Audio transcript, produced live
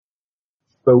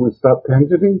So we stop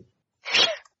tangenting?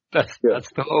 That's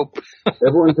the hope.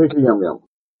 Everyone take a yum yum.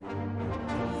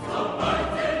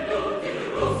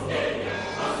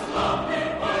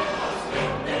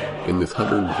 In this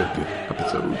 150th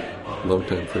episode,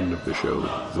 longtime friend of the show,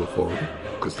 Zulfar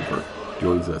Christopher,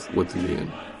 joins us once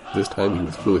again. This time he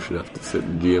was foolish enough to sit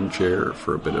in the GM chair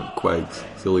for a bit of Quag's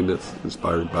silliness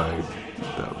inspired by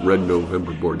the Red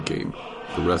November board game.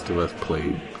 The rest of us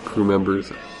played crew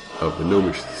members of the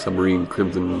gnomish submarine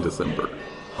Crimson December.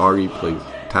 Ari plays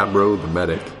Tabro the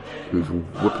medic, whose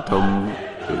Whippetum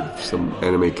is some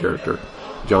anime character.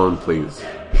 John plays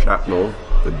Shatnell,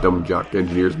 the dumb jock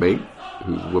engineer's mate,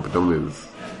 whose Whippetum is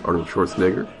Arnold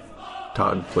Schwarzenegger.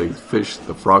 Todd plays Fish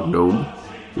the frog gnome,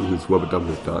 whose Whippetum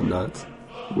is Don Knotts.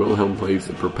 Wilhelm plays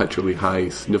the perpetually high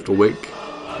Snifflewick,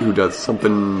 who does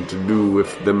something to do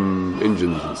with them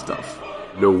engines and stuff.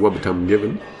 No Whippetum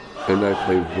given. And I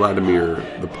play Vladimir,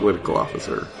 the political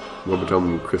officer,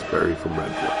 Whippetum Chris Berry from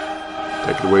Redcliffe.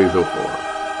 Take it away, Zulfar.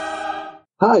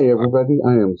 Hi, everybody.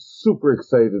 I am super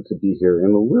excited to be here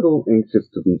and a little anxious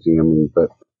to be GMing, but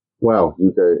wow,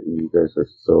 you guys are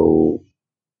so...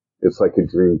 It's like a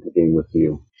dream to game with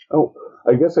you. Oh,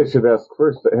 I guess I should ask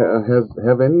first,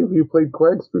 have any of you played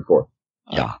Quags before?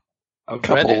 Yeah. A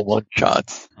couple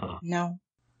one-shots. No.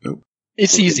 Nope.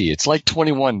 It's easy. It's like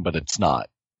 21, but it's not.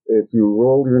 If you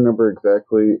roll your number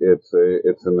exactly, it's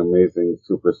an amazing,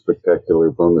 super spectacular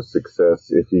bonus success.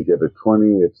 If you get a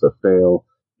 20, it's a fail.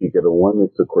 If you get a 1,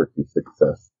 it's a quirky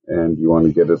success. And you want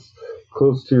to get as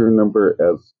close to your number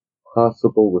as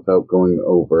possible without going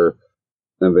over.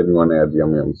 And then you want to add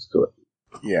yum-yums to it.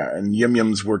 Yeah, and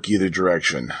yum-yums work either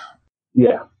direction.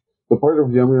 Yeah. The part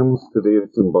of yum-yums today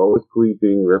is symbolically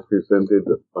being represented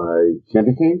by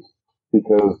candy canes,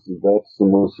 because that's the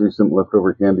most recent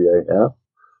leftover candy I have.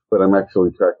 But I'm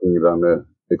actually tracking it on an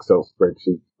Excel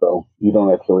spreadsheet, so you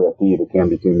don't actually have to eat a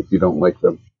candy cane if you don't like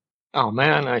them. Oh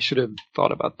man, I should have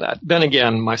thought about that. Then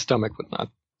again, my stomach would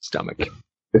not stomach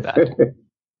that.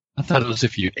 I thought it was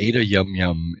if you ate a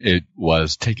yum-yum, it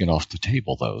was taken off the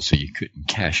table, though, so you couldn't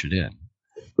cash it in.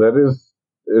 That is,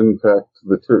 in fact,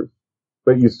 the truth.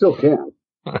 But you still can.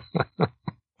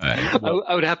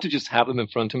 I would have to just have them in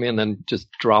front of me and then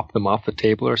just drop them off the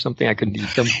table or something. I couldn't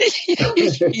eat them.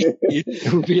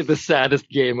 It would be the saddest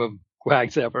game of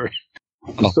Quags ever.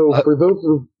 So for those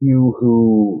of you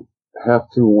who have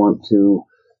to want to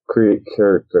create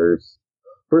characters,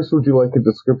 first, would you like a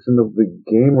description of the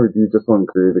game, or do you just want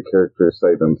to create a character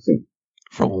sight unseen?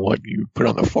 From what you put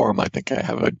on the forum, I think I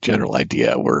have a general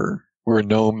idea. We're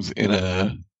gnomes in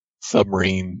a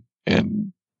submarine,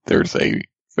 and there's a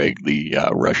vaguely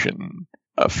Russian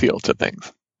feel to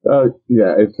things.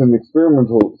 Yeah, it's an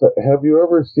experimental... Have you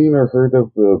ever seen or heard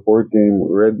of the board game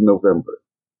Red November?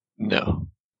 No.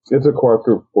 It's a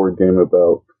cooperative board game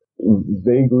about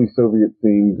vaguely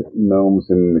Soviet-themed gnomes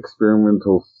in an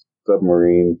experimental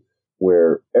submarine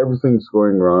where everything's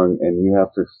going wrong and you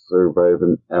have to survive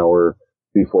an hour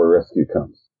before rescue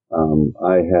comes.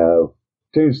 I have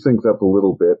changed things up a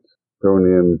little bit, thrown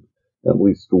in at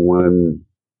least one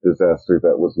disaster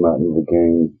that was not in the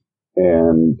game,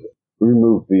 and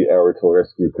removed the hour till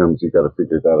rescue comes. You got to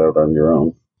figure that out on your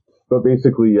own. But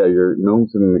basically, yeah, your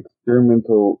gnome's in an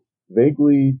experimental,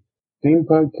 vaguely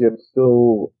steampunk yet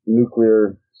still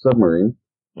nuclear submarine.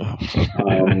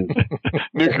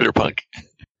 Nuclear punk.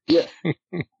 Yeah,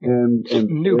 and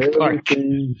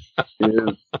everything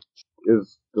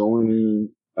is going.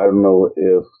 I don't know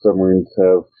if submarines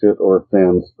have shit or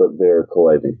fans, but they're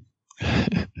colliding.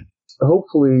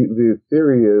 Hopefully, the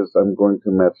theory is I'm going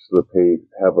to match the pace,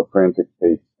 have a frantic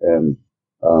pace, and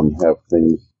have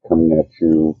things coming at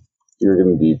you. You're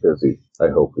going to be busy, I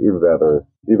hope. Either that or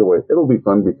either way. It'll be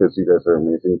fun because you guys are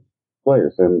amazing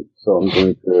players, and so I'm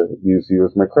going to use you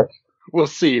as my crutch. We'll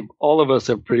see. All of us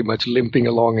are pretty much limping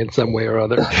along in some way or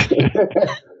other.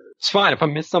 It's fine. If I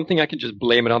miss something, I can just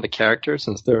blame it on the character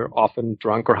since they're often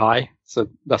drunk or high. So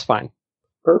that's fine.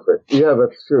 Perfect. Yeah,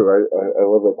 that's true. I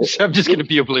love that. I'm just going to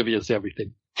be oblivious to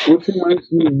everything. Which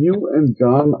reminds me, you and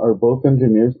John are both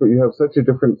engineers, but you have such a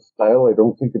different style. I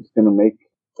don't think it's going to make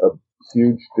a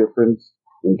huge difference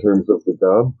in terms of the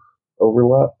job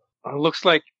overlap. It looks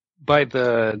like by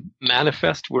the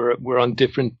manifest, we're on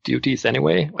different duties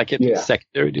anyway, like it's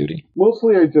secondary duty.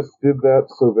 Mostly I just did that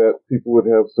so that people would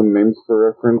have some names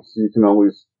for reference. You can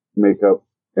always make up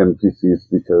NPCs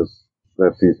because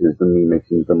that's easier than me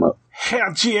making them up. Herr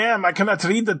GM, I cannot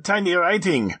read the tiny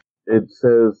writing. It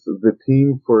says the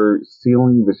team for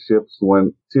sealing the ships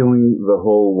sealing the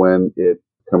hull when it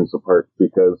comes apart,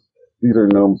 because these are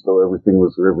gnomes, so everything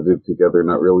was riveted together,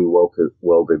 not really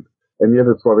welded. And yet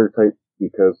it's watertight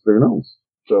because they're gnomes.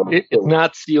 So It's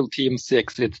not SEAL Team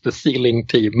 6, it's the sealing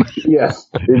team. Yes,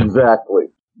 exactly.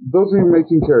 Those are your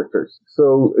making characters.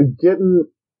 So get an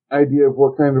idea of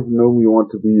what kind of gnome you want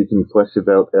to be. You can flesh it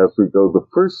out as we go.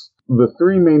 The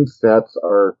three main stats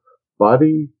are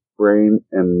body, brain,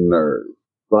 and nerve.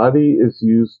 Body is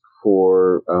used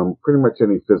for pretty much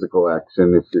any physical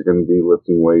action. If you're going to be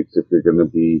lifting weights, if you're going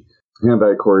to be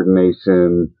hand-eye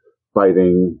coordination,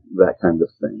 fighting, that kind of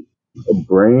thing.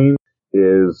 Brain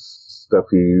is stuff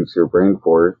you use your brain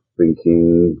for,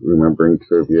 thinking, remembering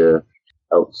trivia,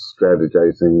 out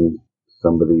strategizing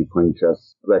somebody, playing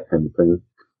chess, that kind of thing.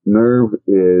 Nerve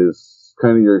is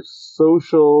kind of your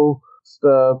social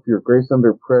stuff, your grace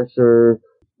under pressure.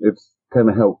 It's kind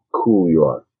of how cool you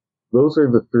are. Those are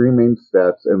the three main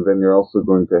stats, and then you're also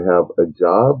going to have a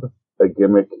job, a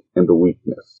gimmick, and a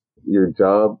weakness. Your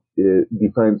job, it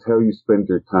defines how you spend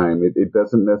your time. It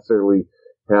doesn't necessarily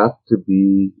have to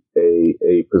be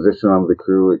a position on the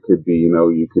crew. It could be,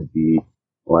 you could be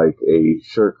like a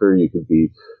shirker. You could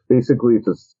be, basically it's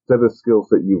a set of skills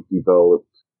that you've developed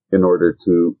in order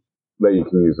that you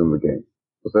can use in the game.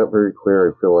 Was that very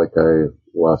clear? I feel like I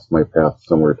lost my path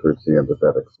somewhere towards the end of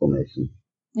that explanation.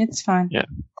 It's fine. Yeah.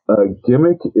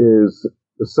 Gimmick is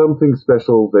something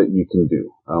special that you can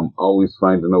do. Always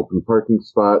find an open parking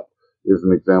spot is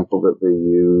an example that they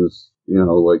use.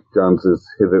 Like John says,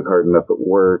 hit it hard enough it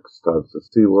works. Todd says,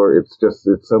 Sealor.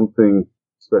 It's something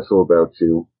special about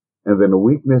you. And then a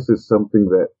weakness is something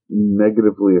that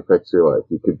negatively affects your life.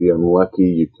 You could be unlucky.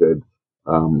 You could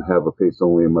have a face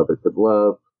only a mother could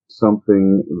love.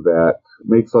 Something that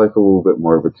makes life a little bit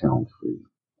more of a challenge for you.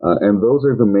 And those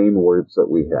are the main words that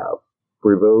we have.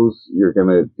 For those, you're going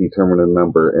to determine a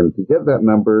number. And to get that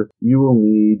number, you will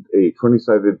need a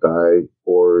 20-sided die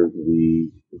or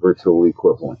the virtual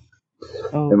equivalent.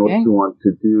 Okay. And what you want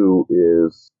to do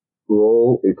is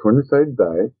roll a 20-sided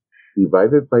die,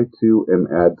 divide it by 2, and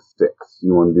add 6.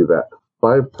 You want to do that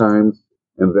 5 times,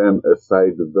 and then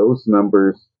assign those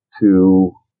numbers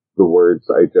to the words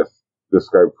I just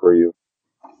described for you.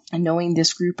 And knowing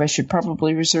this group, I should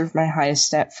probably reserve my highest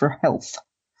stat for health.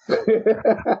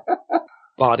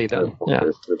 Body, then. Yeah.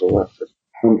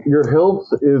 Your health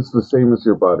is the same as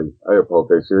your body. I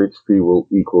apologize. Your HP will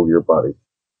equal your body.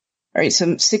 All right,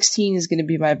 so 16 is going to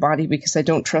be my body because I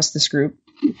don't trust this group.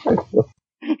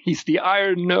 He's the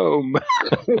Iron Gnome.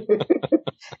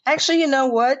 Actually, you know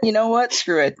what?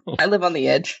 Screw it. I live on the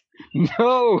edge.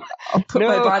 No. I'll put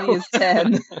my body as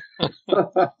 10.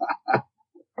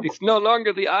 He's no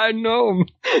longer the Iron Gnome.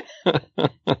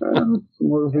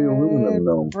 More of the aluminum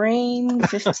gnome. Brain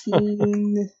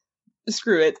 15.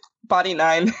 Screw it. Body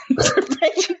 9.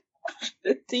 Brain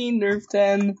 15. Nerve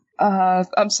 10.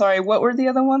 I'm sorry. What were the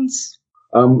other ones?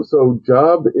 So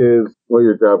job is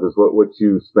your job is what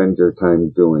you spend your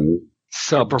time doing.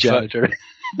 Subjector.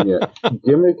 Yeah.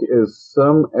 Gimmick is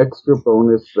some extra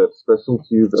bonus that's special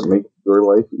to you that makes your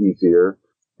life easier.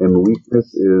 And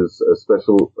weakness is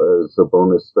a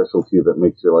bonus special to you that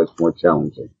makes your life more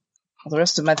challenging. Well, the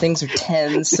rest of my things are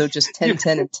 10s, so just 10,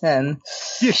 10, and 10.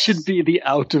 You should be the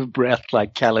out of breath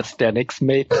like calisthenics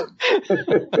mate.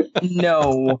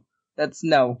 No. That's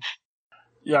no.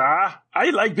 Yeah, I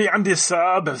like being on the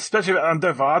sub, especially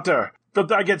underwater.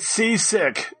 But I get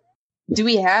seasick. Do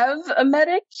we have a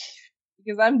medic?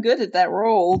 Because I'm good at that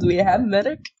role. Do we have a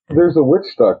medic? There's a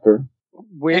witch doctor.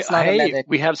 We That's not a medic.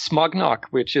 We have Smognok,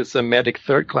 which is a medic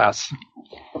 3rd class.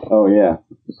 Oh yeah.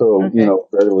 So, Okay.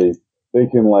 fairly, they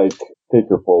can take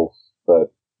your pulse,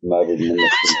 but not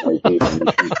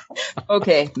administer.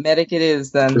 Okay, medic it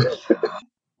is then.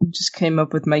 Just came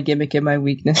up with my gimmick and my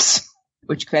weakness,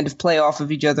 which kind of play off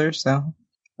of each other, so.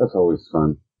 That's always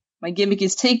fun. My gimmick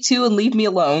is take 2 and leave me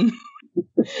alone.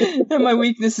 And my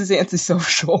weakness is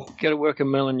antisocial. Gotta work a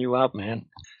melon you out, man.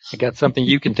 I got something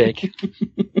you can take.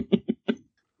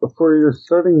 For your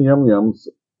starting yum-yums,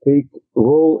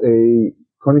 roll a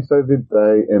 20-sided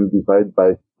die and divide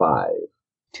by 5.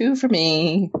 2 for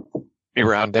me. You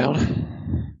round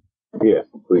down. Yes,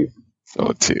 please.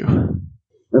 So 2.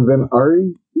 And then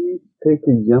Ari, please take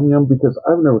a yum-yum because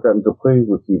I've never gotten to play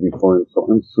with you before, and so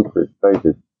I'm super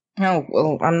excited. Oh,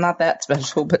 well, I'm not that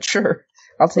special, but sure.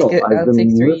 I'll take it. I've I'll been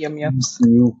take 3 listening yum-yums. to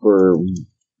you for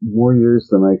more years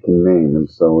than I can name, and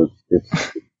so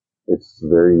it's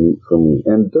very neat for me.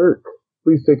 And Dirk,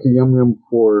 please take a yum-yum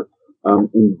for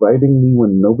inviting me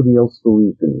when nobody else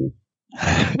believed in me.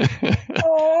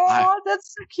 Oh,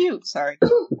 that's so cute. Sorry.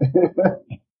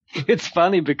 It's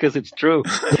funny because it's true.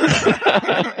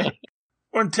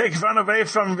 And take one away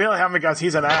from Wilhelm because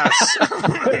he's an ass.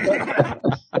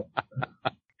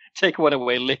 Take one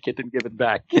away, lick it, and give it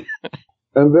back.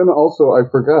 And then also, I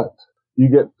forgot, you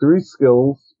get 3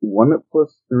 skills one at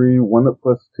 +3, one at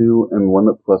 +2, and one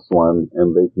at +1,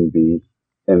 and they can be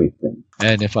anything.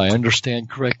 And if I understand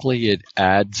correctly, it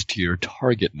adds to your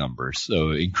target number,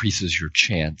 so it increases your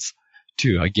chance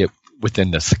to get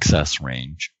within the success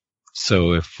range.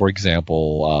 So if, for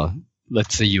example,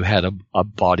 let's say you had a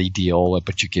body deal,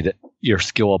 but you get it, your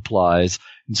skill applies,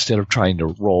 instead of trying to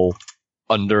roll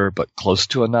under but close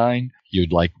to a 9,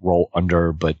 you'd roll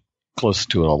under but close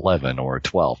to an 11 or a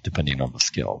 12, depending on the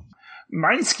skill.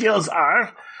 Mine skills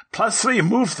are +3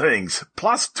 move things,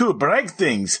 +2 break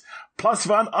things,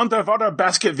 +1 underwater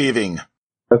basket weaving.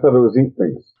 I thought it was eat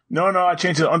things. No, I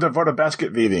changed it to underwater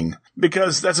basket weaving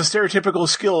because that's a stereotypical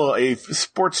skill a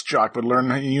sports jock would learn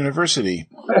in university.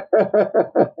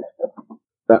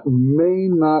 That may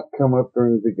not come up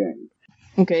during the game.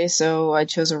 Okay, so I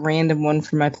chose a random one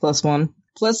for my +1.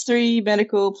 +3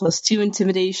 medical, +2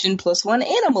 intimidation, +1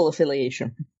 animal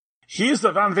affiliation. He's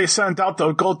the one we sent out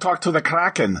to go talk to the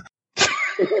Kraken.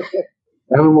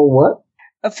 Animal what?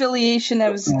 Affiliation,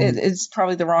 it's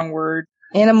probably the wrong word.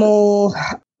 Animal...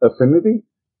 Affinity?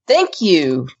 Thank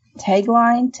you!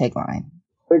 Tagline?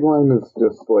 Tagline is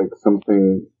just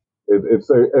something, it's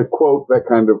a quote that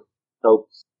kind of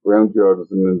helps round you out as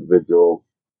an individual,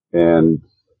 and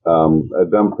a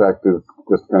dumb fact is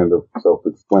just kind of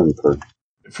self-explanatory.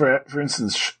 For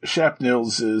instance,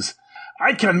 Shapnil's is,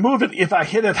 I can move it if I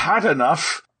hit it hard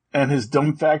enough. And his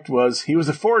dumb fact was, he was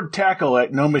a forward tackle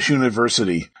at Gnomish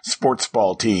University sports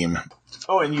ball team.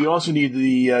 Oh, and you also need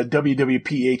the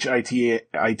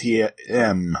WWPHITM.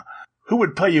 Who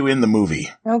would play you in the movie?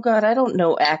 Oh god, I don't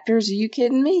know actors. Are you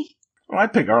kidding me? Well,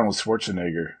 I'd pick Arnold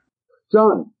Schwarzenegger.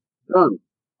 John,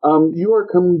 you are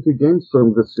coming to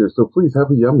GameStorm this year, so please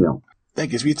have a yum-yum. That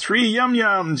gives me 3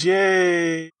 yum-yums,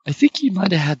 yay! I think you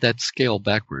might have had that scale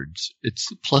backwards.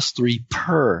 It's +3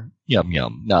 per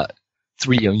yum-yum, not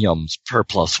 3 yum-yums per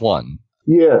 +1.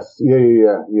 Yes,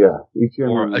 yeah. Each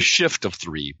or a shift of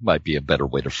 3 might be a better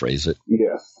way to phrase it.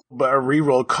 Yes. But a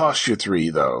reroll costs you 3,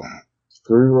 though.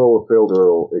 To reroll a failed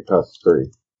roll, it costs 3.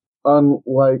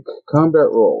 Unlike combat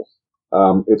rolls,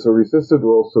 it's a resisted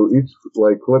roll, so each,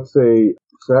 let's say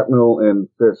Shrapnel and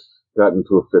Fish got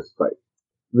into a fist fight.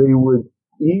 They would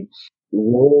each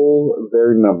roll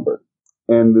their number,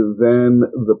 and then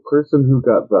the person who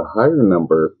got the higher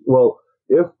number,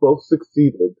 if both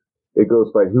succeeded, it goes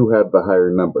by who had the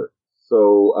higher number.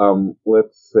 So,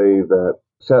 let's say that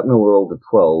Shrapnel rolled a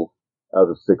 12 out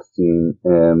of 16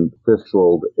 and Fish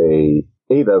rolled a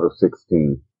 8 out of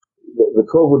 16. The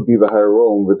 12 would be the higher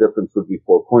roll and the difference would be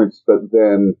 4 points, but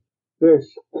then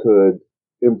Fish could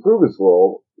improve his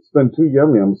roll, spend 2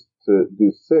 yum-yums to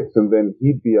do 6, and then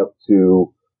he'd be up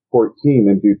to 14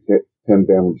 and do 10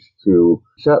 damage to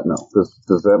Shrapnel.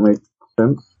 Does that make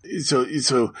sense?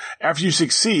 So after you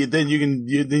succeed, then you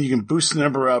can boost the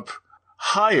number up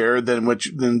higher than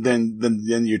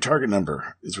than your target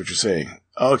number, is what you're saying.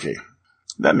 Okay.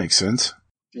 That makes sense.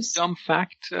 Just dumb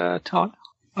fact, Todd.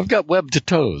 I've got web to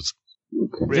toes.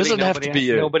 Okay. Really, doesn't have to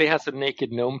be nobody has a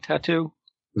naked gnome tattoo?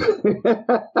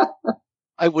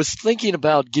 I was thinking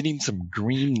about getting some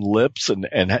green lips and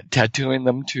tattooing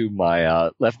them to my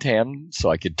left hand so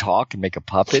I could talk and make a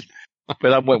puppet,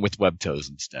 but I went with web toes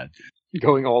instead.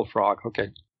 Going all frog,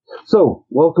 okay. So,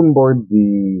 welcome aboard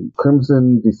the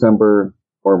Crimson December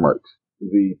or March.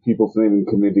 The People's Naming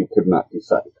Committee could not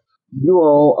decide. You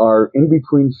all are in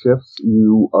between shifts.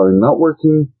 You are not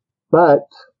working, but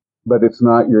it's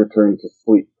not your turn to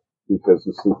sleep because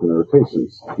you sleep in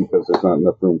rotations because there's not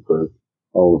enough room for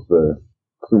all of the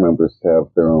crew members to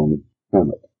have their own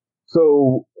hammock.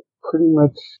 So, pretty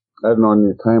much, I don't know, on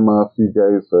your time off, you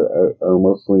guys are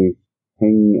mostly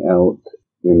hanging out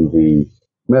in the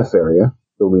mess area,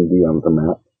 building B on the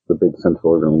map, the big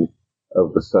central room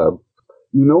of the sub.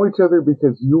 You know each other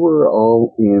because you were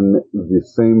all in the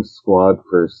same squad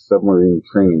for submarine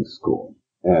training school.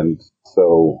 And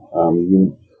so,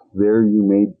 you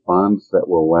made bonds that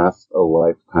will last a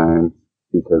lifetime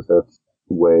because that's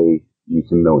the way you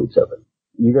can know each other.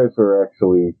 You guys are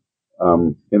actually,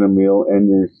 in a meal and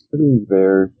you're sitting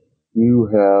there.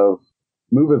 Move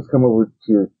has come over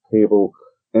to your table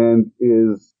and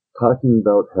is talking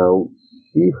about how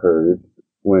she heard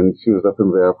when she was up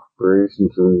in the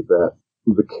operations room that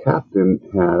the captain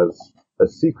has a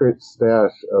secret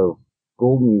stash of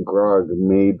golden grog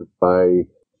made by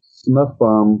Snuff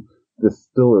Bomb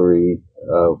Distillery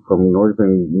from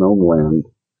northern Gnomeland.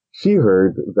 She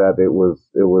heard that it was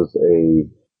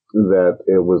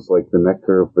like the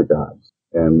nectar of the gods,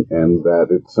 and that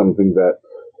it's something that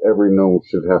every gnome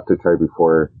should have to try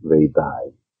before they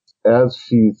die. As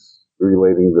she's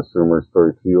relating this rumor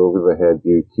story to you over the head,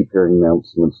 you keep hearing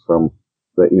announcements from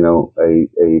that,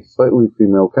 a slightly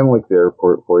female, kind of like the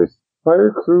airport voice.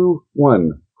 Fire Crew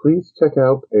 1, please check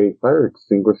out a fire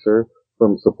extinguisher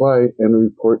from supply and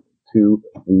report to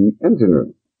the engine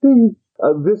room. Ding!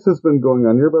 This has been going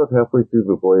on. You're about halfway through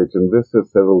the voyage, and this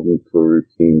has settled into a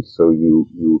routine, so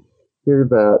you hear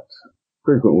that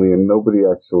frequently, and nobody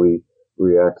actually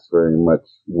reacts very much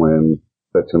when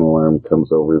such an alarm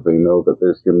comes over. They know that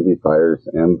there's going to be fires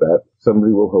and that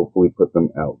somebody will hopefully put them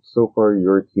out. So far,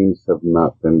 your teams have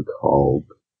not been called.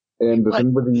 And does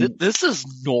anybody... This is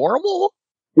normal?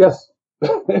 Yes.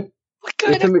 What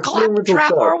kind of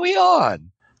claptrap are we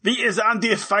on? This is on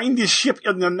the finest ship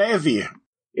in the Navy.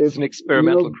 It's an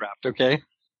experimental craft, okay?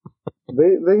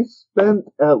 They spent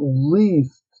at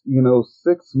least,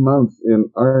 6 months in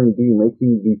R&D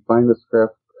making the finest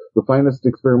craft, the finest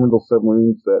experimental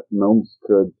submarines that gnomes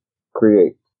could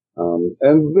create.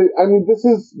 This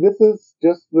is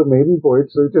just the maiden voyage.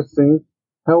 They're just seeing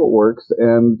how it works,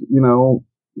 and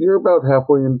you're about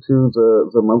halfway into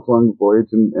the month-long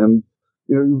voyage, and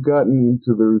you've gotten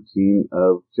into the routine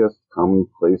of just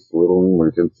commonplace little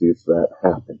emergencies that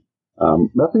happen.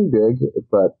 Nothing big,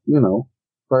 but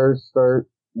fires start,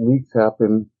 leaks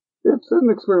happen. It's an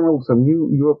experimental sim.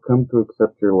 You have come to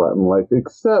accept your lot in life,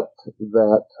 except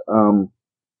that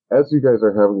as you guys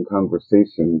are having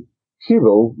conversation,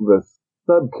 Shivo, the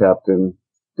sub-captain,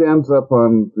 stands up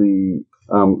on the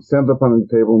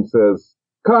table and says,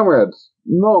 "Comrades,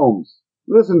 gnomes,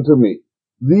 listen to me.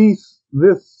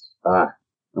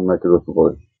 I'm not good with the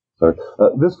voice. Sorry.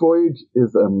 This voyage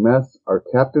is a mess. Our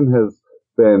captain has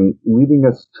been leading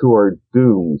us to our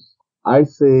dooms. I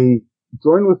say,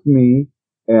 join with me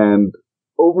and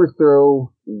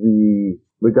overthrow the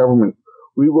government.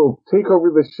 We will take over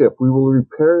the ship. We will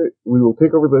repair it. We will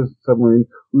take over the submarine.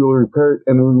 We will repair it,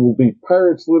 and we will be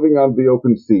pirates living on the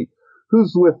open sea.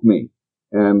 Who's with me?"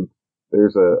 And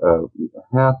there's a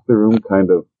half the room kind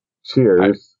of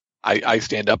cheers. I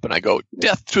stand up and I go,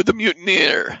 "Death to the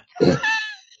mutineer!"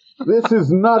 This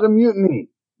is not a mutiny.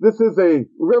 This is a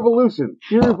revolution.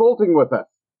 You're revolting with us.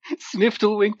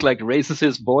 Sniftlewink raises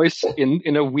his voice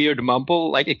in a weird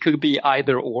mumble, like it could be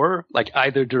either or, like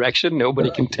either direction.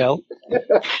 Nobody can tell.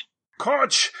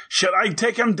 Coach, should I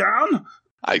take him down?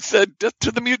 I said, "Death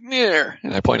to the mutineer,"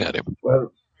 and I point at him.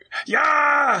 Well,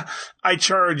 yeah, I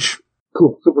charge.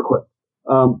 Cool, super quick.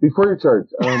 Before you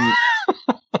charge,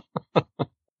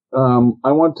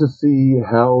 I want to see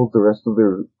how the rest of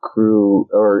their crew,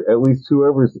 or at least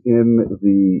whoever's in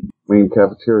the main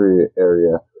cafeteria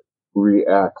area,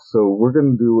 reacts. So we're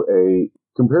going to do a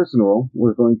comparison roll.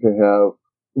 We're going to have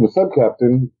the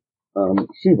sub-captain,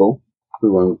 Shivo,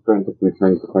 who I'm frantically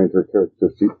trying to find her character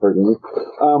sheet, pardon me.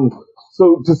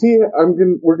 So to see,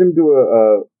 we're going to do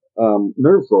a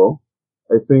nerves roll.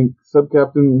 I think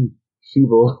sub-captain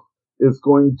Shivo is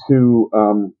going to,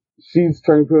 she's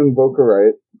trying to invoke a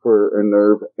riot for a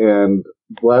nerve, and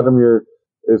Vladimir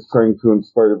is trying to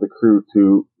inspire the crew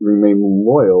to remain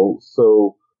loyal.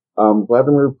 So,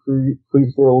 Vladimir,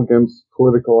 please roll against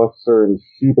political officer, and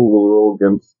Shiva will roll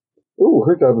against,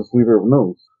 her job is leader of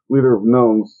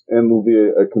gnomes, and will be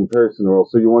a comparison roll.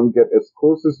 So you want to get as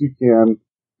close as you can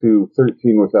to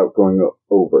 13 without going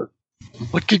over.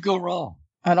 What could go wrong?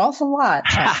 An awful lot,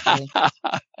 actually.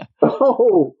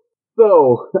 Oh,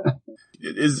 so.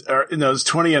 Is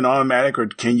 20 an automatic, or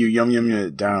can you yum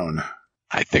it down?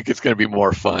 I think it's going to be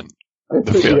more fun. I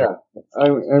think, yeah. I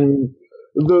mean,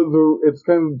 it's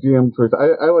kind of GM choice.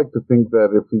 I like to think that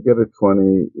if you get a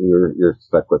 20, you're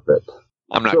stuck with it.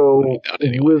 I'm not going to down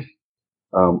anyway.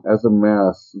 As a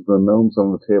mass, the gnomes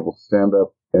on the table stand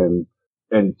up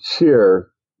and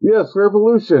cheer, "Yes,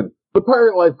 revolution! The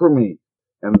pirate life for me!"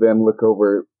 And then look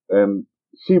over, and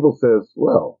Sheeble says,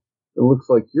 "Well, it looks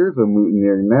like you're the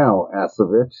mutineer now,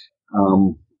 Asovich."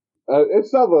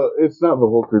 It's not the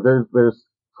whole crew. There's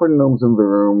 20 gnomes in the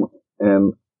room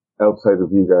and outside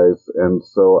of you guys, and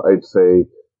so I'd say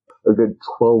a good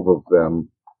 12 of them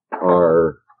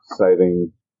are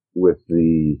siding with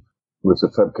the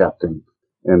sub-captain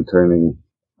and turning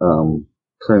on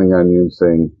you and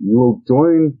saying, "You will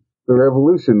join the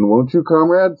revolution, won't you,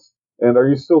 comrades? And are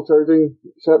you still charging,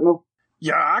 Shatnel?"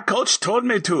 Yeah, Coach told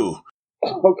me to.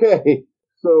 Okay,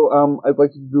 so I'd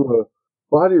like you to do a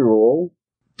body roll.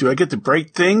 Do I get to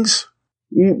break things?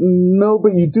 No,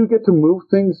 but you do get to move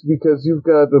things because you've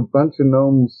got a bunch of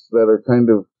gnomes that are kind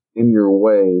of in your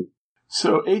way.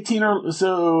 So 18 or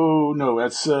so? No,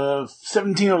 that's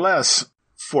 17 or less.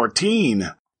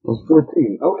 14.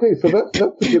 14. Okay, so that's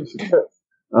a good success.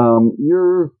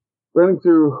 You're running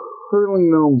through, hurling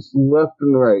gnomes left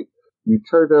and right. You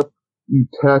charge up, you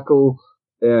tackle,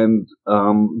 and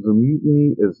the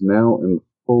mutiny is now in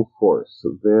full force.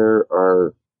 There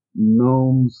are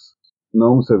gnomes.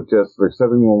 Gnomes they're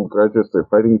setting little grudges. They're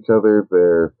fighting each other.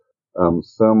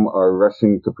 Some are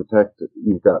rushing to protect.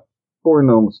 You've got 4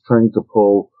 gnomes trying to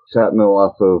pull Shatnel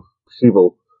off of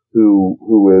Sheeble,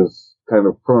 who is kind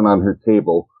of prone on her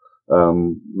table.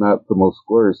 Not the most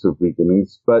glorious of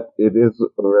beginnings, but it is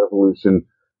a revolution.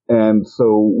 And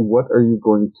so what are you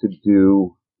going to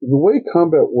do? The way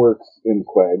combat works in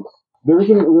Quags, there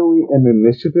isn't really an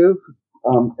initiative.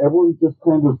 Everyone just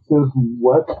kind of says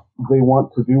what they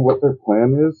want to do, what their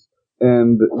plan is,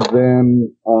 and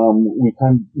then we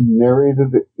kind of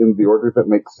narrated it in the order that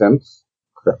makes sense.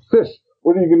 Fish,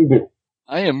 what are you going to do?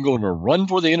 I am going to run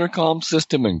for the intercom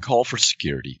system and call for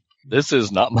security. This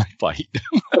is not my fight.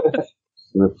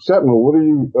 Shatnel, what are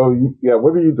you?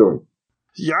 What are you doing?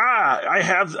 Yeah, I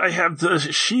have the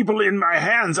Sheeble in my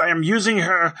hands. I am using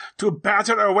her to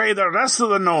batter away the rest of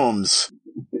the gnomes.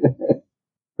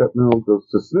 Shatnel goes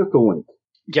to Snifflewink.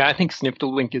 Yeah, I think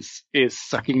Snifflewink is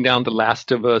sucking down the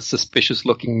last of a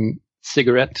suspicious-looking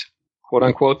cigarette,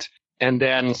 quote-unquote, and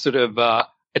then sort of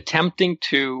attempting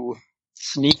to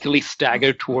sneakily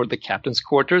stagger toward the captain's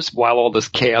quarters while all this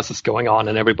chaos is going on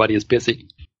and everybody is busy.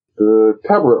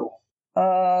 Tabro.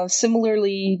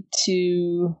 Similarly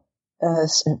to...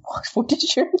 what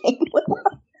is your name?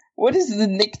 What is the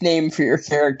nickname for your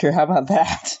character? How about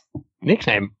that?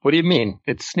 Nickname? What do you mean?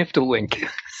 It's Snifflewink.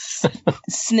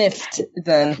 Sniffed,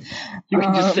 then. You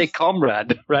can just say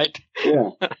comrade, right? Yeah,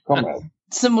 comrade.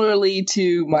 Similarly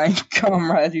to my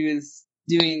comrade who is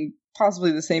doing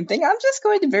possibly the same thing, I'm just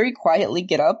going to very quietly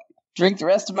get up, drink the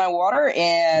rest of my water,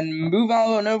 and move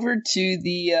on over to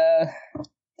the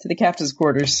captain's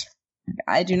quarters.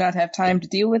 I do not have time to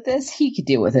deal with this. He could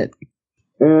deal with it.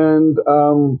 And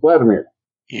Vladimir.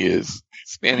 He is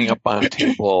standing up on a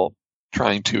table,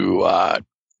 trying to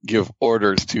give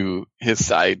orders to his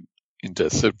side and to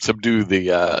subdue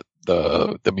the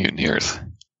mutineers.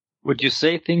 Would you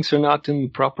say things are not in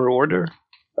proper order?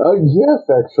 Yes,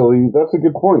 actually, that's a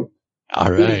good point.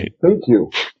 All right. Thank you.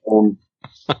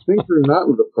 Things are not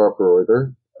in the proper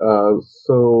order.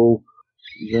 So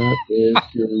that is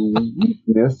your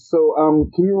weakness. So,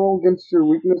 can you roll against your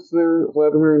weakness there,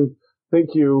 Vladimir? And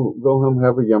thank you, Wilhelm.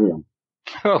 Have a yum.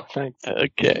 Oh, thanks.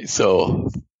 Okay, so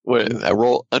I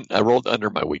rolled under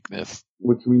my weakness,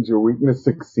 which means your weakness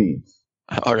succeeds.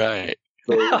 All right.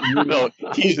 So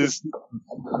he is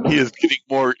getting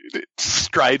more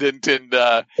strident and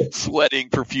sweating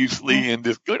profusely and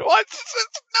just going, "What?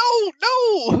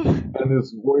 No!" And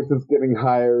his voice is getting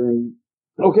higher. And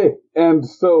okay, and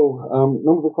so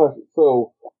numbers of questions.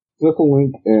 So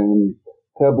Snifflewink and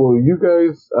Tableau, you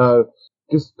guys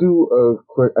just do a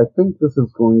quick. I think this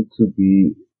is going to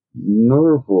be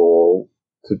nerve roll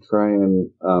to try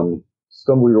and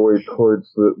stumble your way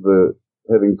towards the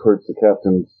heading towards the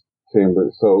captain's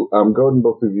chamber. So go ahead and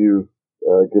both of you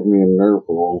give me a nerve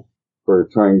roll for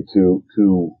trying to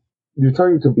you're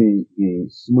trying to be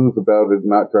smooth about it,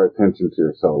 not draw attention to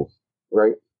yourselves,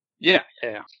 right? Yeah.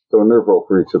 So a nerve roll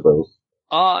for each of those.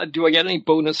 Do I get any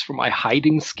bonus for my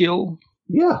hiding skill?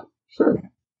 Yeah, sure.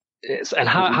 Yes, and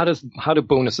how do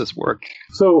bonuses work?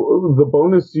 So the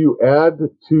bonus you add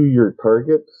to your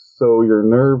target. So your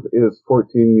nerve is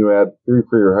 14. You add 3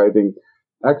 for your hiding.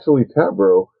 Actually,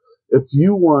 Tabro, if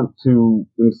you want to,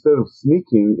 instead of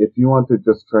sneaking, if you want to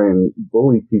just try and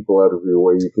bully people out of your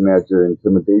way, you can add your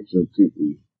intimidation to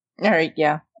the. All right,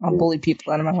 yeah, I'll bully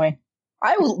people out of my way.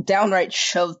 I will downright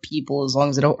shove people as long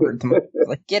as I don't hurt them.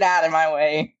 Like, get out of my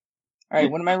way. All right,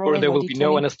 what am I rolling? Or there will be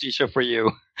no anesthesia for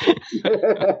you. 1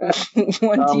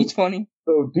 D20.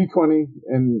 So D20,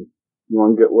 and you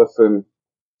want to get less than.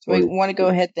 So I want to go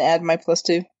ahead and add my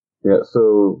 +2. Yeah,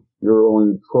 so you're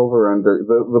rolling 12 or under.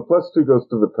 The +2 goes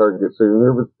to the target, so your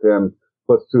nerve is 10,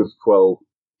 +2 is 12.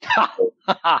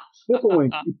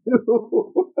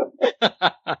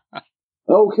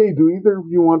 Okay, do either of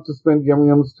you want to spend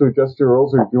yum-yums to adjust your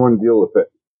rolls, or do you want to deal with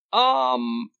it?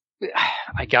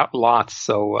 I got lots,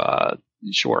 so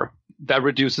sure. That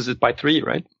reduces it by 3,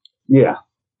 right? Yeah.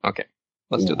 Okay,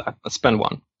 let's do that. Let's spend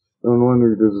 1. And 1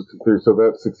 reduces to 3, so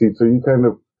that succeeds. So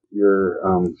you're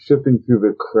shifting through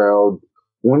the crowd.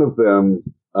 One of them,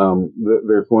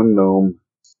 there's one gnome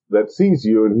that sees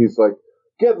you, and he's like,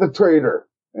 "Get the traitor!"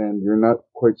 And you're not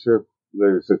quite sure if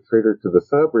there's a traitor to the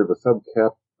sub or the sub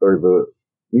cap or the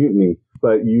mutiny,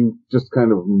 but you just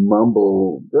kind of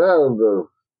mumble, "The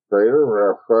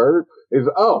traitor is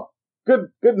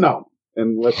good gnome,"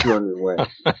 and let you on your way.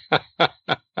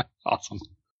 Awesome.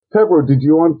 Tabro, did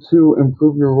you want to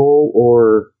improve your roll,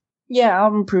 or? Yeah,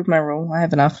 I'll improve my roll. I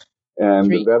have enough.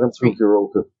 And that improves your roll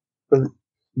to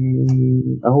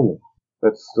 13. Oh,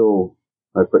 that's still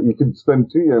thought you could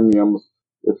spend 2 yum-yums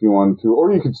if you wanted to,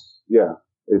 or you could,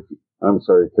 I'm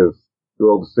sorry, because you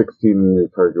rolled a 16 and your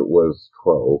target was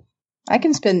 12. I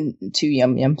can spend 2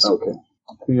 yum-yums. Okay.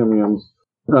 2 yum-yums.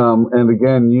 And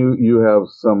again, you have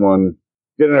someone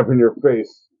getting up in your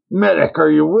face. Medic, are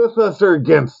you with us or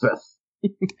against us?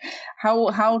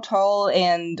 How tall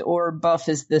and or buff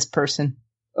is this person?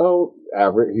 Oh,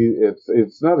 average.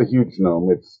 It's not a huge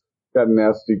gnome. It's got a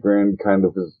nasty grin, kind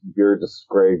of his beard is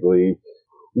scraggly,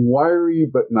 wiry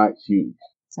but not huge.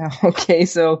 Okay,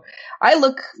 so I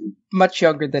look much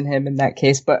younger than him in that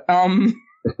case, but I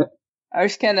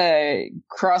just kind of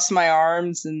cross my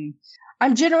arms, and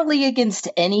I'm generally against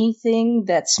anything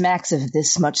that smacks of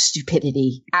this much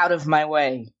stupidity. Out of my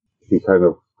way. He kind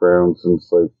of frowns and is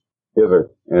like, hither,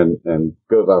 and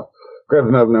goes off, grabs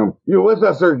another gnome. You with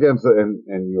us or against it?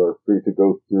 And you are free to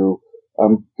go through.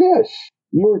 Fish,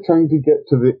 you were trying to get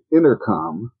to the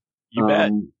intercom. You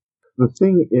bet. The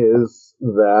thing is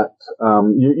that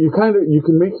you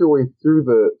can make your way through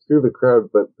the crowd,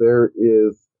 but there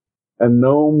is a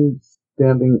gnome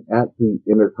standing at the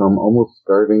intercom, almost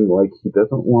guarding, like he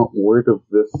doesn't want word of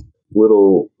this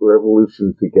little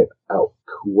revolution to get out.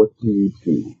 What do you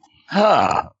do?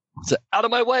 So out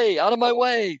of my way, out of my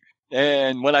way.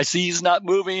 And when I see he's not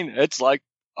moving, it's like,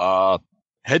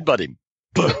 headbutt him.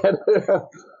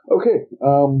 Okay,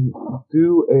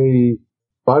 do a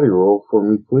body roll for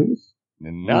me, please.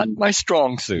 Not my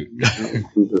strong suit.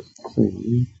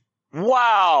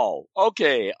 Wow.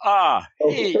 Okay.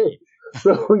 Hey. Okay.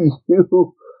 So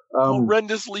you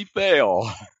horrendously fail.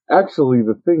 Actually,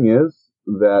 the thing is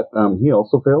that he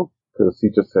also failed because he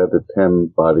just had a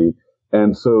 10 body,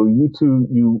 and so you two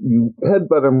you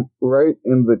headbutt him right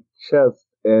in the chest,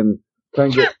 and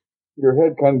kind of get your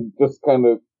head kind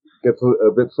of gets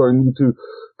a bit sore, and you two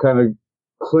kind of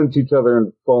clinch each other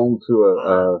and fall into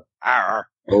a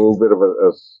little bit of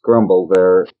a scrumble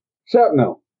there.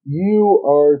 Chapnell, you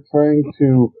are trying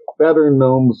to batter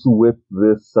gnomes with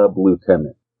this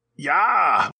sub-lieutenant.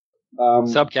 Yeah!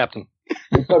 Sub-captain.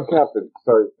 Sub-captain.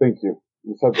 Sorry, thank you.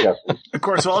 The sub-captain. Of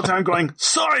course, all the time going,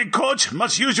 sorry, coach,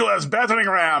 must use you as battering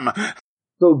ram.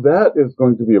 So that is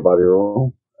going to be a body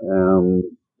roll.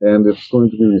 And it's going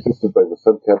to be resisted by the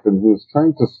sub-captain, who is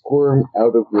trying to squirm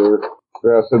out of your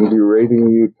grasp and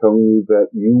berating you, telling you that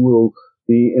you will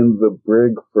be in the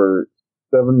brig for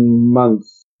 7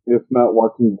 months, if not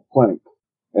walking the plank.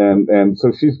 And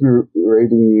so she's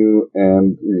berating you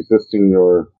and resisting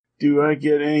your... Do I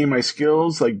get any of my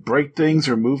skills, like break things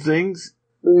or move things?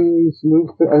 You're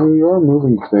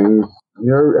moving things.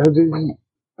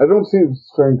 I don't see it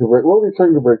trying to break... Well, you're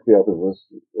trying to break the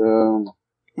opposition.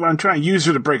 Well, I'm trying to use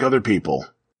her to break other people.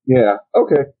 Yeah,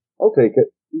 okay. I'll take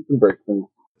it. You can break things.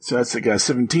 So that's like a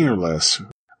 17 or less.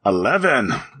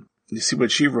 11. Let's see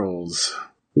what she rolls.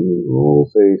 She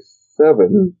rolls a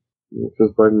 7, which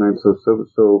is by 9, so 7.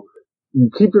 So you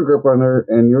keep your grip on her,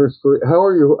 and you're... How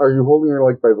are you? Are you holding her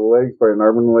like by the legs, by an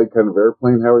arm and leg kind of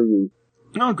airplane? How are you?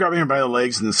 No, I'm grabbing her by the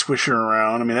legs and swishing her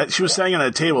around. I mean, she was standing on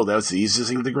a table. That was the easiest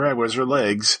thing to grab was her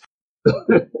legs.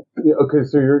 Yeah, okay,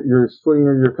 so you're swinging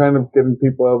her, you're kind of getting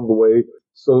people out of the way.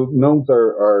 So gnomes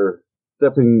are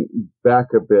stepping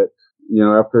back a bit,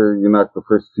 after you knock the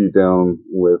first few down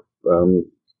with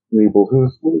Nebel,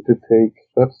 who's going to take,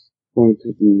 that's going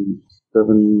to be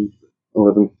 7,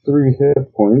 11, 3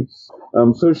 hit points.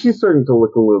 So she's starting to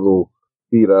look a little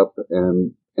beat up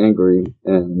and angry,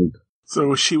 and...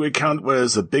 So she would count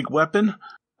as a big weapon?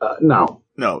 No.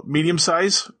 No, medium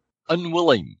size?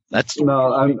 Unwilling. That's the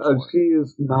no. She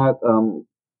is not.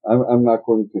 I'm not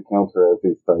going to count her as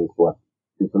a size weapon.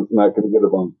 She's not going to get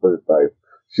above her size.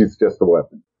 She's just a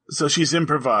weapon. So she's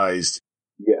improvised.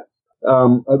 Yes.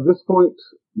 At this point,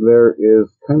 there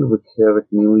is kind of a chaotic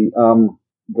melee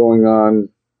going on.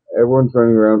 Everyone's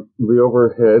running around. The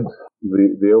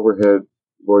overhead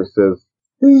voice says,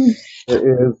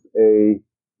 "There is a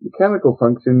mechanical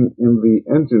function in the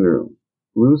engine room.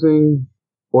 Losing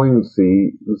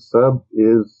buoyancy, the sub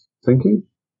is sinking?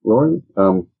 Lowering?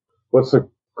 What's the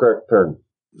correct term?"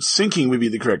 Sinking would be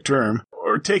the correct term.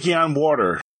 Or taking on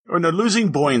water. Or no,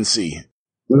 losing buoyancy.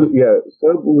 Yeah,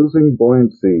 sub losing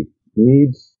buoyancy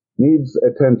needs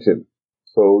attention.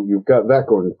 So you've got that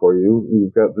going for you.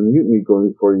 You've got the mutiny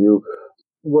going for you.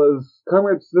 Was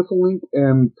Comrade Snifflelink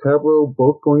and Tabro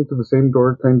both going to the same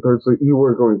door, kind of towards you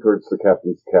were going towards the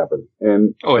captain's cabin.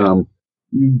 And,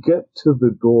 you get to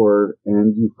the door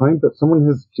and you find that someone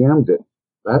has jammed it.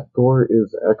 That door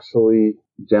is actually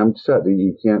jammed shut.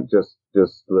 You can't just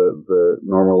the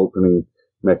normal opening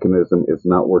mechanism is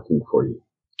not working for you.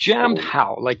 Jammed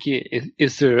how? Like,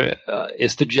 is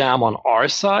the jam on our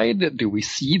side? Do we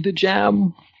see the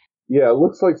jam? Yeah, it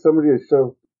looks like somebody has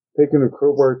taken a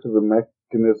crowbar to the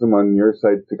mechanism on your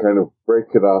side to kind of break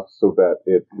it off so that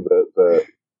the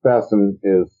fasten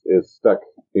is stuck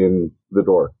in the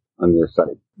door on your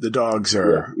side. The dogs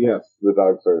are... Yeah, yes, the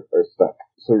dogs are stuck.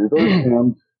 So your door's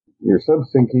jammed, you're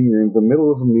sub-sinking, you're in the middle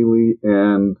of a melee,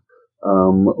 and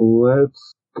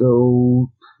let's go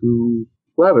to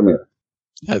Vladimir.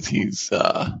 As he's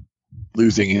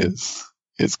losing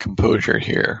his composure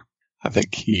here, I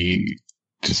think he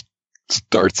just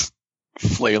starts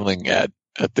flailing at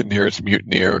the nearest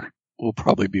mutineer. Will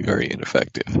probably be very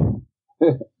ineffective.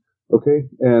 Okay,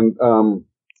 and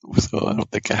so I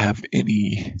don't think I have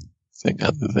anything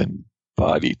other than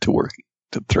body to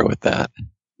throw at that.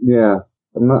 Yeah,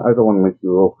 I don't want to make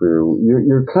you roll for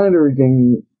you're kind of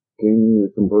regaining your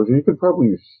composure. You could probably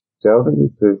use shouting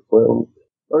to flail.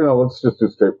 Or no, let's just do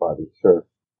straight body. Sure.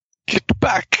 Get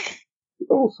back!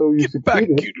 Oh, so you Get back,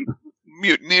 succeeded. you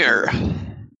mutineer!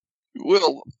 You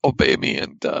will obey me,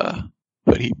 and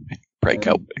but he break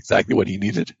out exactly what he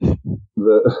needed.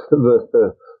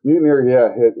 The mutineer,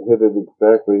 yeah, hit it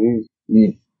exactly.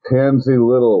 He pansy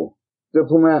little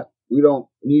diplomat. We don't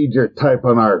need your type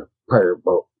on our pirate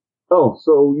boat. Oh,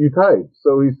 so you tied.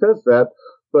 So he says that,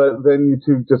 but then you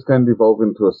two just kind of evolve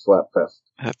into a slap fest.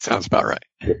 That sounds about right.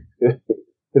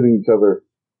 Hitting each other,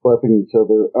 slapping each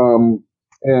other.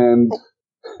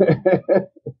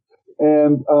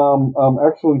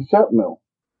 Actually, Shatnell.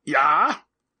 Yeah?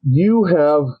 You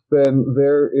have been,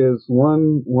 there is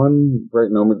one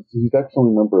bright moment. He's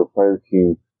actually a member of Fire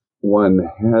Team 1,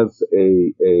 has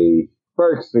a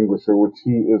fire extinguisher, which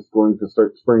he is going to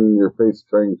start spraying in your face,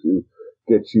 trying to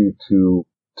get you to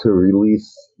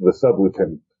release the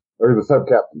sub-lieutenant, or the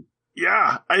sub-captain.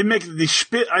 Yeah, I make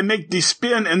the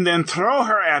spin and then throw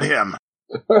her at him.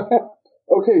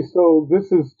 Okay, so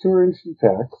this is 2-ranged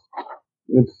attacks.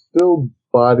 It's still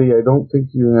body. I don't think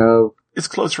you have... It's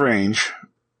close range.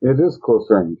 It is close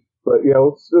range. But yeah,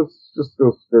 let's just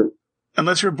go straight.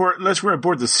 Unless we're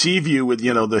aboard the Seaview with, the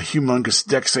humongous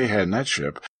decks they had in that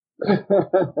ship.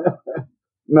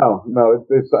 No,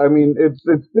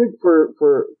 it's big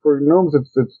for gnomes.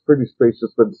 It's pretty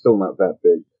spacious, but it's still not that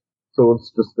big. So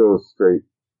let's just go straight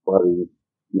body.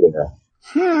 Yeah.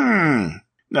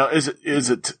 Now, is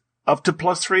it up to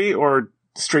 +3 or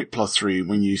straight +3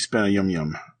 when you spin a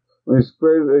yum-yum? When you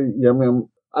spray the yum-yum,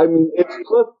 it's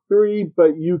 +3,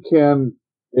 but you can,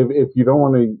 if you don't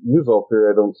want to use all 3,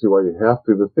 I don't see why you have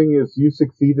to. The thing is, you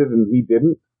succeeded and he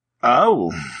didn't.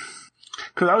 Oh.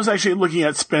 Because I was actually looking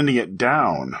at spending it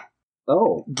down.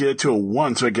 Oh. Get it to a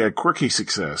 1 so I get a quirky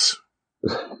success.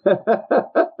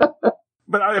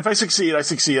 But if I succeed, I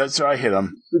succeed, so I hit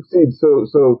him. Succeed.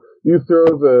 So you throw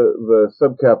the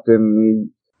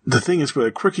sub-captain. The thing is, with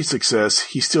a quirky success,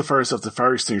 he still fires off the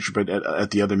fire extinguisher but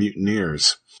at the other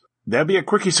mutineers. That'd be a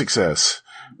quirky success.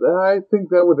 I think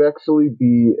that would actually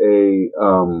be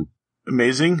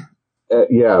amazing?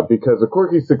 Yeah, because a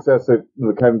quirky success,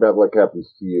 the kind of bad luck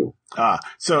happens to you.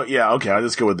 So yeah, okay, I'll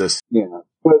just go with this. Yeah,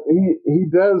 but he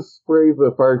does spray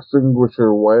the fire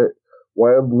extinguisher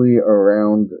wildly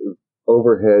around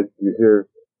overhead. You hear,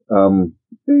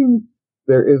 ding,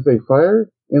 there is a fire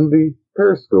in the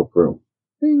periscope room.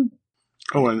 Ding.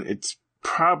 Oh, and it's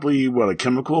probably, a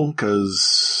chemical?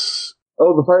 Because...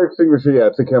 Oh, the fire extinguisher, yeah,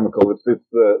 it's a chemical. It's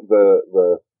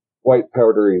the white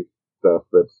powdery stuff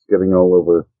that's getting all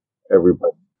over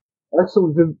everybody.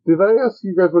 Actually, did I ask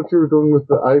you guys what you were doing with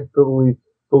I totally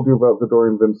told you about the door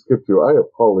and then skipped you. I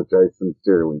apologize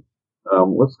sincerely.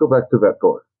 Let's go back to that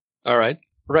door. All right.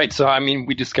 Right. So,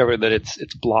 we discovered that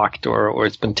it's blocked or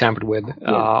it's been tampered with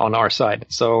on our side.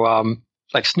 So,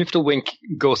 Sniftledwink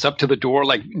goes up to the door,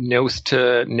 nose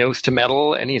to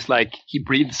metal, and he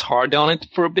breathes hard on it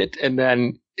for a bit, and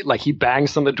then, he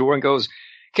bangs on the door and goes,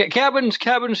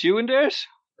 cabins, you in there?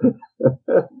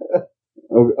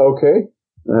 Okay.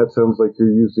 That sounds like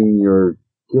you're using your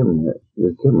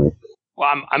gimmick.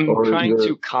 Well, I'm trying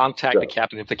to contact the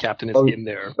captain if the captain is in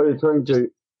there. Oh, you're trying to...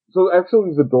 So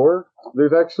actually the door,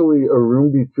 there's actually a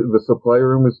room, the supply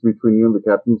room is between you and the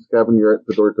captain's cabin. You're at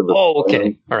the door to the Oh, okay.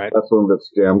 room. All right. That's the one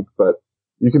that's jammed, but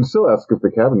you can still ask if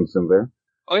the cabin's in there.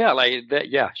 Oh, yeah,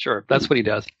 yeah, sure. That's what he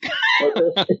does.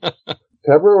 Okay.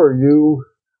 Tabro, are you...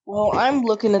 Well, I'm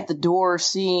looking at the door,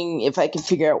 seeing if I can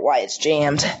figure out why it's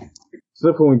jammed.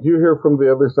 Sniffling, you hear from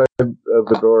the other side of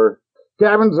the door,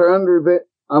 cabins are on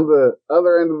the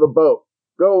other end of the boat.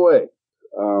 Go away.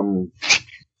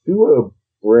 Do a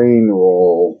brain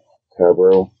roll,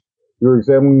 Tabro. You're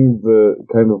examining the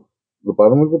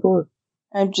bottom of the door?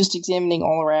 I'm just examining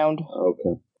all around.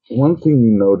 Okay. One thing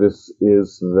you notice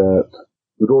is that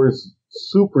the door is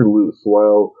super loose.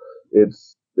 While it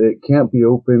can't be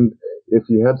opened, if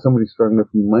you had somebody strong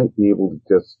enough, you might be able to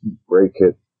just break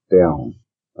it down.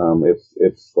 It's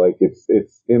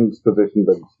in its position,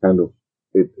 but it's kind of,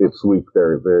 it's weak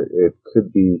there. It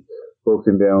could be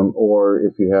broken down, or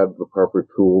if you had the proper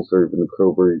tools or even a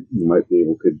crowbar, you might be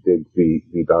able to dig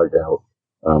the dog out.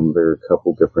 There are a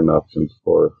couple different options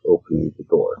for opening the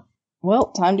door.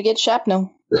 Well, time to get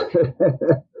Shrapnel.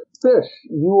 Fish,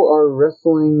 you are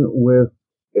wrestling with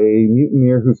a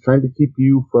mutineer who's trying to keep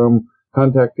you from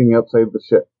contacting outside the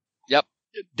ship. Yep.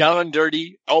 Down and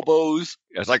dirty, elbows.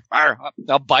 It's like,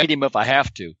 I'll bite him if I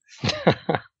have to.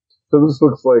 So this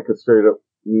looks like a straight up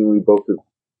melee both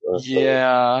of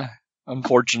yeah,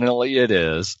 unfortunately it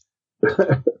is.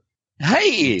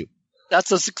 Hey,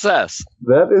 that's a success.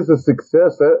 That is a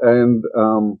success, and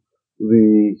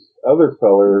the other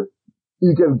feller,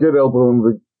 you get a good elbow in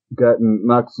the gut and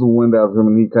knocks the wind out of him,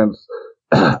 and he kind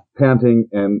of panting,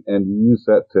 and use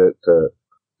that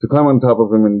to climb on top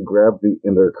of him and grab the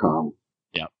intercom.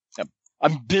 Yeah.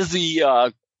 I'm busy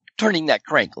turning that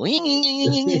crank.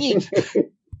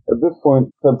 At this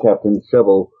point, Sub-Captain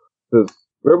Shovel says,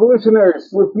 "Revolutionaries,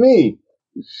 with me!"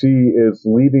 She is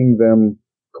leading them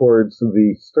towards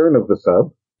the stern of the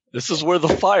sub. This is where the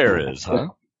fire is, huh?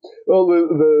 Well,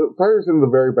 the fire's in the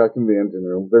very back in the engine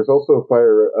room. There's also a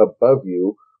fire above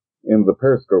you in the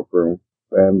periscope room.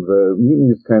 And the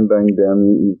mutiny's kind of dying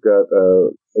down. You've got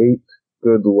 8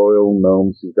 good, loyal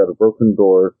gnomes. You've got a broken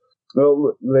door.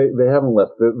 Well, they haven't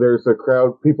left. There's a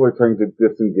crowd. People are trying to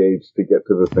disengage to get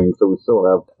to the thing, so we still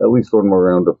have at least one more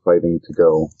round of fighting to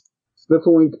go.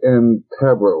 Snifflewink and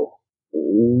Tabro,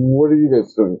 what are you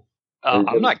guys doing?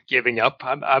 I'm not giving up.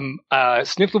 I'm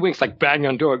Snifflewink's like banging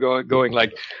on door, going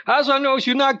like, "As I know,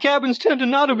 you not cabins tend to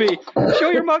not to be. Show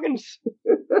your muggins."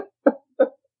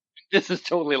 This is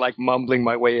totally like mumbling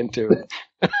my way into it.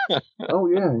 Oh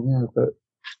yeah.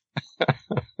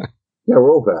 Yeah,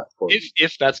 roll that for me.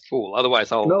 If that's cool.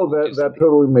 Otherwise, I'll. No, that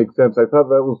totally makes sense. I thought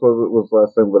that was what it was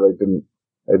last time, but I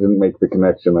didn't make the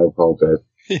connection. I apologize.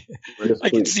 Yes, I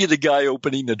can see the guy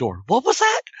opening the door. What was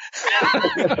that?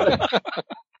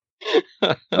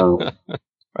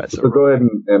 Right, so go ahead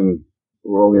and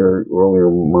roll your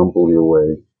mumble your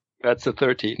way. That's a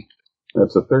 13.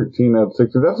 That's a 13 out of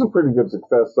 60. That's a pretty good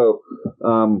success. So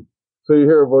you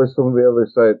hear a voice from the other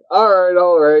side.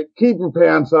 All right. Keep your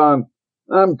pants on.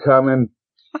 I'm coming.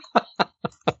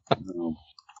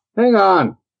 Hang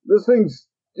on. This thing's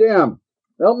jammed.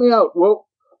 Help me out. Well,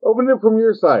 open it from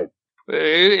your side.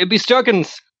 It'd be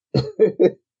Stuckins.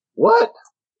 What?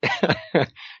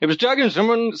 It was Stuckins.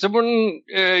 Someone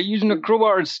using a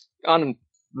crowbar on him.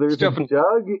 There's a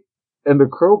jug and a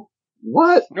crow.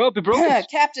 What? No, it'd be broken.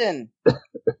 Captain.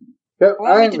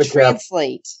 Allow me to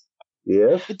translate.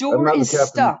 Yes. The door is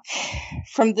stuck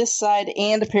from this side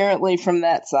and apparently from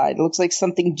that side. It looks like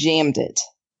something jammed it.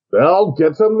 Well,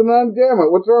 get something on jam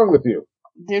it. What's wrong with you?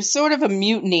 There's sort of a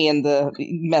mutiny in the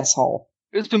mess hall.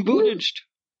 It's been bootaged.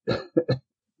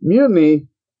 Mutiny?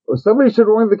 Well, somebody should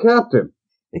warn the captain.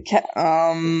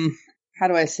 How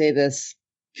do I say this?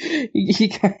 He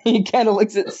kind of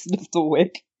looks at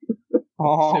Snifflewick.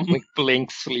 Snifflewick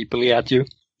blinks sleepily at you.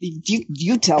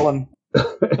 You tell him.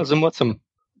 Tells him what's him.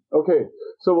 Okay,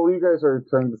 so while you guys are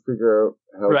trying to figure out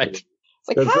how right. It's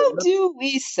like, how do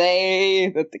we say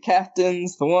that the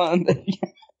captain's the one that... He's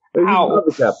not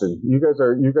the captain. You guys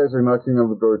are knocking on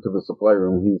the door to the supply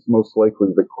room. He's most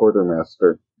likely the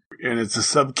quartermaster. And it's a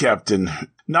sub-captain.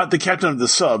 Not the captain of the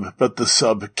sub, but the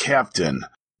sub-captain.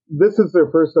 This is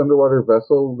their first underwater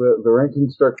vessel. The ranking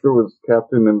structure was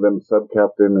captain and then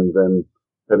sub-captain and then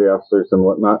petty officers and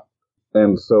whatnot.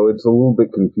 And so it's a little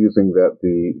bit confusing that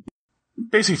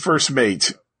basically first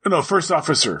mate. No, first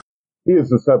officer. He is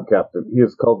the sub-captain. He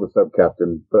is called the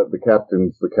sub-captain, but the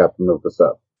captain's the captain of the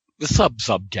sub. The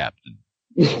sub-captain.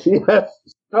 Yes.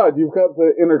 Todd, you've got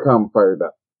the intercom fired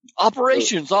up.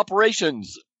 Operations.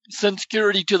 Send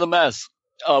security to the mess.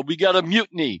 We got a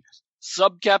mutiny.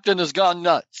 Sub-captain has gone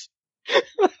nuts.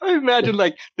 I imagine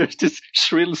like there's this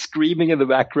shrill screaming in the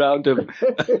background of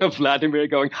Vladimir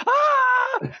going,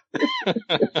 "Ah!"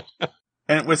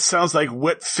 And it sounds like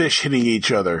wet fish hitting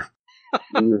each other.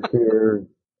 You hear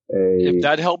if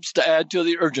that helps to add to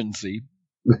the urgency.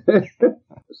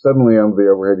 Suddenly on the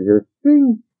overhead you hear,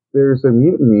 ding, there's a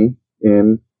mutiny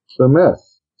in the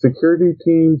mess. Security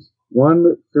teams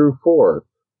 1 through 4.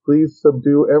 Please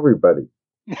subdue everybody.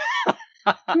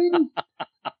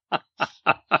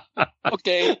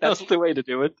 Okay, that's the way to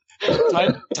do it.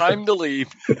 Time to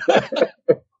leave.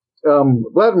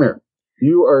 Vladimir,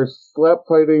 you are slap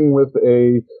fighting with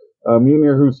a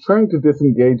mutineer who's trying to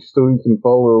disengage so he can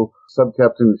follow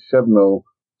Sub-Captain Shebno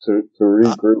to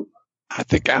regroup. I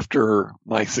think after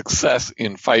my success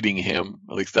in fighting him,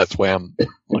 at least that's the way I'm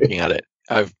looking at it,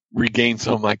 I've regained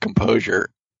some of my composure,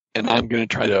 and I'm going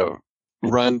to try to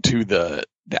run to the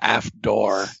aft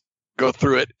door, go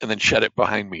through it, and then shut it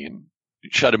behind me and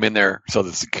shut him in there so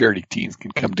the security teams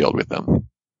can come deal with them.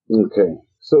 Okay.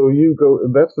 So you go,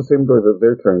 that's the same door that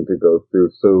they're trying to go through.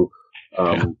 So,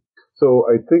 so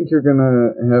I think you're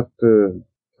gonna have to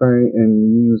try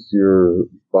and use your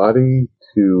body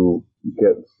to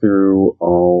get through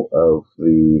all of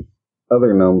the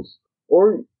other gnomes.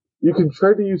 Or you can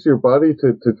try to use your body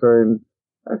to try and,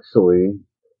 actually,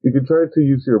 you could try to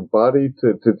use your body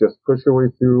to just push your way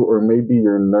through, or maybe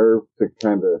your nerve to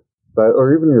kind of,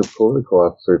 or even your political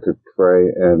officer to try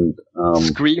and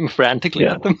scream frantically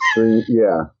at them.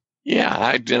 Yeah. Yeah,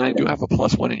 I do have a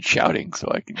 +1 in shouting,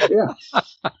 so I can. Yeah.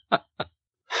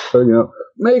 So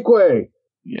make way,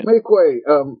 make way.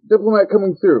 Diplomat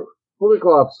coming through.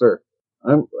 Political officer.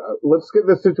 Let's get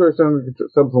this situation under control.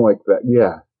 Something like that.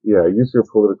 Yeah. Use your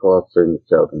political officer and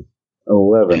shouting.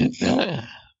 11. And,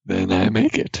 then I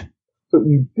make it. So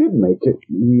you did make it.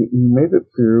 You made it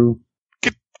through.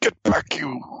 Get back,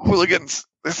 you hooligans!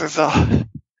 This is a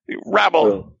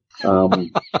rabble.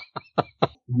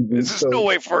 This is no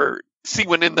way for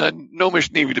seamen in the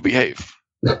Gnomish Navy to behave.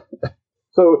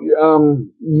 So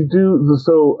you do.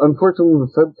 So unfortunately, the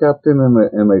sub-captain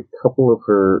and a couple of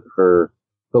her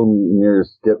fellow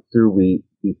mutineers get through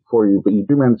before you, but you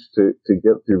do manage to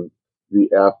get through the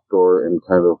aft door and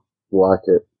kind of block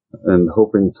it, and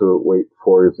hoping to wait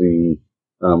for the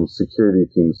security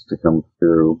teams to come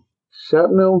through.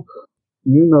 Chapnell,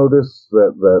 you notice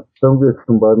that some of your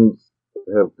combatants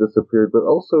have disappeared, but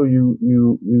also you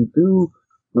do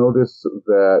notice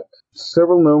that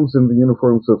several gnomes in the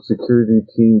uniforms of Security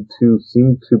Team 2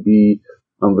 seem to be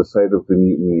on the side of the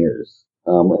mutineers,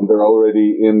 and they're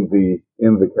already in the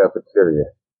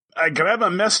cafeteria. I grab a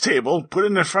mess table, put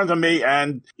it in front of me,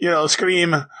 and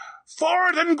scream,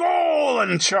 "Forward and goal!"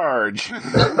 and charge.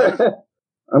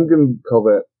 I'm going to call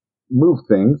that move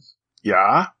things.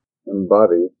 Yeah. And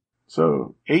body.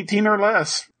 So 18 or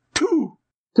less. 2.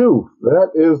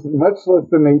 That is much less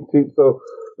than 18. So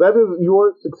that is, you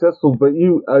are successful, but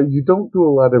you don't do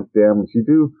a lot of damage. You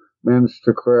do manage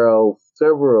to corral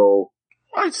several.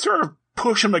 I sort of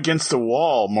push him against the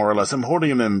wall, more or less. I'm holding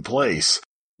him in place.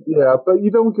 Yeah, but you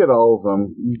don't get all of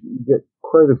them. You get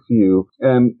quite a few.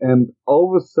 And all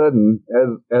of a sudden,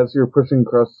 as you're pushing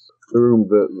across the room,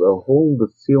 the whole the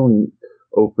ceiling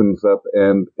opens up,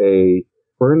 and a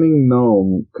burning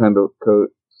gnome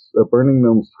a burning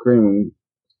gnome screaming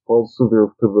falls to the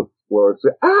floor.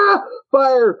 Say,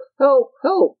 fire! Help!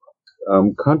 Help!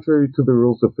 Contrary to the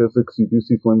rules of physics, you do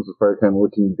see flames of fire kind of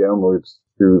looking downwards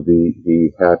through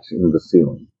the hatch in the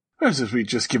ceiling. As if we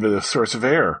just give it a source of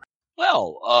air.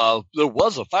 Well, there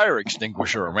was a fire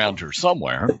extinguisher around here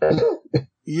somewhere.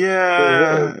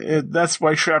 Yeah, that's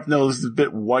why Shrapnel is a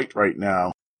bit white right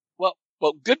now. Well,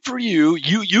 good for you.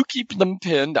 You keep them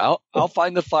pinned. I'll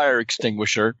find the fire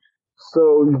extinguisher.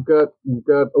 So you've got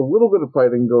a little bit of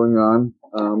fighting going on.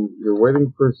 You're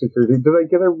waiting for security. Did I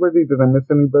get everybody? Did I miss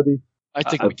anybody? I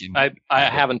think we can. I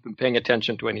haven't been paying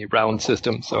attention to any round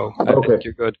system, so I Okay. think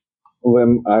you're good. Well,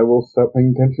 then I will stop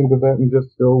paying attention to that and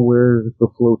just go where the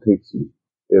flow takes me.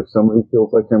 If somebody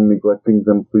feels like I'm neglecting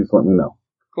them, please let me know.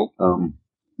 Cool.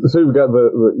 So you've got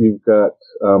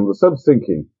the sub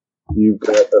sinking. You've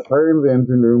got a fire in the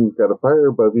engine room. You've got a fire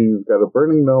above you. You've got a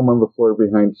burning gnome on the floor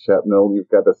behind Chapnell. You've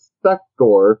got a stuck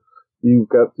door. You've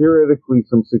got theoretically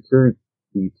some security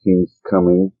teams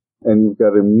coming, and you've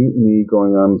got a mutiny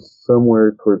going on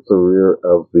somewhere towards the rear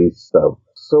of the sub.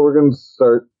 So we're going to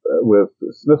start with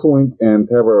Snifflewink and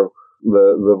Tabra,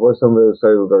 the voice on the other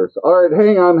side of the door. All right,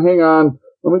 hang on.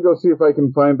 Let me go see if I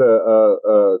can find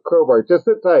a crowbar. Just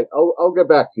sit tight. I'll get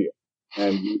back to you.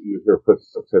 And you hear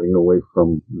footsteps heading away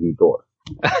from the door.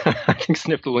 I think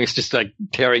Snifflewink's just like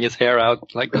tearing his hair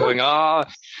out, like going,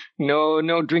 no,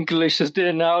 Drinkalicious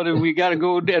did now that we gotta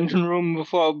go to the engine room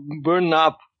before burning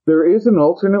up. There is an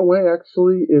alternate way,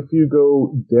 actually. If you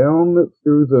go down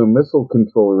through the missile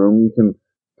control room, you can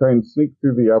try and sneak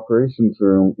through the operations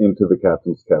room into the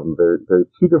captain's cabin. There are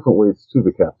two different ways to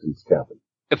the captain's cabin.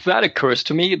 If that occurs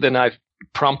to me, then I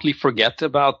promptly forget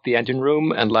about the engine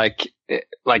room and like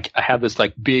I have this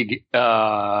like big,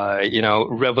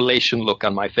 revelation look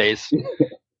on my face.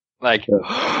 Like,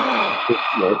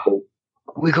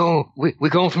 we're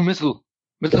going for missile.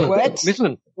 What?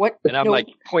 Missile. What? And I'm like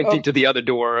pointing to the other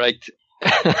door, right?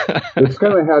 It's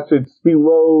kind of hatched. It's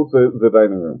below the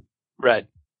dining room. Right.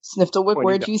 Snifflewink,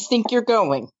 where do you think you're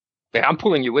going? Yeah, I'm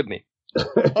pulling you with me.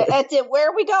 Where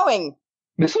are we going?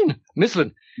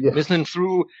 Misslin Yes.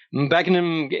 through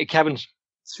Buckingham cabins.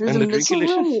 Through And the the missile room?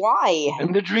 Drinkalicious. Why?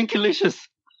 And the Drinkalicious.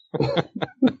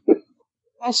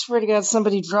 I swear to God,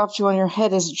 somebody dropped you on your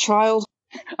head as a child.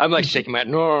 I'm like shaking my head.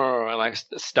 No, I'm like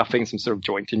stuffing some sort of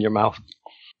joint in your mouth.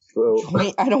 So,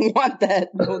 Wait, I don't want that.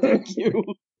 No, thank you.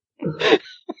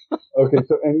 okay,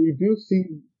 so, and you do see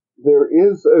there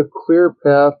is a clear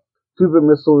path to the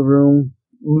missile room.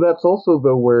 That's also,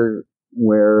 though, where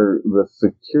the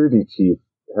security chief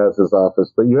has his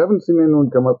office, but you haven't seen anyone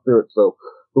come up through it, so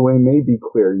the way may be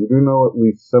clear. You do know at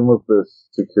least some of the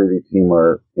security team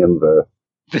are in the...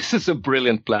 This is a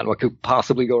brilliant plan. What could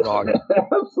possibly go wrong?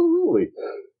 Absolutely.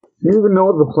 Do you even know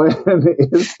what the plan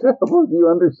is, Tablo? Do you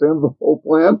understand the full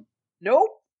plan? Nope.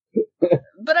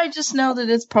 But I just know that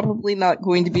it's probably not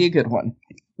going to be a good one.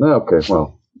 Okay,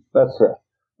 well, that's fair.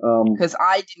 Because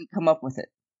I didn't come up with it.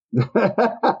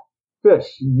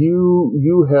 Fish,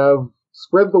 you have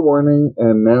spread the warning,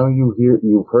 and now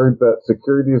you've heard that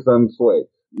security is on its way.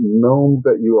 Gnome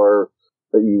that you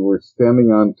were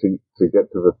standing on to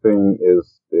get to the thing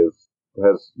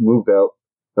has moved out,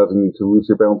 causing you to lose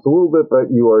your balance a little bit,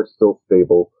 but you are still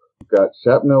stable. You've got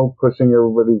Chapnell pushing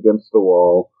everybody against the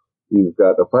wall. You've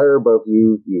got a fire above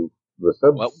you. The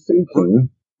sub's sinking.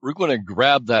 We're going to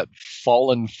grab that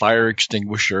fallen fire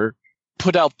extinguisher,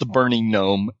 put out the burning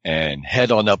gnome, and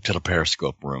head on up to the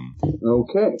periscope room.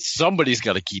 Okay. Somebody's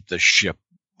got to keep the ship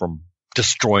from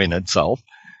destroying itself.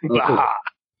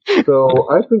 Okay. So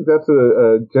I think that's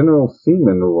a general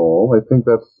seaman role. I think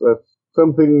that's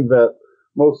something that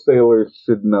most sailors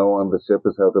should know on the ship,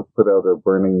 is how to put out a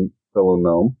burning fellow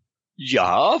gnome.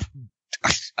 Yeah,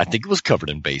 I think it was covered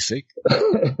in basic. Go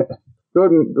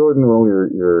ahead and roll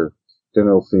your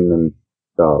general seaman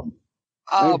job.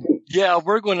 Yeah,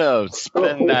 we're going to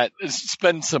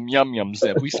spend some yum-yums.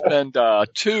 If we spend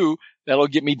 2, that'll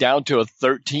get me down to a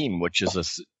 13, which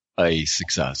is a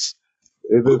success.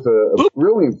 It is a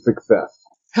brilliant success.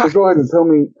 So go ahead and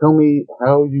tell me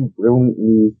how you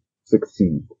brilliantly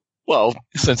succeed. Well,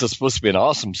 since it's supposed to be an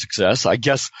awesome success, I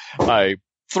guess I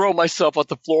throw myself at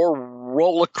the floor,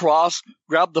 roll across,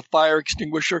 grab the fire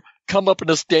extinguisher, come up in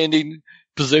a standing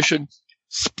position,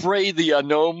 spray the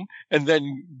gnome, and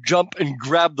then jump and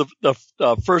grab the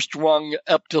first rung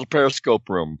up to the periscope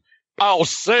room. I'll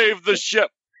save the ship.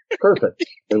 Perfect.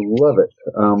 I love it.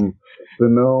 The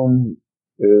gnome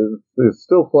is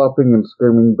still flopping and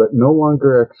screaming, but no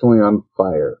longer actually on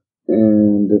fire.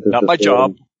 And not my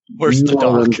job. Where's the dock?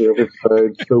 On the other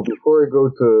side. So before I go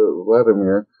to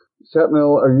Vladimir,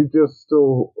 Chapnell, are you just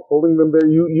still holding them there?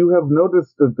 You have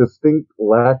noticed a distinct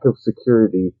lack of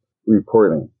security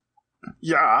reporting.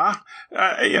 Yeah.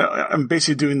 I'm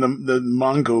basically doing the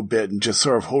Mongo bit and just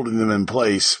sort of holding them in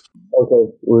place.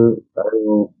 Okay. I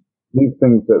will leave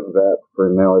things at that for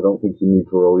now. I don't think you need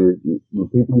to roll. The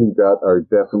people you've got are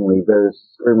definitely there,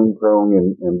 screaming,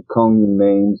 crowing, and calling you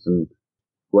names and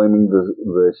blaming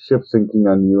the ship sinking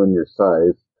on you and your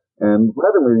size. And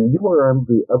Vladimir, you are on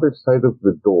the other side of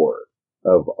the door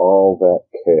of all that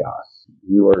chaos.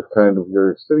 You're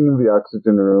sitting in the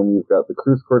oxygen room. You've got the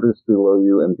crew's quarters below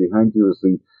you, and behind you is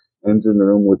the engine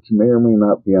room, which may or may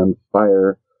not be on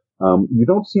fire. You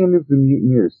don't see any of the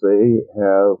mutineers. They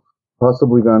have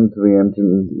possibly gone to the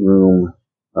engine room.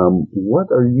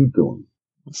 What are you doing?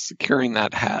 Securing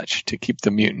that hatch to keep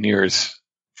the mutineers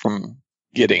from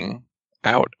getting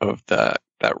out of that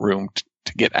room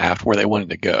to get aft where they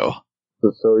wanted to go.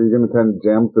 So are you going to kind of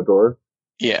jam the door?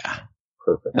 Yeah.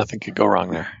 Perfect. Nothing could go wrong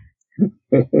there.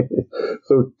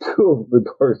 So 2 of the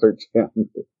doors are jammed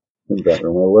in that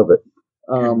room. I love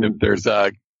it. There's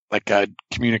a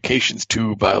communications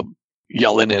tube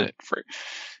yelling in it for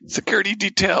security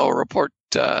detail report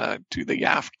to the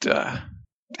aft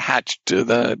hatch to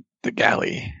the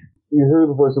galley. You hear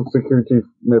the voice of Security Chief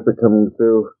Mipper coming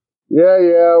through.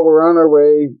 Yeah, we're on our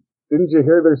way. Didn't you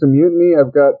hear there's a mutiny?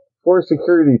 I've got 4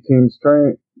 security teams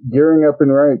gearing up in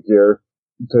riot gear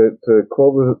to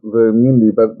quell the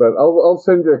immunity, but I'll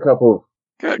send you a couple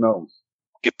of gnomes.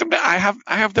 Get them down. I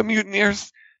have the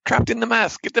mutineers trapped in the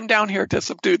mess. Get them down here to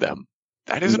subdue them.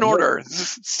 That is an order.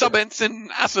 Sub-Ensign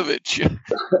Asovich.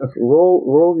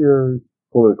 roll your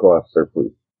political officer,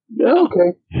 please. Yeah.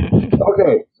 Okay.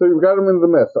 So you've got them in the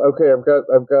mess. Okay, I've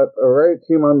got a riot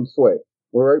team on its way.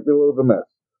 We're right below the mess.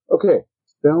 Okay.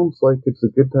 Sounds like it's a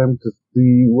good time to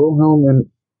see Wilhelm and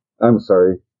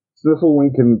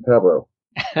Snifflewink and Tabro.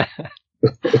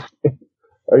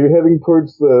 Are you heading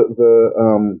towards the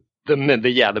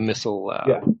missile?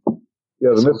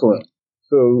 The missile.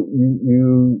 So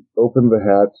you open the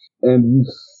hatch and you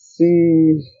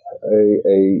see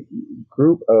a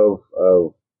group of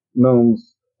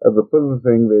gnomes at the foot of the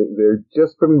thing. They're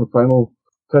just putting the final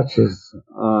touches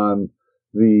on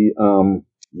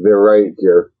their riot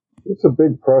gear. It's a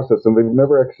big process, and they've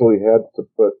never actually had to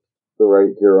put the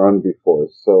riot gear on before,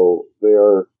 so they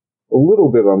are a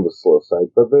little bit on the slow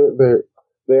side. But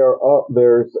they are up.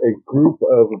 There's a group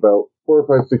of about 4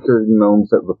 or 5 security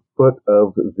gnomes at the foot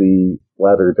of the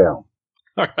ladder down.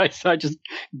 All right, so I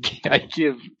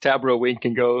give Tabra a wink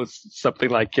and go something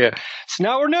like, "It's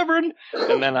now or never," and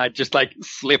then I just like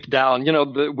slip down. You know,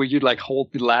 where you like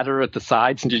hold the ladder at the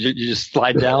sides and you just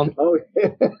slide down. Oh, yeah.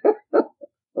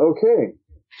 Okay.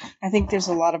 I think there's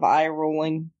a lot of eye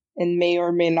rolling, and may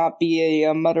or may not be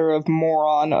a mutter of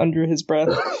moron under his breath.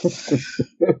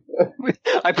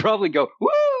 I probably go,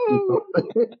 "Woo!"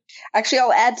 Actually,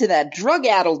 I'll add to that,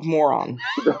 drug-addled moron.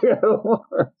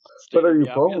 But are you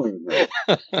following him?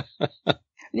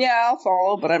 Yeah, I'll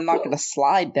follow, but I'm not going to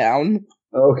slide down.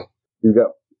 Okay. You've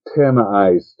got 10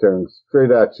 eyes staring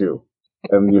straight at you.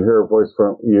 And you hear a voice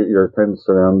from, you're kind of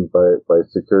surrounded by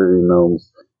security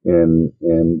gnomes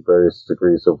in various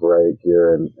degrees of riot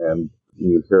gear, and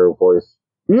you hear a voice,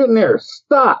 "Mutineers,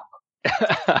 stop!"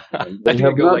 They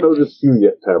have not noticed you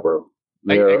yet, Tabro.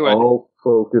 They're all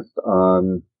focused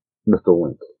on Mr.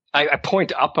 Wink. I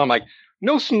point up, I'm like,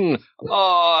 "Nosen,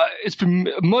 it's been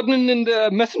mudding in the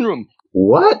messing room."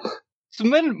 What?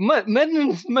 Cement in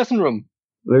the messing room.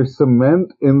 There's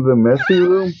cement in the messy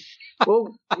room?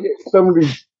 Well, somebody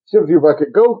gives you a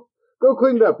bucket. Go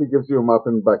clean it up. He gives you a mop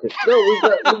and bucket. No,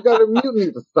 we've got a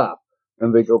mutiny to stop.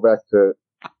 And they go back to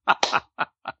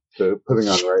putting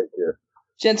on riot gear.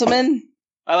 Gentlemen?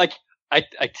 I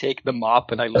take the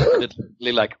mop and I look at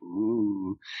it like,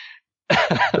 ooh.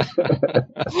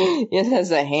 It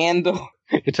has a handle.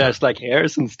 It has like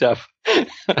hairs and stuff.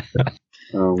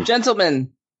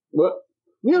 Gentlemen. What?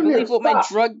 I believe what my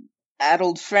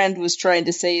drug-addled friend was trying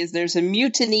to say is there's a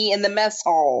mutiny in the mess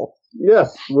hall.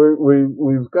 Yes,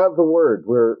 we've got the word.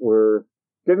 We're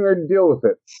getting ready to deal with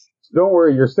it. Don't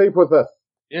worry, you're safe with us.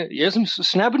 Yeah, yes, I'm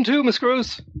snapping too, Miss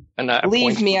Cruz. And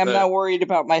believe me, I'm not worried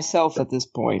about myself at this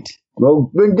point.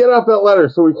 Well, then get off that ladder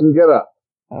so we can get up.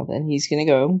 Well, then he's gonna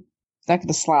go. He's not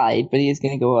gonna slide, but he is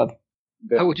gonna go up.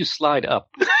 How would you slide up?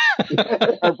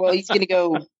 Well, he's gonna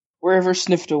go wherever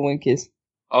Sniftawink is.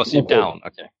 Oh, so you're down.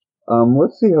 Okay.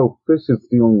 Let's see how Fish is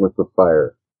dealing with the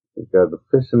fire. We've got the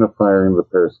fish and a fire in the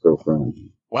periscope room.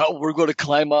 Well, we're going to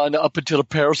climb on up into the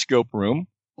periscope room.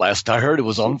 Last I heard, it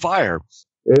was on fire.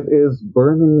 It is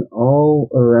burning all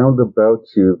around about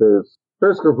you. There's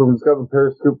periscope room. It's got the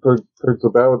periscope towards the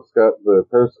bow. It's got the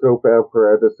periscope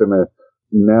apparatus and a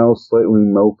now slightly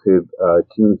melted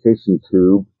communication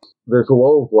tube. There's a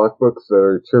wall of logbooks that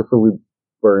are cheerfully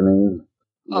burning.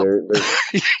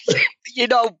 You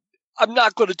know, I'm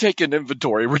not going to take an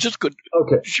inventory. We're just going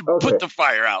to put the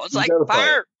fire out. It's like,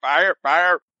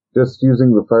 fire. Just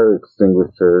using the fire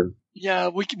extinguisher. Yeah,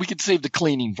 we can save the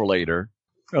cleaning for later.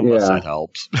 Unless that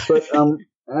helps. But I'm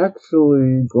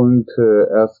actually going to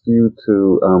ask you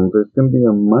to, there's going to be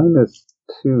a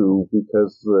 -2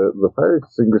 because the fire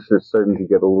extinguisher is starting to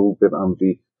get a little bit on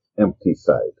the empty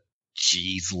side.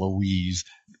 Jeez Louise.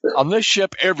 On this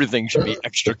ship, everything should be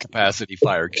extra capacity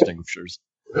fire extinguishers.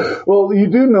 Well, you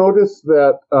do notice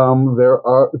that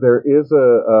there is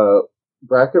a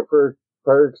bracket for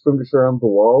fire extinguisher on the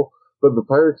wall, but the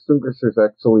fire extinguisher is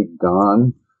actually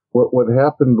gone. What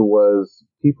happened was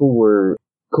people were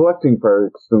collecting fire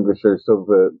extinguishers, so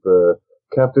the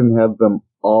captain had them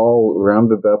all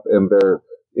rounded up, and they're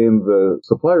in the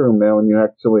supply room now, and you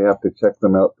actually have to check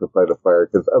them out to fight a fire,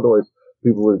 because otherwise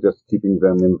people are just keeping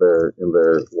them in their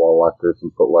wall lockers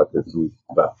and foot lockers and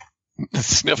stuff.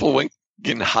 Snifflewink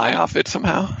getting high off it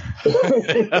somehow?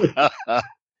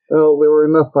 Well, there were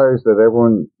enough fires that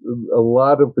a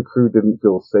lot of the crew didn't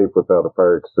feel safe without a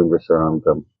fire extinguisher on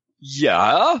them.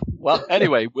 Yeah. Well,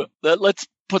 anyway, let's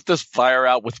put this fire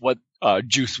out with what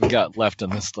juice we got left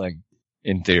in this thing,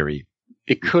 in theory.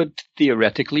 It could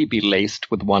theoretically be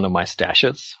laced with one of my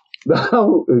stashes.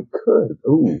 No, it could.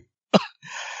 Ooh.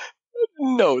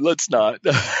 No, let's not.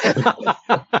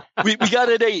 we got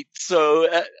an 8, so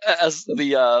as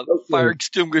the fire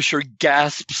extinguisher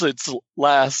gasps its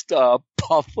last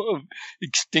puff of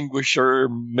extinguisher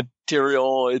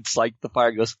material, it's like the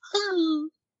fire goes...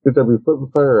 Good job. You put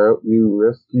the fire out. You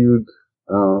rescued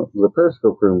the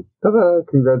periscope room. Ta-da!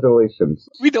 Congratulations.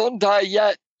 We don't die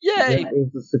yet. Yay! That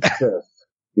is a success.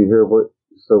 You hear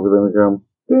what's over there in the ground?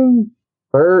 Ding!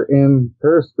 Fire in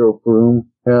periscope room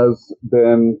has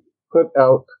been put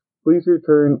out. Please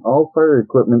return all fire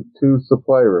equipment to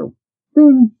supply room.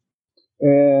 Ding!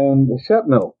 And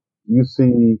Shrapnel, you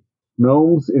see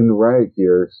gnomes in riot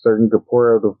gear starting to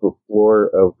pour out of the floor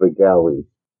of the galley.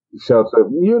 He shouts out,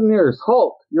 "Mutineers,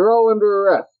 halt! You're all under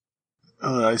arrest."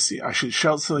 Oh, I see. I should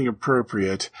shout something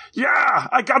appropriate. Yeah,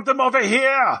 I got them over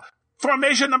here!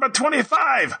 Formation number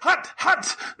 25! Hut!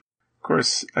 Hut! Of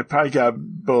course, I probably got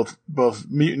both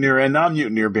mutineer and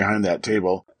non-mutineer behind that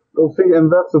table. Well, see,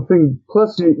 and that's the thing.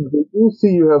 Plus, you see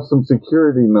you have some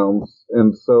security gnomes,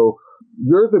 and so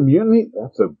you're the mutiny?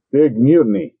 That's a big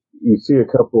mutiny. You see a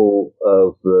couple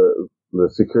of the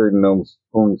security gnomes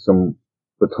pulling some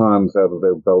batons out of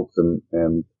their belts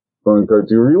and going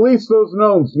towards you. Release those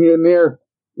gnomes, mutineer!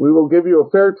 We will give you a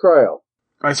fair trial.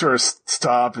 I sort of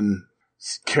stop and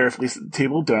carefully set the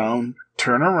table down,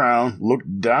 turn around, look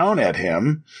down at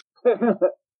him.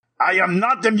 I am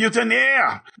not the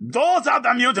mutineer! Those are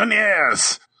the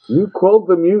mutineers! You quelled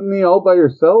the mutiny all by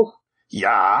yourself?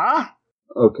 Yeah?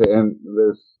 Okay, and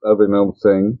there's other gnomes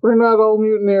saying, we're not all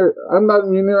mutineer. I'm not a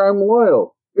mutineer, I'm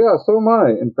loyal. Yeah, so am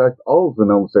I. In fact, all of the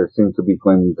gnomes there seem to be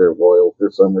claiming they're loyal for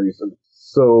some reason.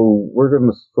 So we're going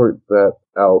to sort that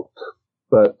out.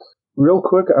 But real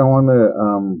quick, I want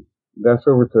to dash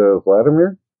over to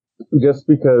Vladimir, just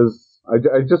because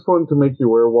I just wanted to make you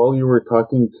aware while you were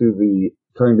talking to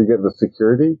trying to get the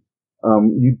security,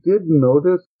 you did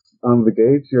notice on the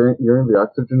gauge, you're in the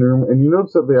oxygen room, and you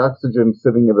notice that the oxygen's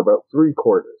sitting at about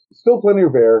 3/4. Still plenty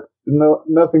of air,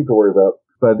 nothing to worry about,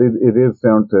 but it is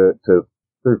down to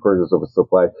 3/4 of a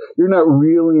supply. You're not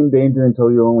really in danger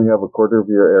until you only have 1/4 of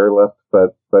your air left,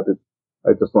 but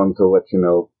I just wanted to let you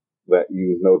know that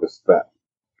you noticed that.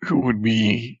 Who would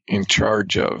be in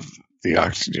charge of the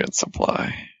oxygen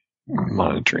supply,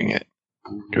 monitoring it?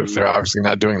 Because they're obviously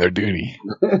not doing their duty.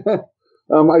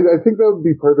 I think that would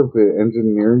be part of the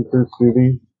engineering crew's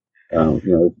duty.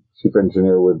 Chief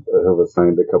engineer would have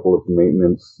assigned a couple of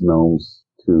maintenance gnomes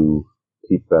to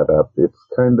keep that up. It's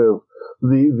kind of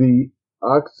the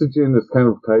oxygen is kind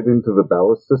of tied into the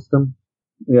ballast system.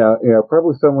 Yeah,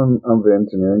 probably someone on the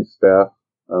engineering staff.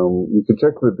 You can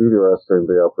check the duty roster in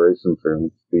the operations room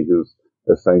to see who's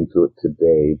assigned to it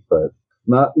today, but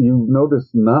you notice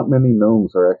not many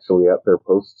gnomes are actually at their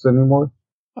posts anymore.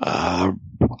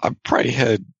 I'd probably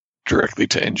head directly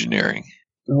to engineering.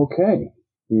 Okay.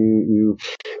 You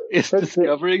Is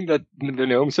discovering that the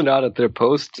gnomes are not at their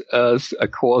post as a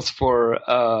cause for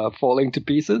falling to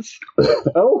pieces?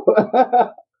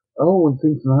 When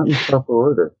things are not in proper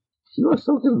order. You are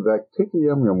so good at that. Take a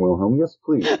yum-yum, Wilhelm. Yes,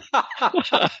 please.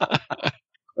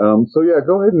 So yeah,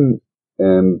 go ahead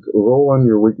and roll on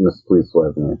your weakness, please,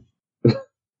 Vladimir.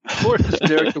 The more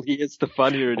hysterical he is, the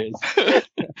funnier it is.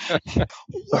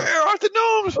 Where are the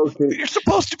gnomes? Okay. You're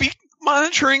supposed to be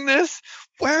monitoring this.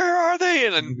 Where are they?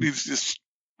 And then he's just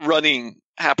running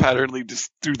haphazardly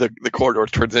just through the corridor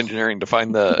towards engineering to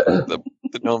find the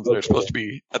gnomes that are supposed to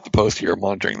be at the post here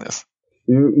monitoring this.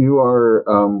 You are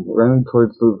running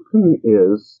towards the thing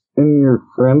is, in your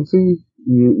frenzy,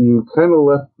 you kind of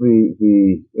left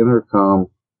the intercom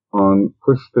on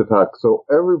push to talk, so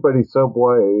everybody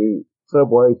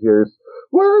sub-wide hears,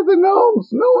 where are the gnomes?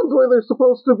 No one's where they're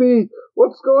supposed to be.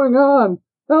 What's going on?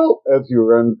 Help! As you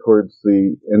run towards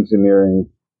the engineering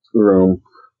room.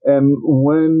 And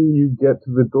when you get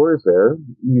to the door there,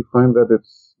 you find that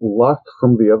it's locked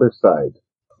from the other side.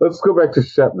 Let's go back to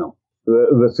Shrapnel.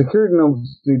 The security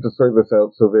gnomes need to sort this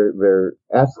out, so they're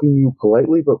asking you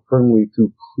politely but firmly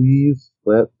to please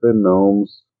let the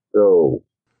gnomes go.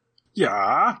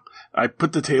 Yeah, I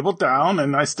put the table down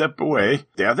and I step away.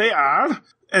 There they are.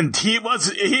 And he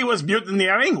was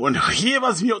mutineering, and he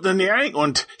was mutineering,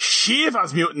 and she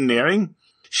was mutineering.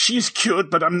 She's cute,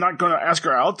 but I'm not going to ask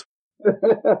her out.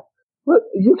 But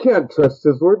you can't trust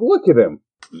his word. Look at him.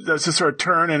 That's just sort of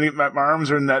turn, and my arms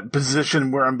are in that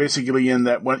position where I'm basically in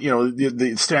that one,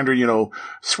 the standard,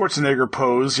 Schwarzenegger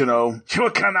pose, You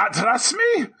cannot trust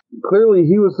me? Clearly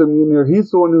he was the mutineer.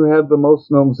 He's the one who had the most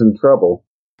gnomes in trouble.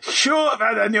 Sure,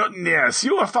 the mutineers.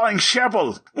 You were following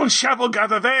Sheppel. When Sheppel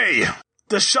got away,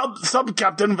 the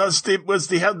sub-captain was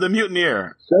the head of the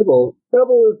mutineer. Sheppel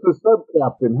is the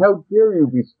sub-captain. How dare you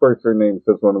besmirch her name,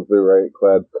 says one of the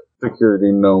riot-clad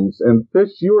security gnomes. And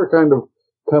Fish, you are kind of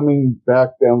coming back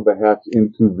down the hatch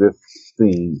into this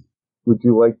scene. Would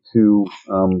you like to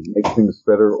make things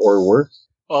better or worse?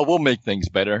 Well, we'll make things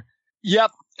better.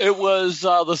 Yep, it was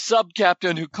the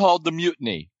sub-captain who called the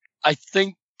mutiny. I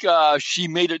think she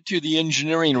made it to the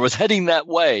engineering and was heading that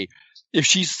way. If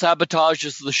she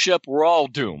sabotages the ship, we're all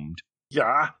doomed.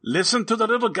 Yeah, listen to the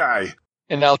little guy.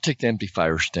 And I'll take the empty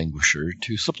fire extinguisher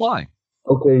to supply.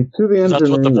 Okay, to the engineering That's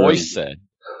what the room. voice said.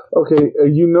 Okay,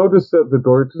 you notice that the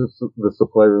door to the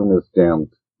supply room is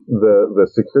jammed. The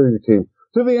security team,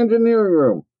 to the engineering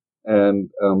room! And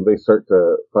they start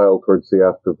to file towards the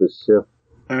aft of the ship.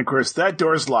 And of course, that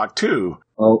door's locked too.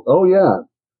 Oh yeah.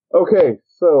 Okay,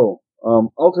 so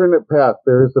Alternate path.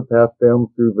 There is a path down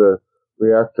through the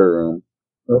reactor room.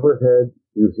 Overhead,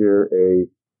 you hear a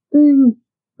ding.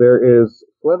 There is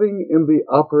flooding in the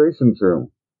operations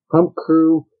room. Pump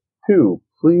crew 2,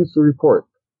 please report.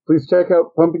 Please check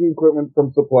out pumping equipment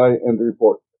from supply and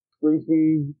report. Brings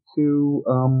me to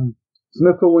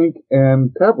Snifflewink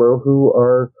and Tabro, who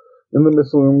are in the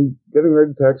missile room getting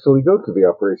ready to actually go to the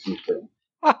operations room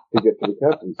to get to the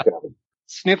captain's cabin.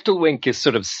 Snifflewink is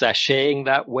sort of sashaying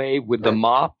that way with the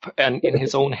mop, and in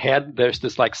his own head, there's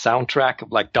this like soundtrack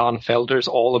of like Don Felder's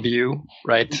 "All of You,"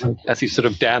 right? As he's sort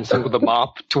of dancing with the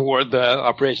mop toward the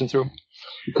operations room.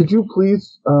 Could you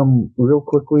please, real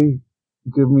quickly,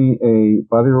 give me a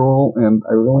body roll? And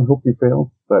I really hope you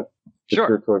fail, but it's Sure.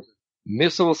 your choice.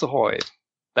 Missiles ahoy!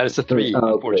 That is a 3, Okay.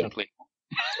 unfortunately.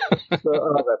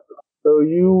 So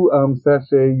you,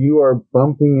 Sachet, you are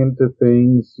bumping into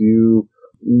things. You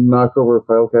knock over a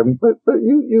file cabinet, but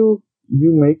you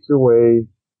make your way.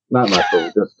 Not knock over,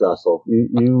 just jostle.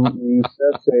 You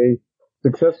Sachet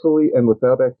successfully and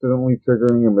without accidentally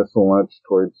triggering a missile launch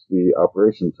towards the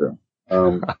operations room.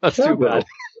 That's too bad.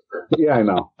 Yeah, I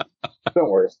know. Don't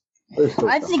worry.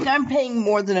 I think I'm paying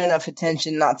more than enough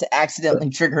attention not to accidentally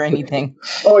trigger anything.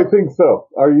 Oh, I think so.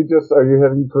 Are you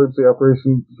heading towards the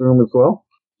operations room as well?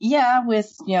 Yeah,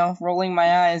 with, rolling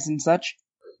my eyes and such.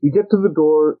 You get to the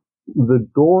door. The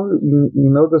door, you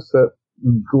notice that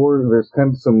the door, there's kind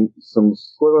of some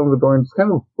slit on the door, and it's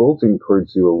kind of bulging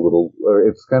towards you a little.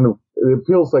 It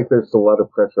feels like there's a lot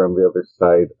of pressure on the other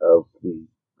side of the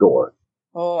door.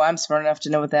 Oh, I'm smart enough to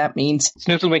know what that means.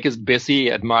 Snifflewink is busy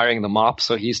admiring the mop,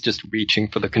 so he's just reaching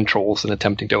for the controls and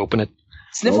attempting to open it.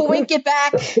 Snifflewink, get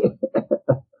back!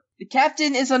 The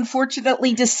captain is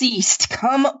unfortunately deceased.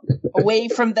 Come away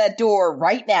from that door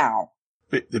right now.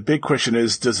 The big question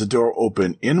is, does the door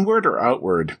open inward or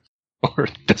outward? Or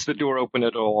does the door open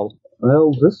at all?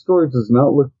 Well, this door does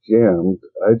not look jammed.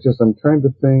 I'm trying to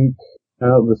think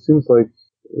how this seems like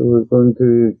we're going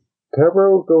to...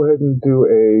 Tabro, go ahead and do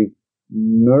a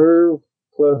nerve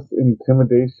plus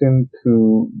intimidation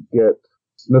to get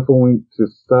Snifflewink to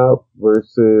stop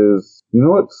versus... You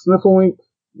know what, Snifflewink?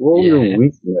 Roll your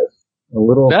weakness. A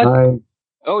little high.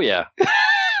 Oh, yeah.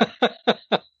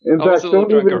 In fact,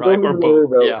 don't even worry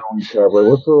about yeah. Tabro.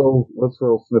 Let's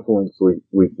roll Snifflewink's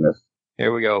weakness.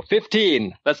 Here we go.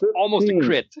 15. That's 15. Almost a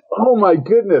crit. Oh my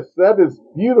goodness, that is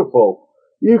beautiful.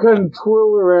 You can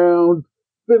twirl around,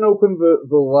 spin open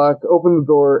the lock, open the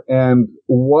door, and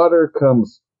water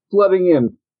comes flooding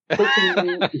in.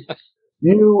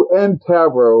 You and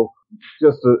Tabro,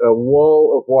 just a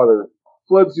wall of water,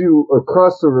 floods you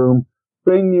across the room,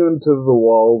 bang you into the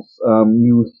walls.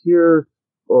 You hear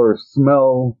or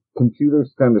smell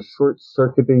computers kind of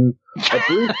short-circuiting. A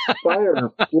brief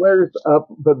fire flares up,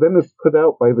 but then is put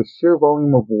out by the sheer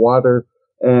volume of water,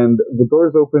 and the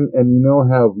doors open, and you now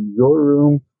have your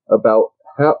room about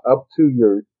up to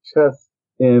your chest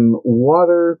in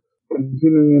water,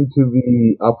 continuing into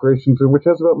the operations room, which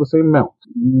has about the same amount.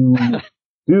 You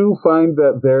do find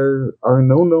that there are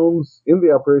no gnomes in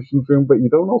the operations room, but you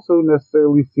don't also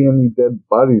necessarily see any dead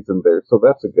bodies in there, so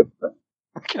that's a good thing.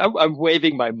 I'm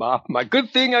waving my mop. My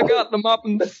good thing I got the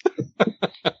moppins.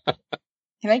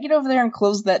 Can I get over there and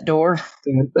close that door?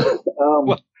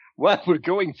 What? We're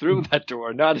going through that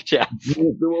door. Not a chance. I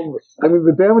mean,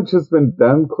 the damage has been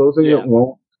done. Closing it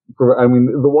won't.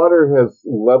 The water has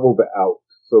leveled out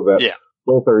so that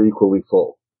both are equally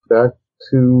full. Back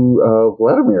to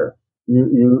Vladimir.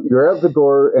 You're at the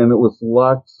door and it was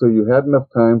locked, so you had enough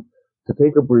time to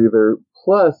take a breather.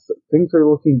 Plus, things are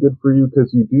looking good for you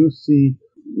because you do see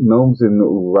gnomes in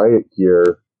riot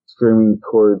gear streaming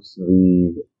towards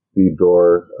the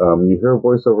door. You hear a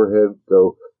voice overhead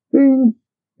go, ding!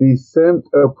 Descent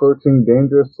approaching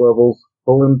dangerous levels.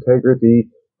 Full integrity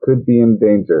could be in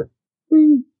danger.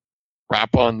 Ding!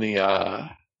 Rap on the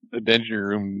engine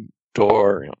room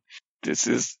door. This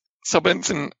is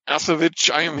Sub-Ensign Asovich.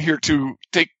 I am here to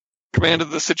take command of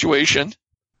the situation.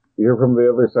 You hear from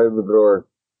the other side of the door.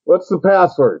 What's the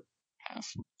password?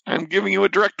 I'm giving you a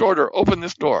direct order. Open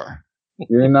this door.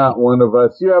 You're not one of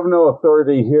us. You have no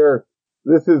authority here.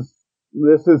 This is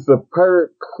the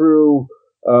pirate crew,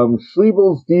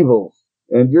 Schliebel's Devils,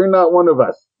 and you're not one of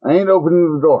us. I ain't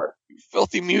opening the door. You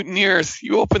filthy mutineers,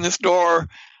 you open this door,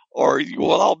 or you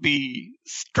will all be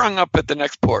strung up at the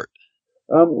next port.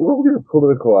 Roll your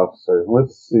political officer.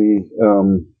 Let's see.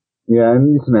 Yeah,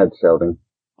 and you can add shouting.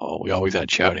 Oh, we always had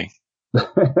shouting.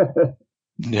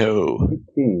 No.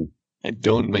 18. I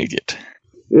don't make it.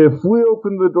 If we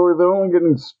open the door, the only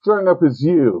getting strung up is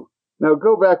you. Now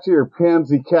go back to your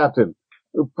pansy captain.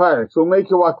 The pirates will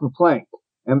make you walk the plank,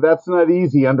 and that's not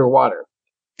easy underwater.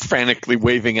 frantically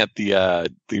waving at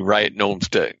the riot gnomes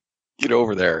to get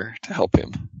over there to help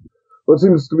him. What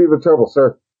seems to be the trouble,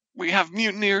 sir? We have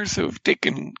mutineers who have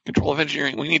taken control of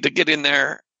engineering. We need to get in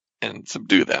there and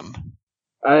subdue them.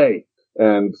 Aye.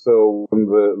 And so when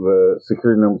the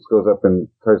security gnomes goes up and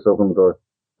tries to open the door.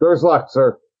 Door's locked,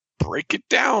 sir. Break it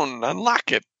down,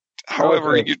 unlock it.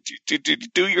 However, Okay. you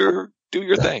do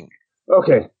your thing.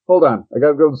 Okay, hold on. I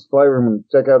gotta go to the supply room and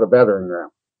check out a battering ram.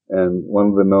 And one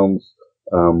of the gnomes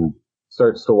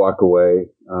starts to walk away.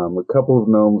 A couple of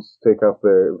gnomes take off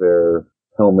their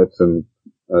helmets and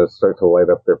start to light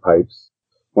up their pipes.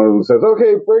 One of them says,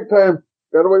 "Okay, break time.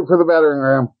 Gotta wait for the battering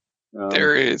ram."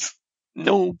 There is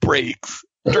no breaks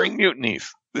during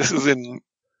mutinies. This is in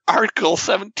Article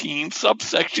 17,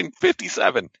 subsection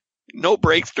 57. No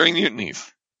breaks during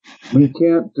mutinies. We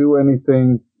can't do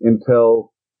anything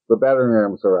until the battering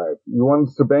rams arrive. You want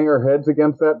us to bang our heads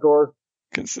against that door?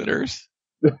 Considers.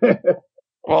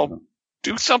 Well,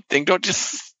 do something. Don't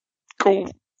just go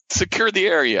secure the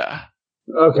area.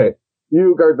 Okay.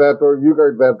 You guard that door, you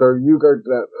guard that door, you guard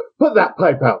that. Put that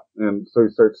pipe out! And so he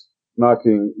starts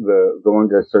knocking, the one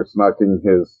guy starts knocking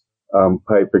his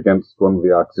pipe against one of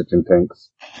the oxygen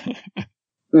tanks.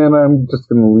 And I'm just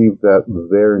going to leave that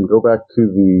there and go back to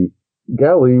the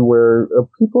galley where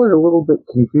people are a little bit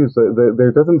confused.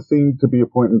 There doesn't seem to be a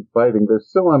point in fighting. They're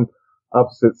still on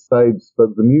opposite sides,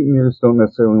 but the mutineers don't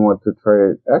necessarily want to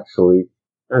try it. Actually,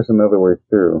 there's another way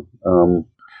through.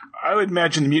 I would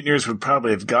imagine the mutineers would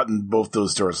probably have gotten both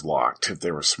those doors locked if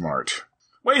they were smart.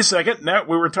 Wait a second. Now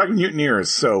we were talking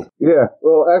mutineers, so. Yeah,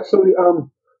 well, actually,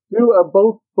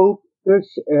 both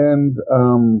Fish and,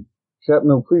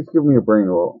 Chapman, please give me a brain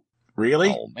roll. Really?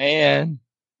 Oh, man.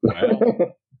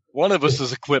 Well, one of us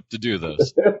is equipped to do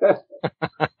this.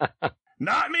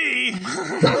 Not me!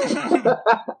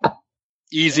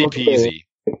 Easy Okay. peasy.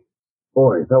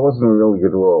 Boy, that wasn't a really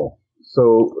good roll.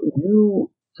 So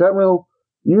Chapman,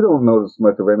 you don't notice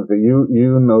much of anything.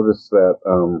 You notice that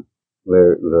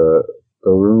the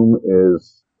room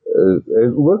is.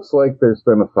 It looks like there's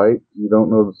been a fight. You don't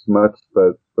notice much,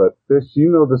 but Fish,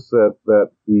 you notice that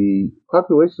the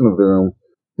population of the room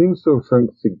seems to have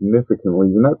shrunk significantly.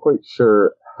 You're not quite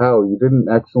sure how. You didn't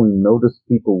actually notice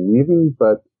people leaving,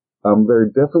 but there are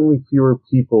definitely fewer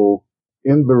people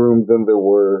in the room than there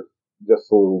were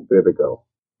just a little bit ago.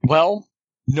 Well,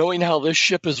 knowing how this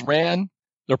ship is ran,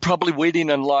 they're probably waiting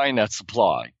in line at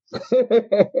supply.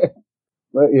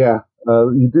 But yeah,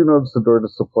 you do notice the door to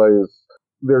supply is.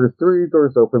 There are 3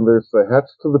 doors open. There's the hatch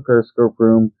to the periscope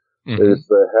room, there's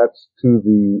the hatch to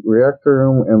the reactor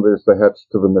room, and there's the hatch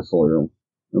to the missile room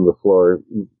on the floor.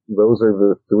 Those are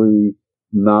the 3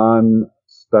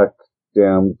 non-stuck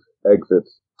jammed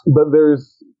exits. But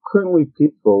there's currently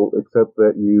peaceful, except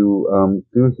that you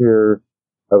do hear,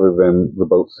 other than the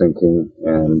boat sinking,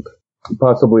 and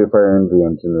possibly a fire in the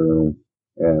engine room,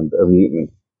 and a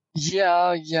mutiny.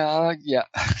 Yeah.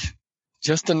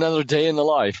 Just another day in the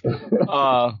life.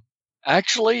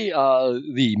 Actually,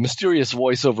 the mysterious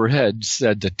voice overhead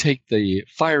said to take the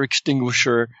fire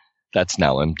extinguisher that's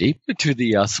now empty to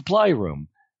the supply room.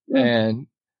 And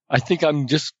I think I'm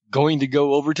just going to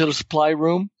go over to the supply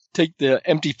room, take the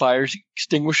empty fire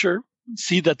extinguisher,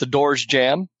 see that the door's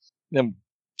jammed, then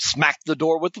smack the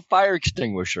door with the fire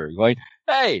extinguisher, going,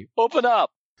 "Hey, open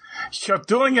up." You're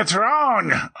doing it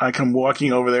wrong! I come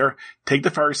walking over there, take the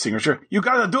fire extinguisher. You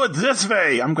gotta do it this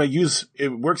way! I'm gonna it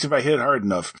works if I hit it hard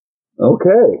enough.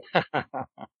 Okay.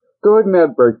 Go ahead and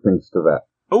add break things to that.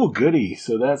 Oh, goody.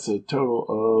 So that's a total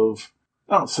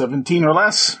of, 17 or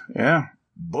less. Yeah.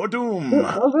 Boom!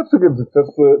 Oh, that's a good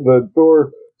success. The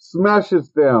door smashes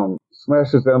down to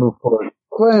the floor.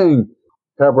 Clang!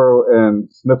 Cabro and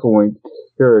Snifflewink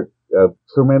hear a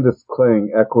tremendous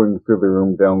clang echoing through the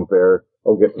room down there.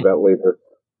 I'll get to that later.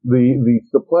 The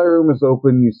supply room is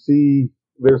open. You see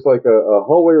there's like a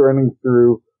hallway running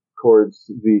through towards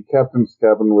the captain's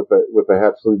cabin with a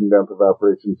hatch leading down to the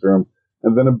operations room,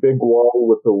 and then a big wall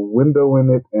with a window in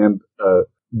it and a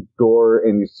door,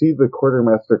 and you see the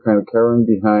quartermaster kind of cowering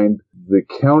behind the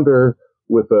counter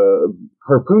with a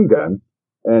harpoon gun,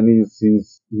 and he's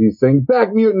saying,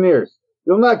 "Back, mutineers!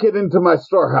 You'll not get into my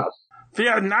storehouse." We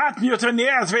are not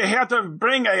mutineers. We had to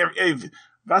bring a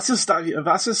was ist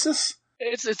this?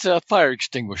 It's a fire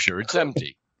extinguisher. It's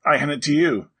empty. I hand it to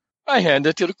you. I hand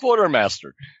it to the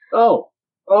quartermaster. Oh,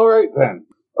 all right then.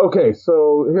 Okay,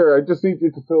 so here, I just need you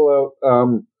to fill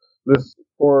out this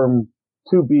form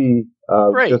 2B,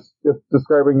 Great. just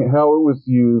describing how it was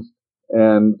used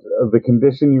and the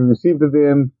condition you received it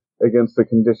in against the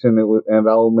condition it was, and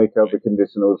I'll make out the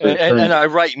condition it was returned. And I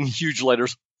write in huge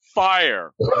letters,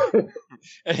 "Fire,"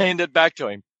 and hand it back to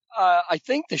him. I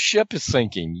think the ship is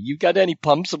sinking. You got any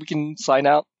pumps that we can sign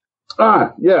out?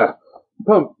 Yeah.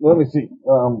 Pump. Let me see.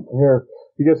 Here.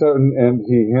 He gets out and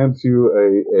he hands you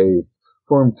a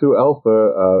Form 2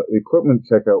 Alpha, equipment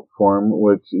checkout form,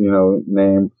 which,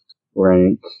 name,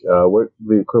 rank, what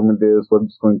the equipment is, what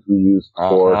it's going to be used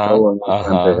for, how long it's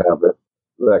going to have it,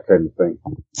 that kind of thing.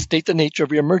 State the nature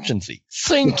of your emergency.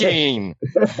 Sinking!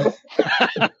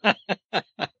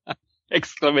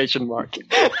 Exclamation mark.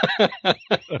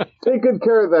 Take good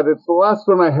care of that. It's the last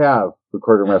one I have, the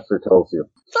quartermaster tells you.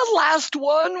 The last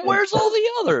one? Where's all the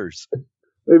others?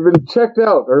 They've been checked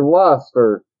out or lost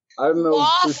or, I don't know.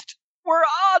 Lost? We're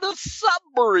on a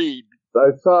submarine.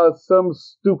 I saw some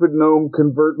stupid gnome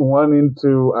convert one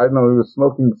into, I don't know, he was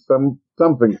smoking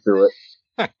something through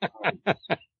it.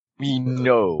 We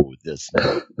know this.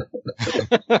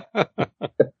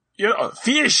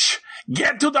 Fish!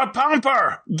 Get to the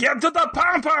pumper! Get to the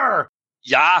pumper!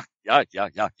 Yeah. And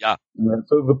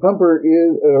so the pumper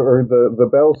is, or the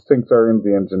bell sinks are in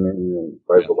the engineering room,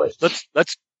 by the way.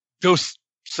 Let's go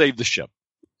save the ship.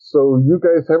 So you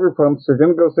guys have your pumps, you're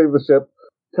gonna go save the ship.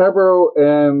 Tabro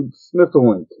and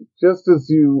Snifflewink, just as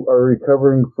you are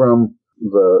recovering from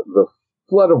the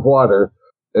flood of water,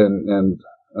 and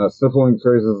Snifflewink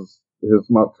raises his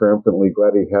mouth triumphantly,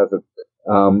 glad he has it,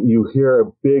 you hear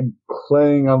a big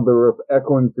clang on the roof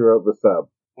echoing throughout the sub.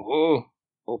 Oh,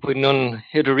 hope we none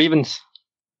hit the Revens.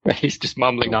 He's just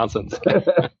mumbling nonsense.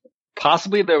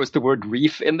 Possibly there was the word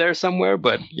reef in there somewhere,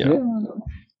 but, Yeah.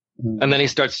 And then he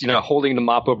starts, holding the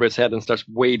mop over his head and starts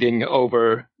wading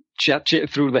over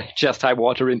through the chest-high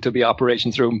water into the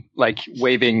operations room, like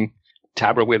waving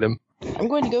Tabra with him. I'm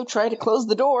going to go try to close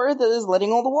the door that is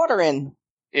letting all the water in.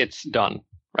 It's done,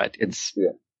 right?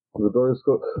 The door is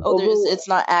closed. It's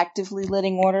not actively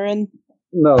letting water in?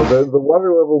 No, the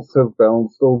water levels have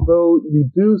balanced, although you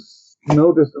do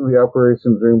notice in the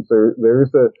operations rooms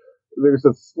there's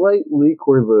a slight leak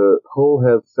where the hull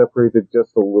has separated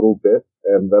just a little bit,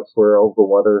 and that's where all the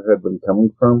water had been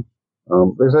coming from.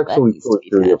 There's actually 2 or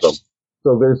 3 of them.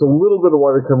 So there's a little bit of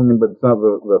water coming in, but it's not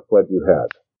the flood you had.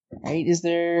 Right. Is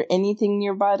there anything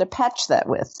nearby to patch that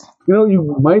with?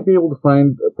 You might be able to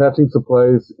find patching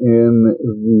supplies in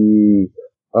the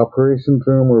operations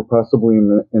room or possibly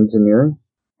in engineering.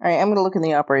 All right, I'm going to look in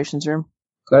the operations room.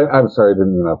 I'm sorry, I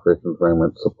didn't mean operations room, I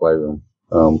meant supply room.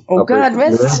 God,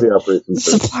 that's the operations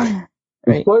room. Supply.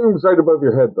 The Right. supply room's right above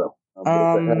your head, though. With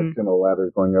a hatch and a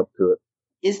ladder going up to it.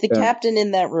 Is the captain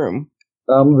in that room?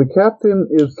 The captain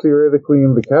is theoretically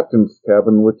in the captain's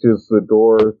cabin, which is the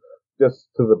door just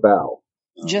to the bow.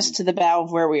 Just to the bow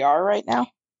of where we are right now?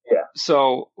 Yeah.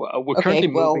 So we're currently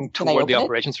moving can I toward the open it?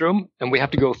 operations room, and we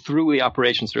have to go through the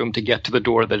operations room to get to the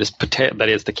door that is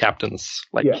the captain's.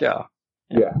 Yeah.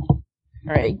 All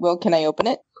right, well, can I open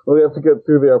it? Well, you have to get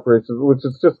through the operations, which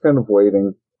is just kind of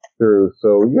wading through.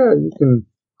 So yeah, you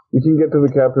can get to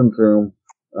the captain's room,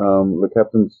 the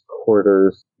captain's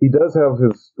quarters. He does have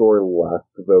his door locked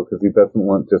though, because he doesn't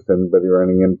want just anybody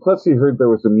running in. Plus, he heard there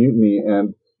was a mutiny,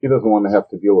 and he doesn't want to have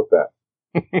to deal with that.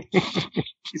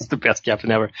 He's the best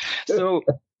captain ever. So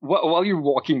while you're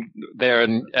walking there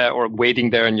or waiting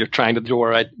there, and you're trying the door,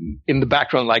 right, in the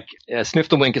background, like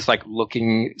Snifflewink is like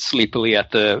looking sleepily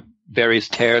at the various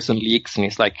tears and leaks, and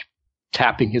he's like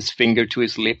tapping his finger to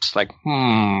his lips, like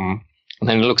and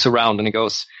then he looks around and he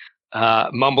goes,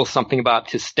 mumbles something about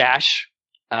his stash,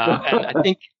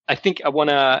 and I think I want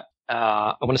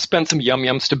to spend some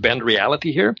yum-yums to bend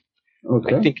reality here.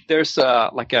 Okay. I think there's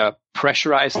like a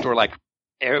pressurized or like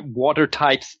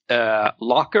watertight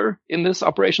locker in this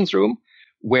operations room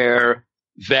where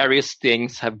various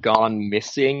things have gone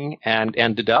missing and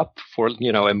ended up for,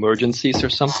 emergencies or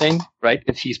something, right?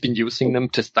 If he's been using them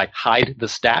to like hide the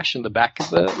stash in the back of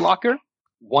the locker.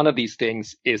 One of these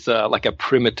things is like a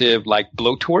primitive like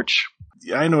blowtorch.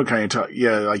 Yeah, I know what kind of talk.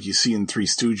 Yeah, like you see in Three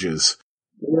Stooges.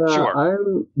 Yeah, Sure. I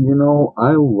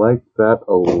like that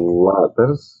a lot.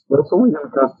 That's only going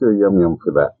to cost you a yum-yum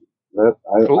for that.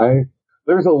 Cool.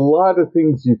 There's a lot of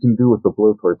things you can do with the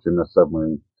blowtorch in a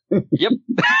submarine. Yep.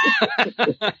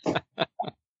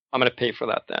 I'm going to pay for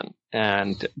that then.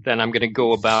 And then I'm going to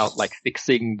go about like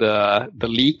fixing the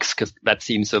leaks, because that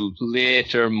seems a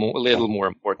little more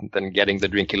important than getting the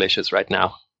Drinkulicious right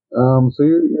now. So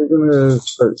you're going to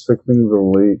start fixing the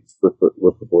leaks with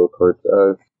the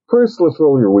blowtorch. First, let's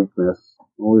roll your weakness.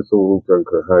 Always a little drunk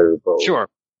or higher, but Sure.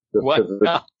 What?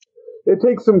 It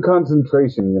takes some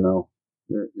concentration,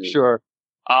 Sure.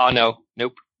 Oh, no.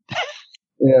 Nope.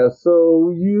 Yeah,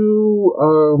 so you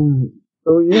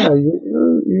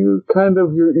kind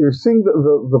of, you're seeing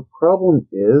the problem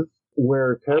is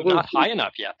where I'm not high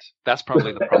enough yet. That's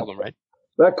probably the problem, right?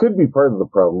 That could be part of the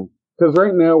problem. Because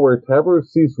right now, where Tabro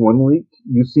sees one leak,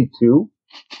 you see two.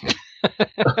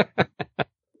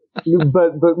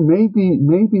 But maybe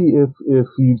if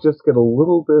you just get a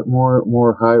little bit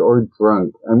more high or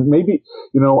drunk, and maybe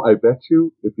I bet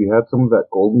you if you had some of that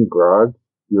golden grog,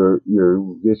 your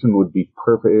vision would be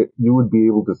perfect. You would be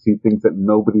able to see things that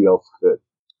nobody else could.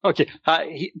 Okay,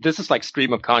 this is like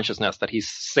stream of consciousness that he's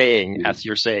saying as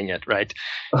you're saying it, right?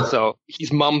 So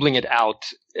he's mumbling it out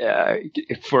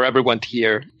for everyone to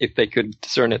hear if they could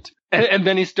discern it. And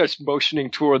then he starts motioning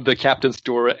toward the captain's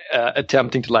door,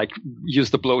 attempting to like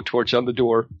use the blowtorch on the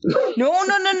door. No.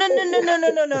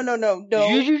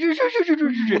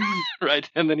 Right,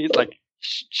 and then he's like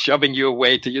shoving you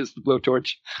away to use the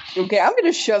blowtorch. Okay, I'm going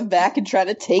to shove back and try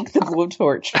to take the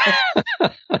blowtorch.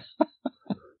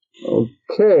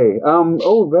 Okay.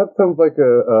 That sounds like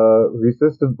a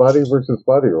resisted body versus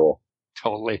body roll.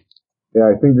 Totally. Yeah,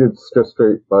 I think it's just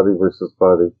straight body versus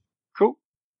body. Cool.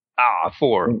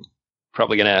 4.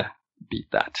 Probably gonna beat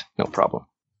that. No problem.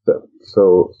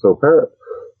 So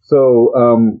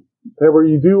Pepper,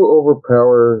 you do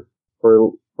overpower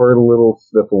for a little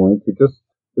sniffling. He just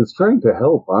is trying to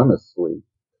help, honestly,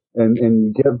 and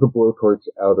you get the blowtorch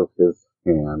out of his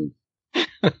hand.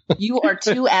 You are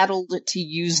too addled to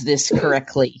use this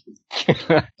correctly.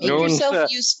 Make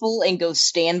yourself useful and go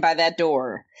stand by that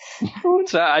door.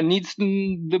 I need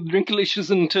the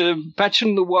Drinkalicious and to patch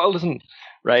in the walls,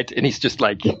 right? And he's just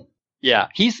like, yeah,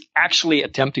 he's actually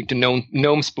attempting to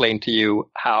gnome-splain to you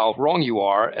how wrong you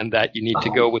are and that you need to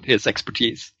go with his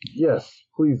expertise. Yes,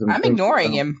 please. I'm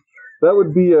ignoring him. That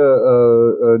would be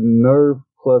a nerve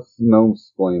plus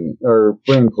gnome-splaining, or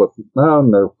brain plus,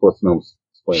 nerve plus gnome-splaining.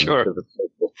 Sure.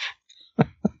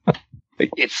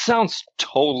 It sounds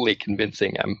totally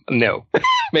convincing. No,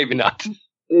 maybe not.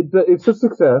 It's a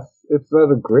success. It's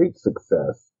not a great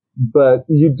success, but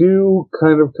you do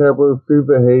kind of tableau through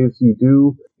the haze. You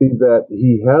do see that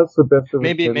he has the best of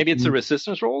maybe it's a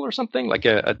resistance roll or something. Like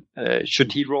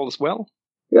should he roll as well?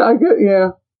 Yeah, I get. Yeah.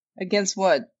 Against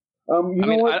what? I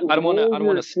don't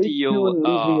want to steal.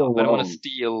 I don't want to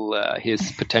steal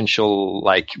his potential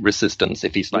like resistance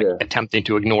if he's like attempting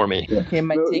to ignore me. Yeah. Okay,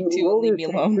 my take 2 and leave me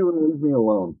alone. Leave me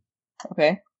alone.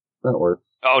 Okay, that works.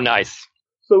 Oh, nice.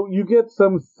 So you get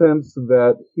some sense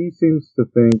that he seems to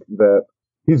think that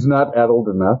he's not addled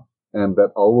enough, and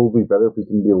that all will be better if he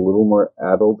can be a little more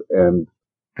addled. And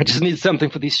I just need something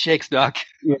for these shakes, Doc.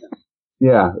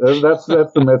 Yeah. That's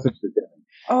the message you're getting.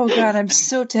 Oh, God, I'm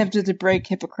so tempted to break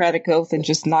Hippocratic Oath and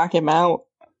just knock him out.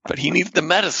 But he needs the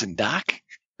medicine, Doc.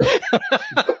 Just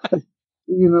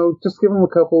give him a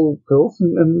couple pills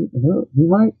and he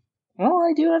might. Well,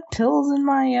 I do have pills in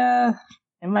my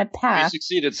pack. You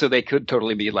succeeded, so they could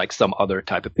totally be like some other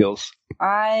type of pills.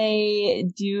 I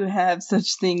do have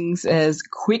such things as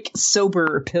quick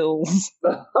sober pills.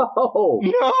 Oh,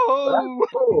 no!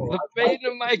 The bane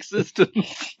of my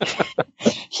existence.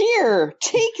 Here,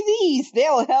 take these.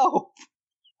 They'll help.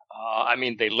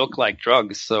 They look like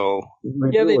drugs, so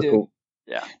yeah, they do. Cool.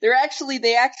 Yeah, they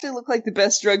actually look like the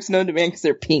best drugs known to man because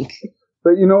they're pink.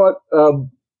 But you know what?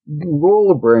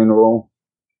 Roll a brain roll,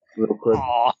 real quick.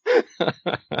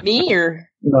 Me or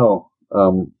no?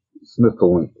 Sniff the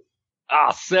link.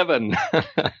 7.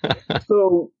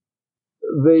 So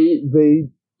they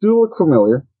do look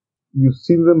familiar. You've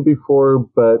seen them before,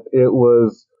 but it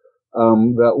was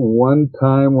that one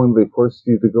time when they forced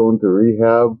you to go into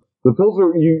rehab. The pills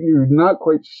are you're not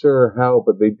quite sure how,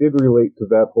 but they did relate to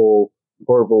that whole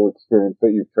horrible experience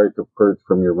that you've tried to purge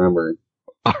from your memory.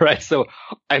 All right, so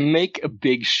I make a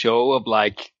big show of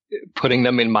like putting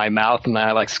them in my mouth, and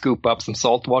I like scoop up some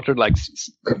salt water, like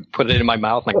put it in my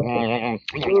mouth, like.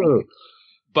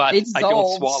 But I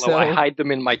don't swallow. So I hide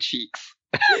them in my cheeks.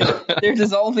 They're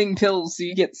dissolving pills, so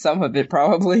you get some of it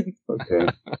probably. Okay.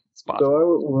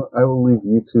 So I will leave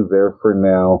you two there for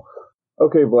now.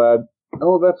 Okay, Vlad.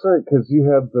 Oh, that's right, because you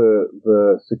had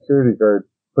the security guard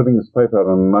putting his pipe out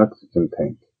on an oxygen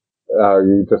tank. Are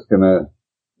you just gonna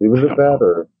leave it at that,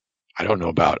 or? I don't know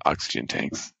about oxygen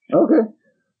tanks. Okay,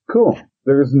 cool.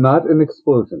 There is not an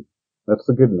explosion. That's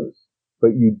the good news.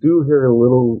 But you do hear a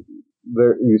little.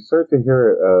 You start to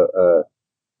hear a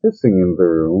hissing in the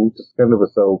room, just kind of a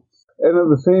cell. And at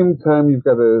the same time, you've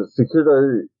got a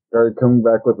security guard coming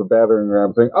back with a battering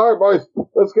ram, saying, "All right, boys,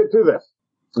 let's get to this."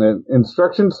 And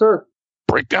instructions, sir.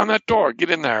 Break down that door, get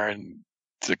in there, and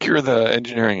secure the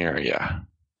engineering area.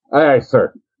 Aye,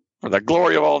 sir. For the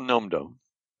glory of all Gnomedom.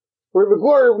 For the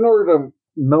glory of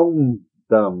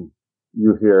Gnomedom,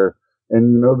 you hear,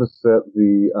 and you notice that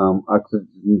the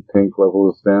oxygen tank level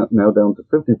is now down to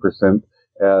 50%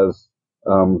 as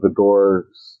the door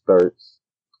starts,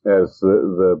 as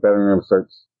the battering ram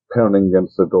starts pounding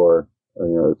against the door.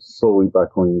 It's slowly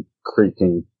buckling,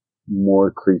 creaking,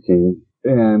 more creaking.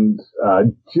 And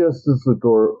just as the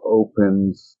door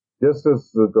opens, that's a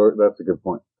good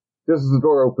point. Just as the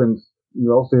door opens,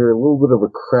 you also hear a little bit of a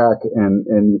crack and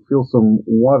you feel some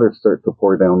water start to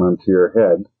pour down onto your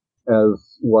head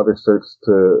as water starts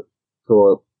to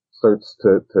fill up,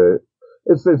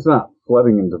 it's not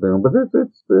flooding into the room, but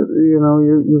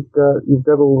you've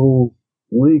got a little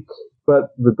leak,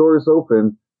 but the door's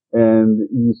open and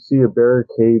you see a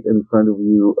barricade in front of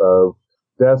you of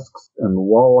desks and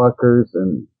wall lockers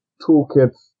and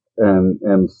toolkits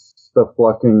and stuff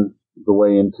blocking the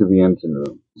way into the engine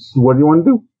room. So what do you want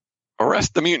to do?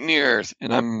 Arrest the mutineers,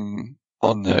 and I'm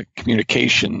on the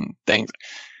communication thing,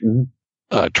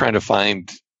 trying to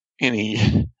find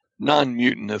any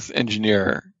non-mutinous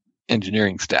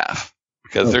engineering staff,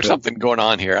 because there's something going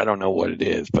on here. I don't know what it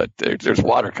is, but there's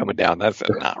water coming down. That's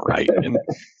not right. And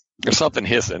there's something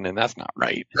hissing, and that's not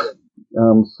right.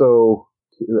 So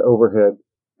overhead,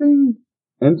 ding,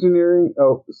 engineering.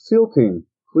 Oh, SEAL team,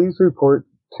 please report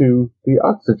to the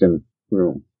oxygen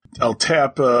room. I'll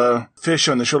tap Fish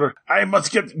on the shoulder. I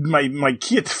must get my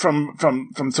kit from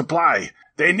supply.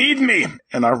 They need me,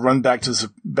 and I'll run back to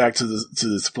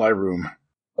the supply room.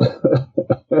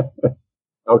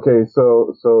 Okay,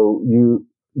 so you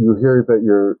hear that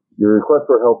your request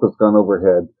for help has gone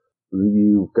overhead.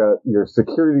 You've got your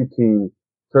security team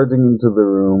charging into the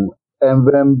room and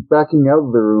then backing out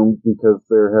of the room because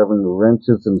they're having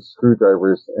wrenches and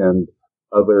screwdrivers and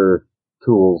other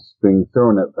tools being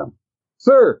thrown at them.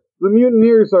 Sir, the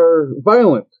mutineers are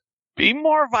violent. Be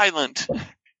more violent.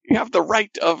 You have the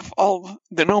right of all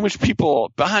the gnomish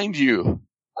people behind you.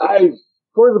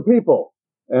 For the people.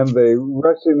 And they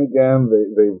rush in again.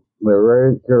 They're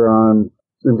right here on.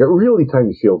 They've got really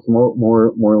tiny shields,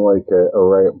 more like a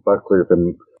riot buckler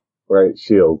than riot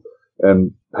shield.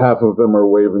 And half of them are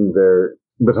waving their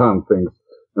baton things.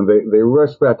 And they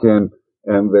rush back in,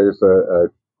 and there's a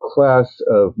clash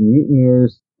of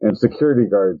mutineers and security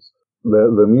guards.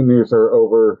 The mutineers are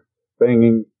over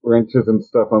banging wrenches and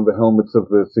stuff on the helmets of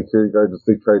the security guards as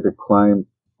they try to climb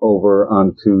over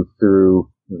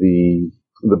through the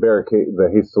barricade,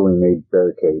 the hastily made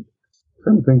barricade. I'm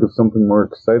trying to think of something more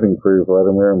exciting for you,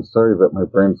 Vladimir. I'm sorry that my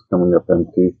brain's coming up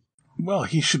empty. Well,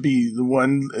 he should be the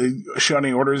one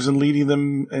shouting orders and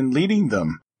leading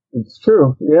them. It's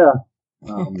true, yeah.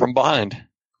 From behind.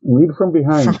 Lead from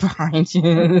behind. From behind you.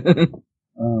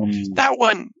 That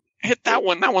one! Hit that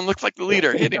one! That one looks like the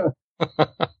leader. Hit him!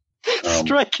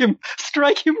 Strike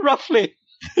him roughly!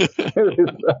 So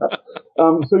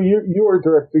you are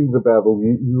directing the battle.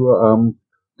 You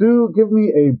do give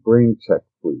me a brain check,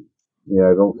 please.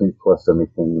 Yeah, I don't think plus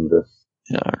anything in this.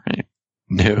 All right.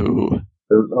 No.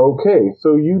 Okay,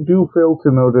 so you do fail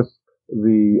to notice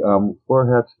the floor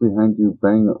hatch behind you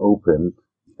bang open,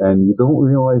 and you don't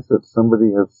realize that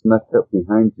somebody has snuck up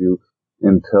behind you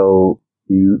until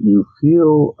you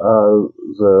feel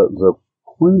the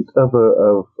point of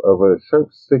a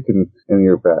sharp stick in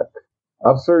your back.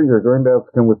 Officer, you're going to have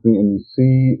to come with me, and you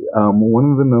see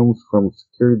one of the gnomes from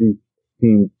Security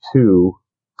Team 2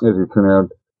 as you turn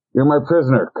around. You're my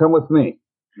prisoner. Come with me.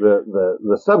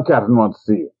 The sub-captain wants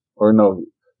to see you. Or no,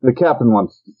 the captain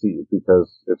wants to see you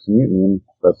because it's a mutiny and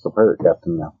that's the pirate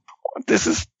captain now. This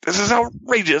is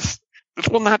outrageous. This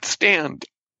will not stand.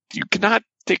 You cannot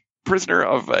take prisoner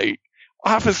of a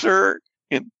officer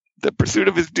in the pursuit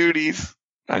of his duties.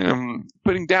 I am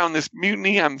putting down this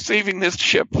mutiny. I'm saving this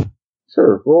ship.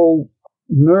 Sure. Roll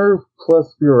nerve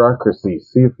plus bureaucracy.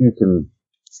 See if you can.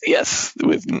 Yes,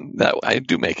 with that I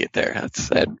do make it there.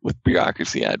 With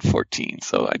bureaucracy, I had 14,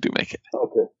 so I do make it.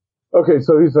 Okay,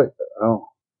 so he's like, oh,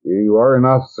 you are an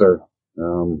officer.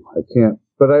 I can't,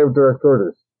 but I have direct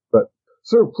orders. But,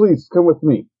 sir, please, come with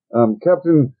me.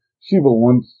 Captain Sheeble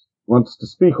wants to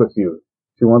speak with you.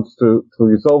 She wants to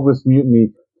resolve this mutiny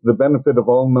to the benefit of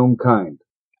all known kind.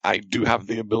 I do have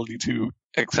the ability to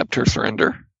accept her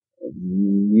surrender.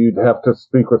 You'd have to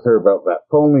speak with her about that.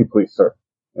 Follow me, please, sir.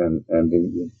 And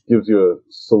he gives you a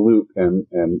salute and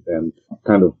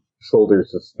kind of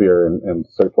shoulders the spear and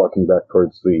starts walking back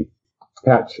towards the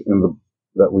hatch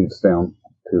that leads down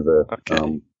to the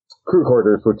crew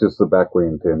quarters, which is the back way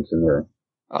into engineering.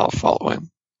 I'll follow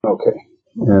him. Okay.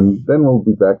 And then we'll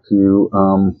be back to you.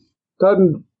 Todd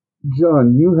and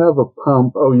John, you have a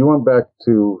pump. Oh, you went back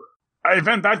to... I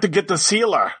went back to get the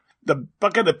sealer, the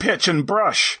bucket of pitch and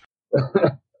brush.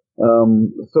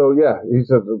 So yeah, he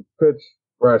said pitch,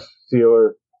 brush,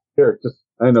 sealer. Here,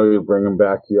 I know you bring them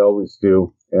back. You always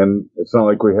do. And it's not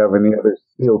like we have any other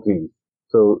SEAL teams.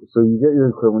 So you get your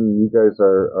equipment, and you guys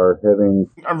are heading.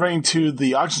 I'm running to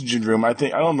the oxygen room. I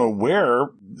don't know where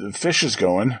the Fish is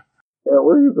going. Yeah,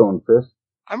 where are you going, Fish?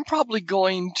 I'm probably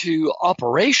going to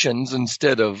operations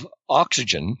instead of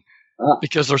oxygen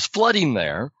because there's flooding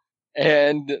there.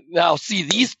 And now see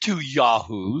these two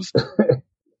yahoos.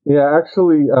 Yeah,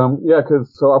 actually,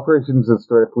 because operations is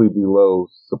directly below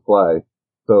supply.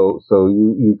 So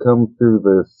you come through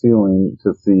the ceiling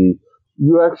to see.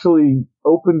 You actually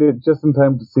opened it just in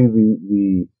time to see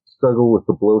the struggle with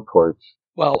the blowtorch.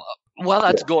 Well, while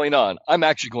that's going on, I'm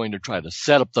actually going to try to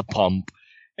set up the pump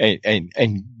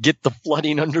and get the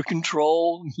flooding under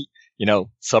control.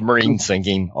 Submarine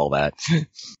sinking, all that.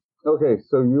 Okay,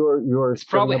 so you're. It's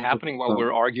probably happening while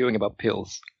we're arguing about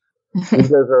pills. You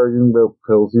guys are arguing about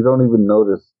pills. You don't even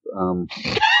notice the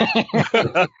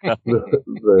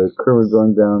curve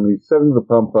going down. He's setting the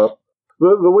pump up.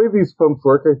 The way these pumps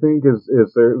work, I think, is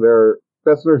there are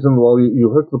fasteners in the wall. You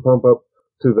hook the pump up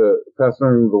to the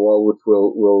fastener in the wall, which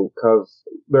will cause.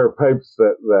 There are pipes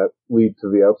that lead to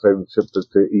the outside of the ship to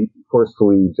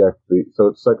forcefully eject so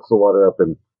it sucks the water up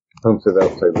and pumps it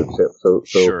outside the ship. So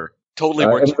sure, totally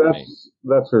works for me.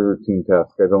 That's a routine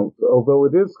task. Although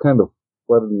it is kind of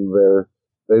flooded in there.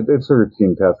 It's a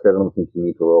routine task. I don't think you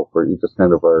need to roll for it. You just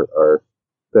kind of are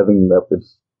setting it up.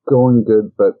 It's going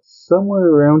good, but somewhere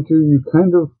around you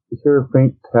kind of hear a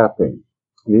faint tapping.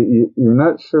 You're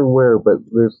not sure where, but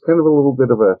there's kind of a little bit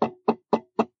of a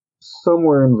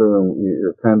somewhere in the room.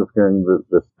 You're kind of hearing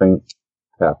this faint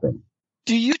tapping.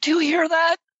 Do you two hear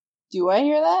that? Do I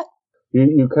hear that?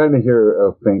 You kind of hear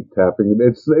a faint tapping.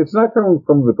 It's not coming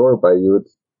from the door by you.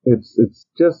 It's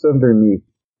just underneath.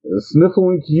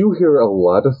 Snifflewink, you hear a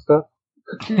lot of stuff.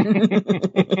 He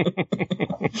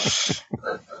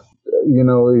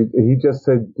just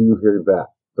said, "Do you hear that?"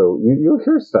 So you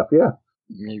hear stuff, yeah.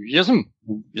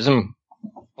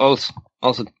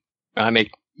 Also, I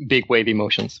make big wavy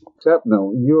motions.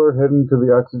 Chapno, you are heading to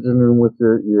the oxygen room with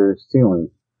your ceiling.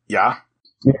 Yeah.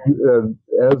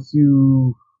 As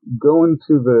you go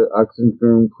into the oxygen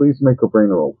room, please make a brain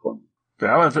roll for me.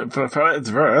 Well, if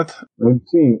it's worth.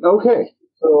 19. Okay.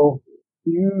 So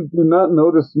you do not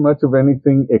notice much of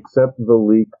anything except the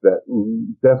leak that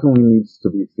definitely needs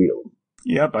to be sealed.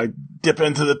 Yep, I dip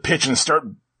into the pitch and start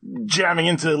jamming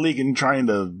into the leak and trying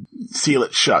to seal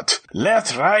it shut.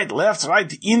 Left, right,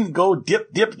 in, go, dip,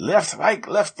 left, right.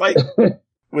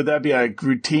 Would that be a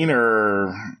routine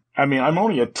or... I mean, I'm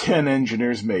only a 10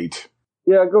 engineer's mate.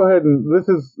 Yeah, go ahead. And this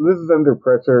is under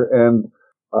pressure, and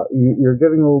you're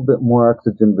getting a little bit more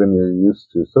oxygen than you're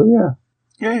used to. So, yeah.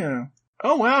 Yeah.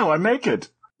 Oh, wow, I make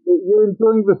it. You're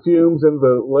enjoying the fumes and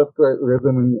the left-right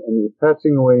rhythm, and you're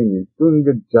patching away, and you're doing a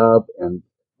good job, and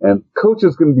Coach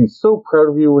is going to be so proud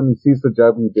of you when he sees the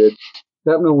job you did.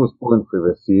 Chapman was born for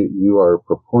this. You are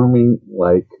performing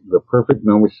like the perfect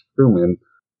gnomish crewman,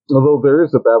 although there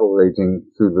is a battle raging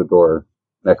through the door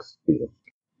next to you.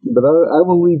 But I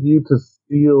will leave you to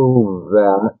seal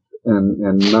that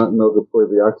and not notice where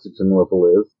the oxygen level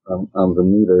is on the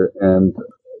meter, and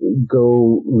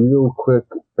go real quick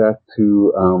back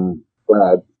to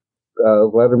Vlad.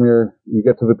 Vladimir, you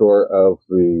get to the door of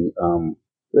the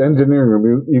engineering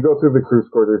room. You go through the crew's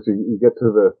quarters. You get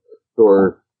to the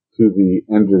door to the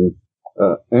engine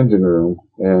room,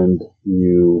 and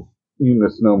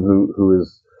Eunice Gnome, who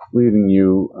is leading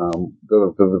you,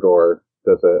 goes to the door,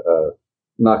 does a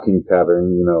knocking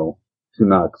pattern, 2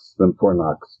 knocks, then 4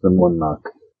 knocks, then 1 knock.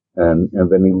 And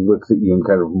then he looks at you and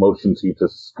kind of motions you to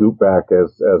scoot back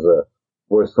as a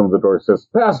voice from the door says,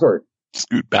 "Password!"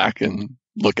 Scoot back and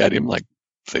look at him like,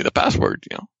 say the password,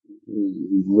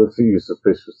 He looks at you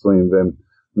suspiciously and then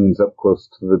leans up close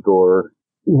to the door.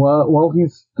 While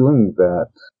he's doing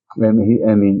that, and he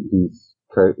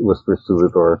whispers to the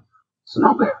door,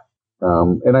 "Snowbear!"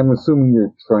 And I'm assuming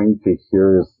you're trying to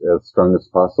hear as strong as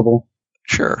possible.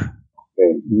 Sure.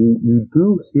 Okay, you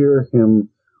do hear him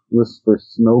whisper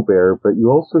 "Snowbear," but you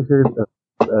also hear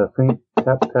a faint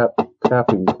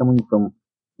tapping coming from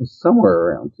somewhere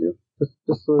around you.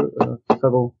 Just a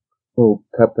subtle little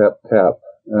tap.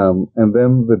 And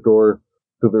then the door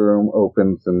to the room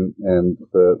opens and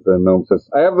the gnome says,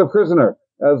 "I have the prisoner,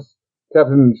 as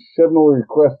Captain Shebnel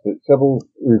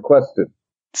requested."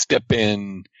 Step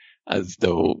in as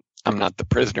though I'm not the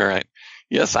prisoner.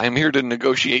 Yes, I'm here to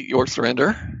negotiate your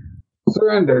surrender.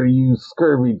 "Surrender, you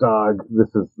scurvy dog."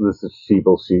 This is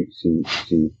Sheeple. She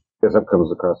gets up,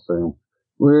 comes across the room.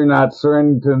 "We're not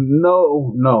surrendering to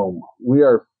no gnome. We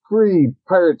are free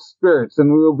pirate spirits,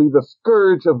 and we will be the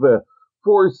scourge of the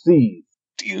 4 seas.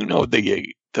 Do you know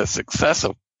the success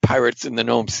of pirates in the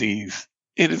gnome seas?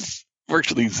 It is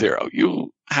virtually zero.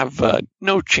 You have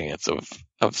no chance of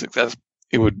success.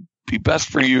 it would be best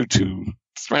for you to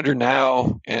surrender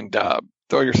now and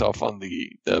throw yourself on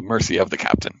the mercy of the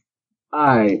captain.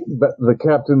 Aye, but the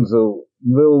captain's a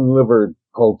little-livered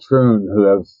poltroon who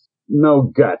has no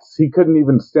guts. He couldn't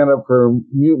even stand up for a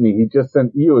mutiny. He just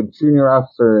sent you, a junior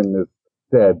officer, in his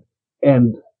stead.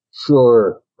 And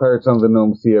sure, pirates on the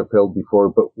Gnome Sea have failed before,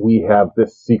 but we have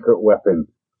this secret weapon.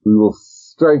 We will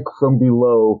strike from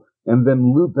below and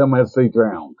then loot them as they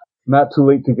drown. Not too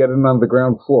late to get in on the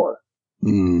ground floor.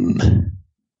 You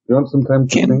want some time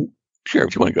to think? Sure,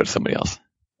 if you want to go to somebody else.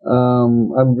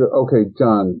 Okay,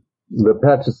 John. The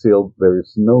patch is sealed.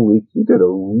 There's no leak. You did a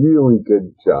really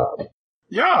good job.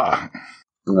 Yeah.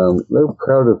 They're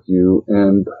proud of you,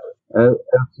 and as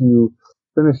you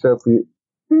finish up,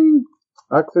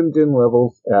 oxygen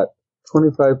levels at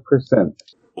 25%.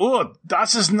 Oh,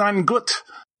 das ist not good.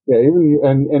 Yeah, even you,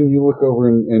 and you look over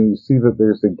and you see that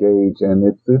there's a gauge, and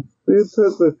it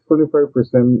says it's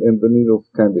 25%, and the needle's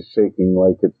kind of shaking,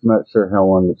 like it's not sure how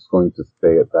long it's going to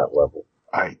stay at that level.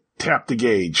 I tap the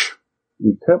gauge.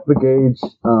 You tap the gauge.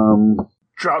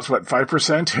 Drops what,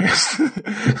 5%?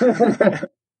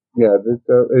 Yeah,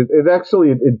 it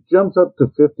actually jumps up to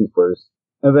 50 first,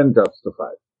 and then drops to 5,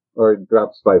 or it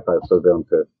drops by 5, so down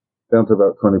to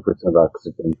about 20%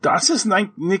 oxygen. Das ist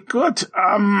nicht good.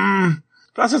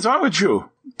 Was ist wrong with you?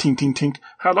 Tink, tink, tink.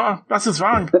 Hello, was ist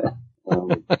wrong?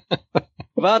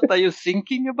 What are you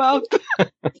thinking about?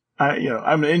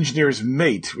 I'm an engineer's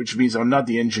mate, which means I'm not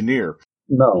the engineer.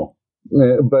 No,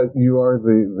 but you are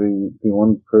the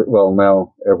one. Well,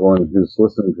 now everyone who's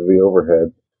listening to the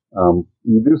overhead,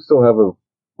 you do still have a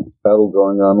battle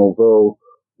going on. Although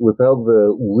without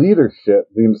the leadership,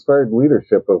 the inspired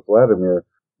leadership of Vladimir,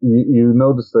 you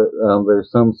notice that there's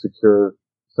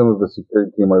some of the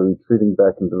security team are retreating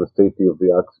back into the safety of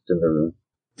the oxygen room.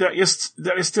 There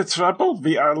is the trouble.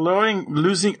 We are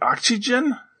losing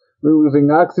oxygen. We're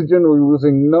losing oxygen. We're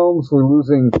losing gnomes. We're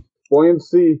losing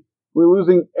buoyancy. We're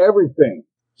losing everything.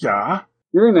 Yeah.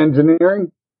 You're in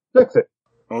engineering. Fix it.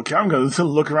 Okay, I'm going to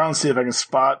look around and see if I can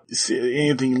see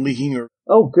anything leaking or.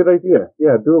 Oh, good idea.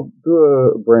 Yeah, do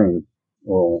a brain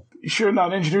roll. You sure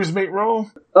not engineer's mate roll?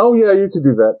 Oh yeah, you could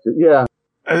do that too. Yeah.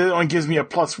 And it only gives me a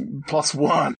plus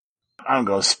 1. I'm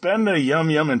going to spend a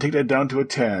yum and take that down to a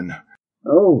 10.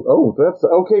 Oh, that's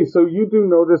okay. So you do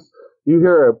notice, you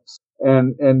hear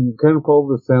and kind of follow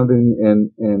the sound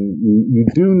and you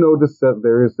do notice that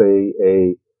there is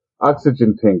a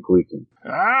oxygen tank leaking.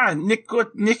 Ah, Nick Good.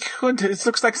 It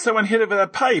looks like someone hit it with a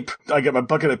pipe. I get my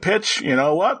bucket of pitch. You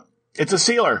know what? It's a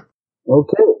sealer.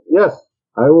 Okay. Yes.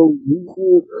 I will use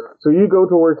you. So you go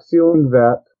to work sealing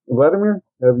that. Vladimir,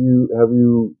 have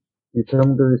you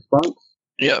determined a response?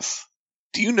 Yes.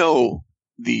 Do you know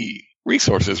the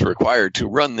resources required to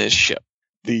run this ship?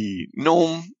 The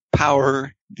gnome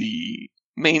power, the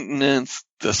maintenance,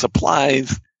 the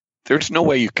supplies. There's no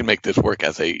way you can make this work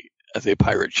as a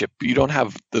pirate ship. You don't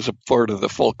have the support of the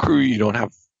full crew. You don't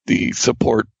have the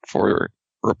support for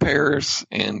repairs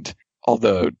and all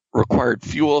the required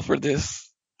fuel for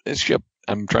this ship.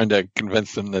 I'm trying to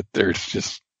convince them that there's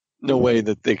just no way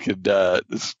that they could,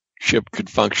 this ship could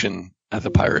function as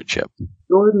a pirate ship.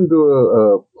 Go ahead and do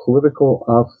a political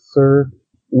officer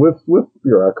with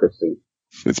bureaucracy.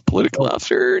 With political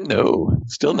officer, no,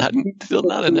 still not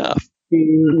enough.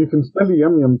 You can spend a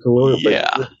yum to lower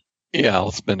it. Yeah,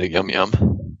 I'll spend a yum.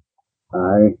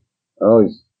 I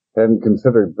always hadn't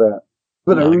considered that,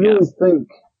 but I really think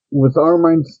with our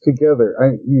minds together,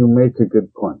 you make a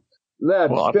good point.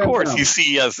 Well, of course, you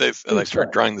see as I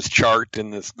start drawing this chart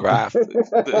and this graph,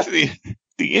 the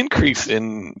increase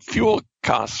in fuel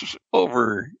costs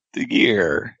over the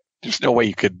year. There's no way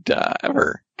you could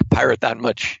ever pirate that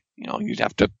much. You know, you'd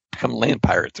have to become land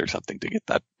pirates or something to get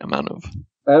that amount of.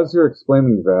 As you're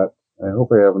explaining that, I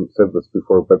hope I haven't said this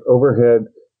before, but overhead,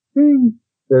 ding,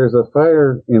 there's a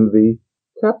fire in the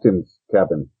captain's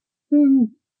cabin. Ding.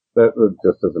 That was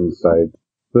just as an aside.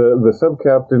 The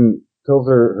sub-captain tells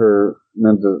her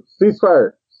men to cease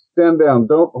fire, stand down,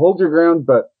 don't hold your ground,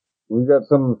 but we've got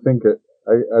something to think.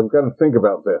 I've got to think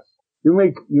about this. You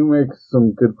make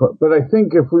some good points, but I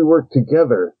think if we work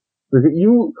together,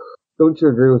 don't you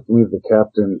agree with me? The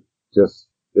captain just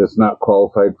is not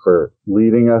qualified for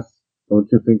leading us. Don't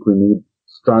you think we need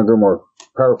stronger, more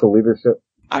powerful leadership?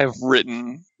 I've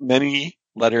written many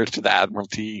letters to the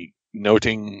Admiralty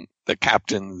noting the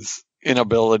captain's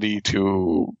inability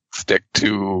to stick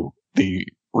to the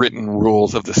written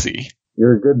rules of the sea.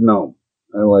 You're a good gnome.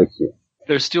 I like you.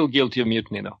 They're still guilty of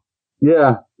mutiny, though.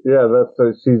 Yeah,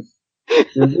 that's she's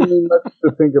giving me much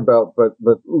to think about, but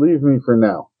leave me for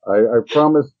now. I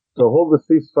promise to hold the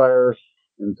ceasefire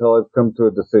until I've come to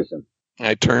a decision.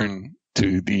 I turn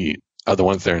to the the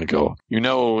ones there and go,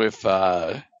 if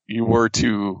you were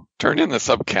to turn in the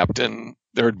sub-captain,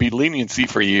 there would be leniency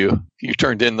for you if you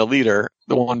turned in the leader,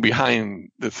 the one behind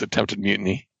this attempted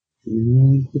mutiny.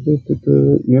 You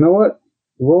know what?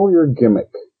 Roll your gimmick.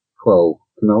 12.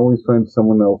 Can always find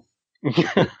someone else.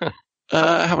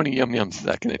 How many yum-yums is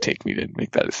that going to take me to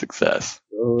make that a success?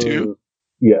 2?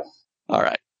 Yes. All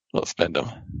right. We'll spend them.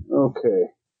 Okay.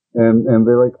 And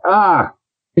they're like,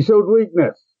 she showed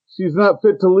weakness. She's not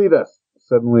fit to lead us.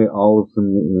 Suddenly, all of the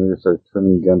mutineers are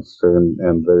turning against her,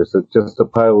 and there's just a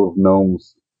pile of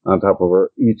gnomes on top of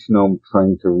her, each gnome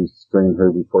trying to restrain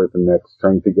her before the next,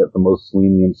 trying to get the most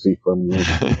leniency from you.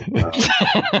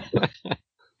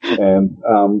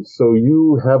 So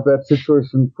you have that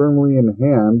situation firmly in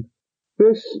hand.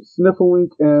 Fish,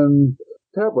 Snifflewink, and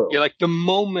Tabro. Yeah, like the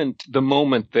moment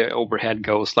the overhead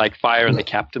goes, like fire in the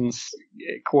captain's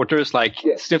quarters, like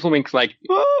Snifflewink's like,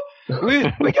 we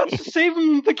got to save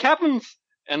the captains,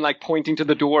 and like pointing to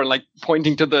the door, like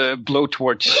pointing to the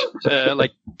blowtorch,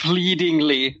 like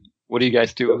pleadingly. What do you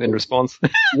guys do in response?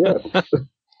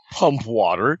 Pump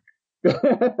water.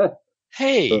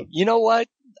 Hey, you know what?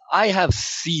 I have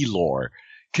sea lore.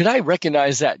 Could I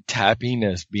recognize that tapping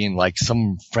as being like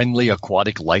some friendly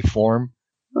aquatic life form?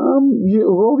 You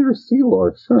roll your sea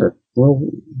lore, sure. Well,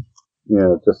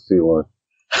 yeah, just sea lore.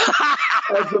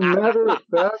 As a matter of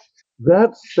fact,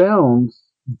 that sounds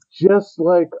just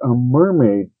like a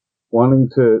mermaid wanting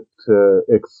to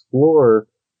explore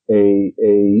a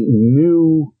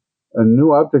new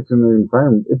object in their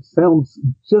environment. It sounds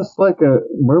just like a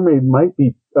mermaid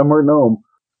gnome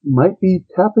might be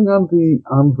tapping on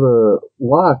the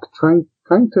lock, trying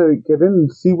to get in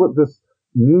and see what this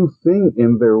new thing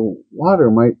in their water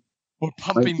might. We're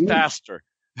pumping faster.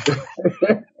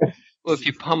 Well, if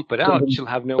you pump it out, she'll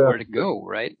have nowhere to go,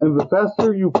 right? And the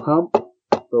faster you pump,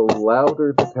 the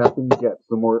louder the tapping gets.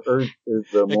 The more urge is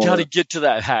the more. You gotta get to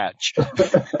that hatch.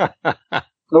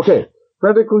 Okay,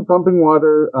 frantically pumping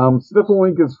water.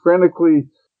 Snifflewink is frantically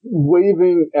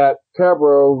waving at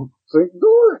Tabro, saying,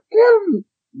 "Door again,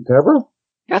 Tabro."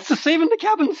 That's the saving the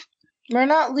cabins. We're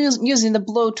not using the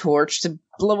blowtorch to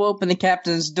blow open the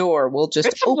captain's door. We'll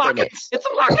just open it. It's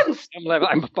locked. I'm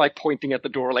like pointing at the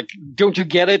door, like, don't you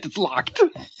get it? It's locked.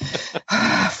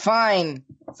 Fine.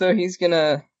 So he's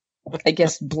gonna, I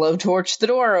guess, blowtorch the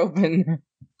door open.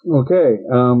 Okay,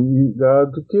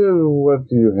 what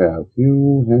do you have?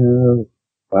 You have,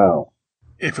 wow.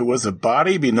 If it was a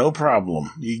body, it'd be no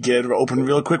problem. You get it open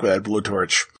real quick with that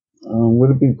blowtorch.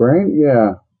 Would it be brain?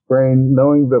 Yeah. Brain,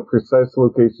 knowing the precise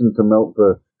location to melt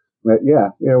well,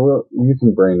 you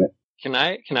can brain it. Can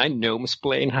I gnome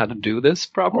explain how to do this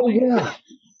properly? Oh, yeah.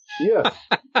 Yes.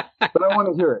 But I want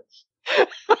to hear it.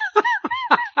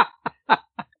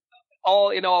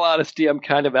 In all honesty, I'm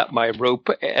kind of at my rope,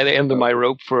 at the end of my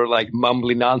rope for like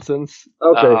mumbly nonsense.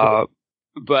 Okay.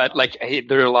 But like, hey,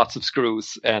 there are lots of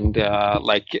screws, and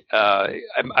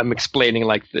I'm explaining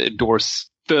like the doors,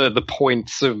 the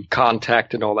points of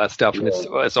contact and all that stuff, and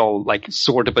it's all like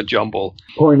sort of a jumble.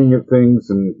 Pointing at things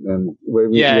and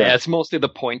waving. Yeah, it's mostly the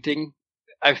pointing.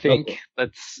 I think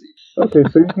that's okay.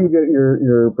 So you can get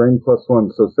your brain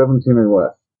 +1, so 17 or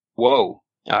less. Whoa!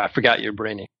 I forgot your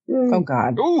brainy. Oh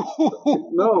God!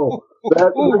 No,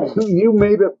 you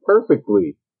made it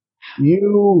perfectly.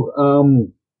 You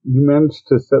managed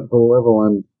to set the level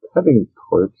on cutting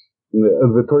torch.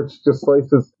 The torch just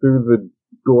slices through the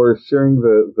door, sharing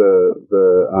the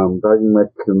docking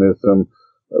mechanism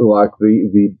lock.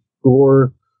 The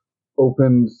door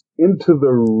opens into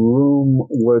the room,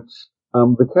 which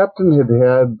the captain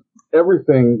had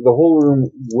everything, the whole room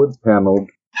wood paneled,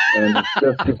 and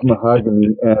it's just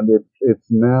mahogany, and it's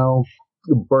now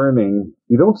burning.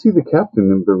 You don't see the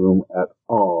captain in the room at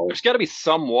all. There's got to be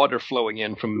some water flowing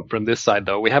in from this side,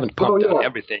 though. We haven't pumped out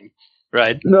everything,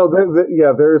 right? No,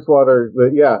 there's water.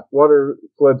 Water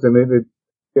floods in it.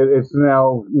 It's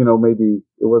now, maybe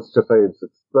it was just it's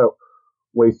about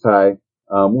waist high,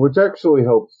 which actually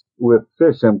helps with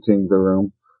fish emptying the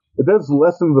room. It does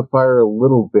lessen the fire a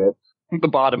little bit. The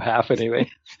bottom half, anyway.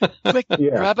 Quick,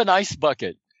 grab an ice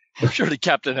bucket. I'm sure the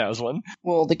captain has one.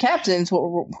 Well, the captain's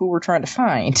who we're trying to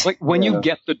find. Like when you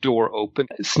get the door open,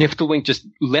 Snifflewink just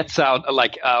lets out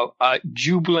a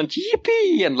jubilant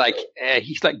yippee, and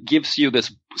he's gives you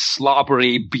this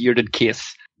slobbery bearded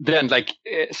kiss. Then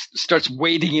starts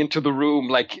wading into the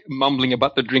room, mumbling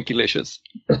about the drinkulicious.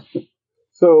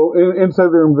 So inside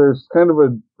the room, there's kind of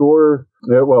a door.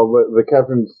 Yeah, well, the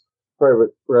captain's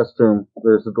private restroom.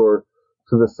 There's a door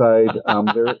to the side.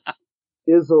 There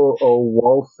is a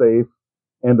wall safe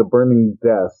and a burning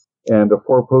desk and a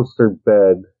 4-poster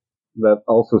bed that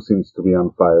also seems to be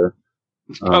on fire.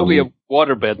 It's probably a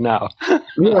waterbed now.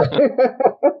 Yeah,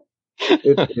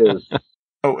 it is.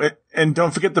 Oh, and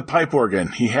don't forget the pipe organ.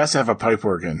 He has to have a pipe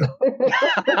organ.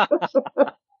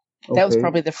 That was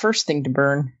probably the first thing to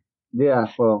burn. Yeah,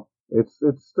 well, it's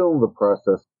still in the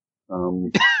process.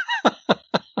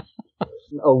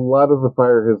 A lot of the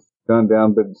fire has gone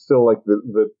down, but it's still like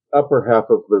the upper half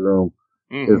of the room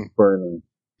is burning.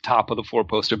 Top of the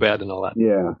 4-poster bed and all that.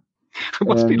 Yeah. There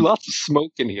must be lots of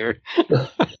smoke in here.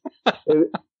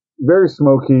 Very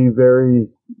smoky,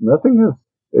 nothing has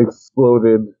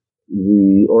exploded.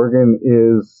 The organ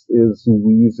is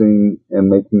wheezing and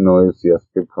making noise. Yes,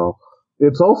 good call.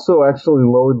 It's also actually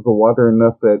lowered the water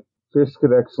enough that fish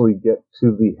could actually get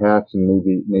to the hatch and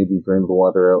maybe drain the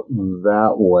water out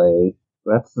that way.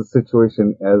 That's the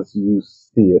situation as you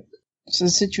see it. So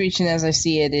the situation as I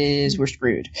see it is we're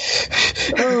screwed.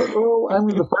 Well, I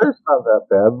mean, the fire's not that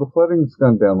bad. The flooding's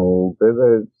gone down a little bit.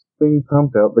 It's being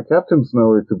pumped out. The captain's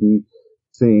nowhere to be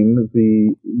seen.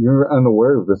 You're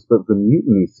unaware of this, but the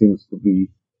mutiny seems to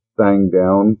be dying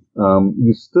down.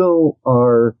 You still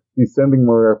are descending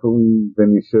more rapidly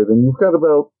than you should, and you've got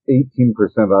about 18%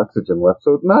 oxygen left,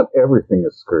 so not everything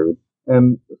is screwed.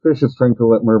 And fish is trying to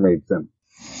let mermaids in.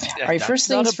 All right, first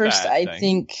things first, I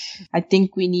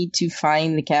think we need to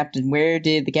find the captain. Where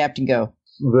did the captain go?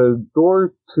 The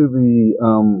door to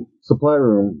the supply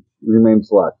room remains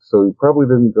locked, so he probably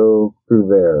didn't go through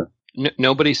there.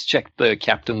 Nobody's checked the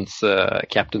captain's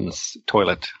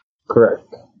toilet. Correct.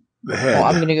 The head. Well,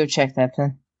 I'm going to go check that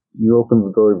then. You open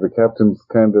the door, the captain's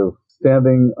kind of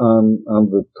standing on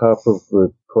the top of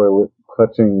the toilet,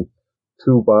 clutching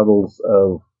 2 bottles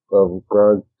of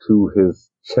grog to his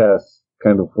chest,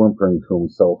 kind of whimpering to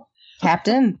himself.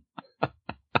 Captain?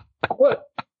 What?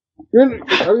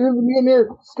 Are you the mutineer?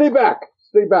 Stay back!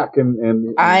 Stay back!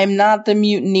 And I'm not the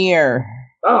mutineer.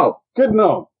 Oh, good to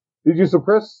know. Did you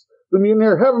suppress the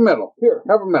mutineer? Have a medal. Here,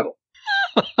 have a medal.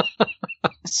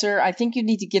 Sir, I think you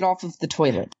need to get off of the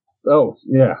toilet. Oh,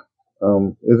 yeah.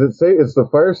 Is it safe? Is the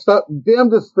fire stopped? Damn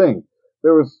this thing.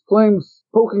 There was flames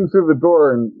poking through the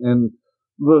door and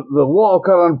the wall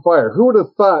caught on fire. Who would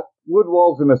have thought wood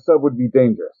walls in a sub would be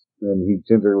dangerous? And he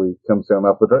gingerly comes down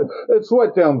off the door. It's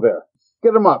wet down there.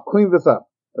 Get him up. Clean this up.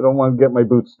 I don't want to get my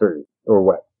boots dirty or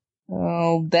wet.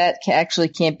 Oh, that actually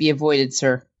can't be avoided,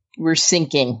 sir. We're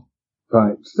sinking.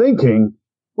 Fine. Sinking?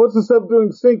 What's the sub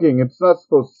doing sinking? It's not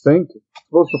supposed to sink. It's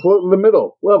supposed to float in the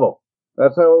middle, level.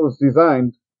 That's how it was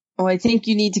designed. Oh, I think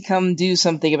you need to come do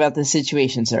something about the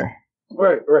situation, sir.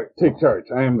 Right. Take charge.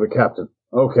 I am the captain.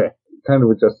 Okay. Kind of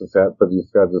adjusts his hat, but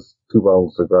he's got just 2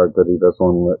 bottles of grog that he doesn't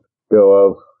want to let go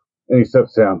of. And he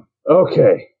steps down.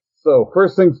 Okay. So,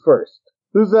 first things first.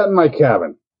 Who's that in my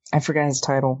cabin? I forgot his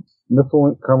title.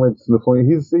 Comrade Sniffling.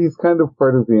 He's kind of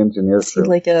part of the engineer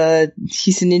crew.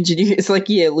 He's an engineer. It's like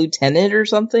a lieutenant or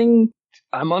something.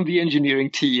 I'm on the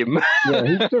engineering team. Yeah,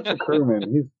 he's just a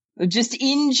crewman. Just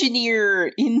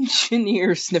engineer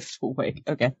Sniffleway.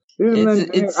 Okay. He's an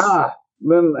engineer.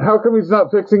 Then how come he's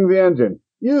not fixing the engine?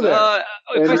 You there?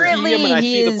 If I see him and I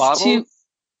see the bottles,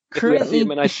 if I see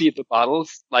him and I see the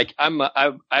bottles, like I'm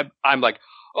like,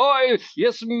 oh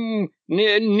yes,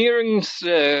 nearing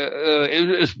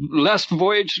last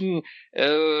voyage, and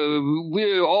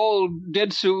we're all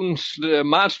dead soon.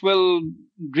 Might as well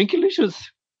drink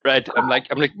delicious. Right, I'm like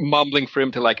mumbling for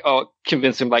him to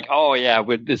convince him oh yeah,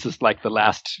 this is like the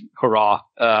last hurrah.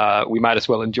 We might as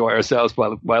well enjoy ourselves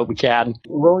while we can.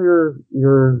 Roll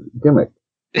your gimmick.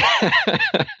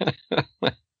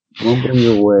 Mumble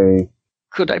your way.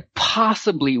 Could I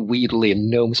possibly wheedle in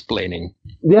gnome-splaining?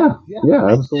 Yeah,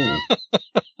 absolutely.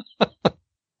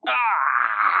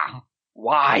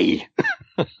 Why?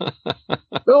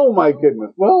 Oh my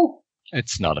goodness. Well,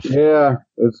 it's not a. Yeah,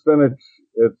 it's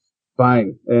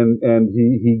fine. And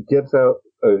he gets out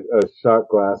a shot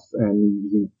glass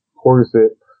and he pours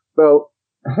it about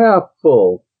half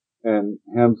full and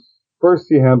hands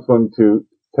one to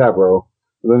Tabro.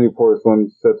 Then he pours one,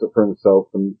 sets it for himself,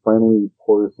 and finally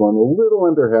pours one a little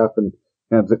under half and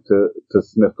hands it to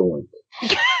Snifflewink.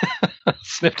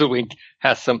 Snifflewink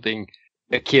has something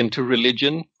akin to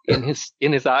religion in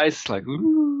his eyes, like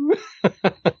ooh.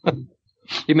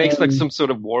 He makes some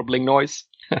sort of warbling noise.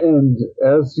 And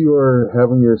as you're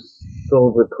having your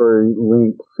celebratory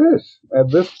link fish,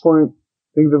 at this point,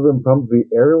 things have been pumped. The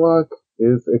airlock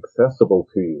is accessible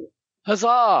to you.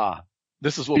 Huzzah!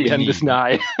 This is what we end need. Is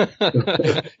nigh.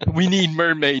 We need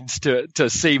mermaids to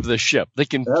save the ship. They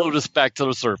can float us back to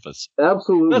the surface.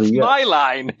 Absolutely. That's my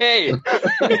line. Hey,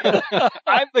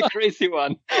 I'm the crazy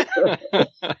one.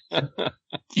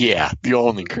 Yeah, the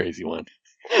only crazy one.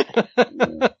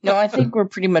 No, I think we're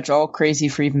pretty much all crazy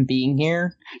for even being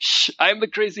here. Shh, I'm the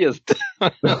craziest.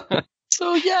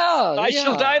 So yeah, I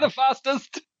shall die the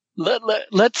fastest.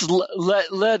 Let's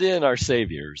let in our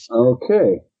saviors.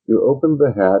 Okay. You open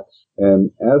the hatch,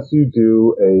 and as you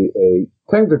do, a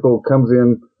tentacle comes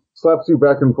in, slaps you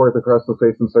back and forth across the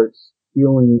face, and starts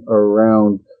feeling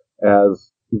around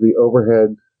as the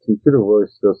overhead computer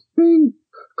voice goes, "Bing!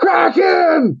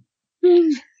 Kraken!"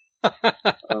 Bing!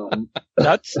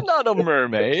 That's not a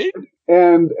mermaid.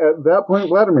 And at that point,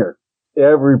 Vladimir,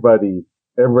 everybody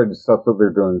stops what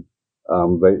they're doing.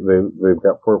 They've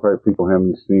got 4 or 5 people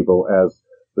handling Schneebel as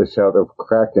the shout of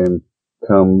Kraken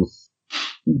comes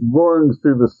roaring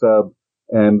through the sub,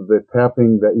 and the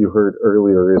tapping that you heard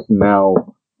earlier is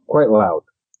now quite loud.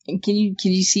 And can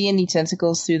you see any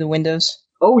tentacles through the windows?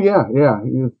 Oh yeah.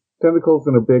 Tentacles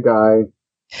and a big eye.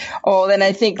 Oh, then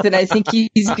I think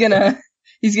he's gonna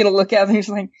look out and he's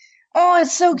like, "Oh,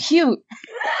 it's so cute.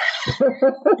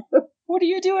 What are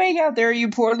you doing out there, you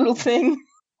poor little thing?"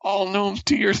 All gnomes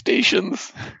to your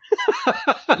stations.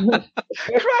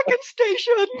 Kraken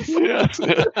stations! Yes.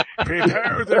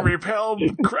 Prepare the repelled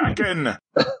Kraken.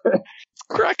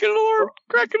 Kraken alert!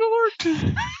 Kraken alert!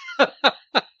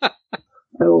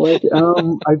 I like.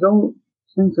 I don't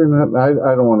think they're not.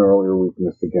 I don't want to roll your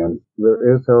weakness again.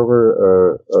 There is,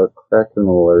 however, a Kraken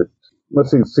alert. Let's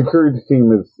see. Security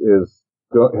team is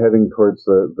heading towards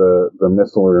the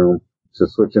missile room to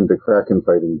switch into Kraken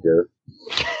fighting gear.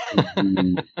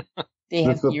 They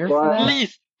have gear for that?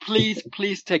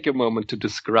 Please take a moment to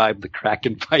describe the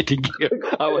Kraken fighting gear.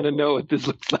 I want to know what this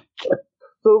looks like.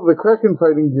 So the Kraken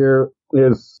fighting gear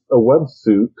is a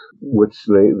websuit, which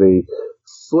they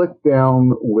slick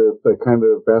down with a kind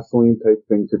of Vaseline type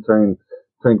thing to try and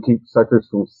keep suckers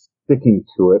from sticking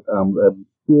to it. A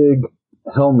big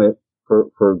helmet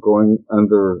for going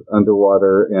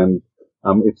underwater, and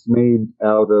it's made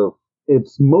out of.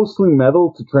 It's mostly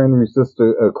metal to try and resist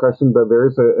a crushing, but there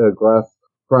is a glass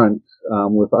front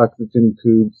with oxygen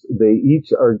tubes. They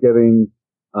each are getting.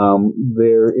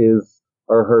 There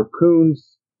are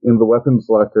harpoons in the weapons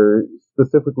locker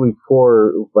specifically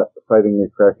for fighting a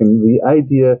Kraken. The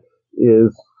idea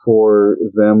is for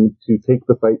them to take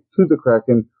the fight to the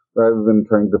Kraken rather than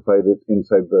trying to fight it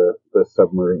inside the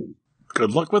submarine.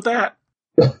 Good luck with that.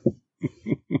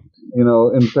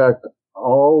 In fact,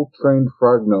 all trained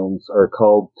frog gnomes are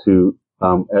called to,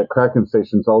 at Kraken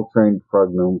stations, all trained frog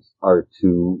gnomes are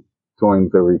to join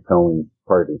the repelling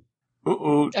party.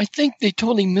 I think they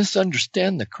totally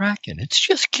misunderstand the Kraken. It's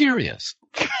just curious.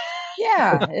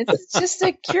 Yeah, it's just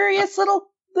a curious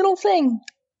little thing.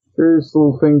 Curious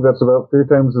little thing that's about 3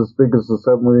 times as big as the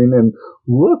submarine and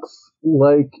looks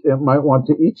like it might want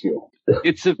to eat you.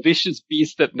 It's a vicious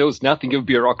beast that knows nothing of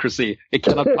bureaucracy. It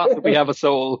cannot possibly have a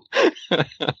soul.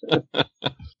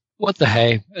 What the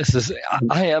hey?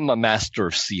 I am a master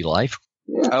of sea life.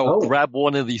 Yeah. I'll grab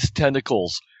one of these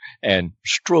tentacles and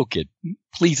stroke it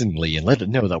pleasingly and let it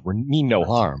know that we mean no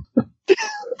harm.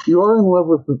 You are in love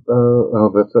with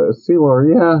that's a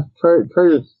Sealor. Yeah, try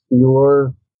your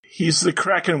Sealor. He's the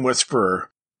Kraken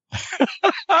Whisperer.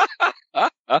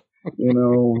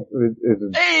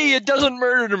 Hey, it doesn't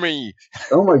murder me.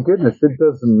 Oh my goodness, it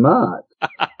does not.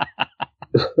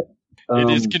 It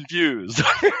is confused.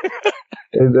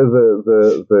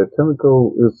 The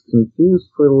tentacle is confused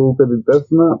for a little bit. It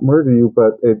does not murder you,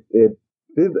 but it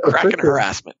did Kraken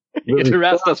harassment. It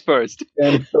harassed us first.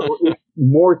 And so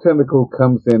more tentacle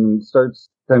comes in and starts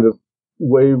kind of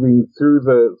waving through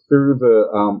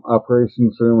the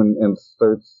operations room and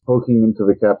starts poking into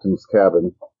the captain's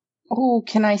cabin. Oh,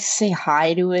 can I say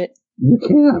hi to it? You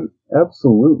can,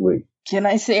 absolutely. Can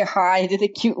I say hi to the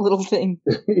cute little thing?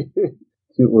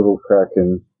 Cute little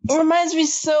Kraken. It reminds me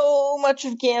so much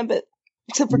of Gambit,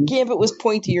 except for Gambit was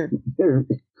pointier.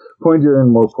 Pointier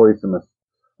and more poisonous.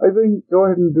 I think go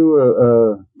ahead and do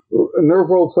a nerve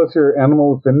roll plus your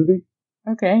animal affinity.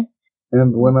 Okay.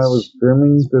 And when I was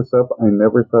dreaming this up, I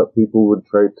never thought people would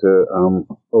try to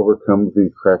overcome the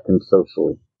Kraken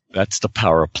socially. That's the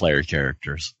power of player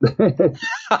characters.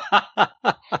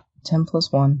 10 plus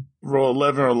 1. Roll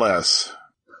 11 or less.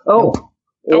 Oh,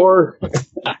 or...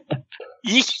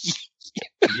 Yes.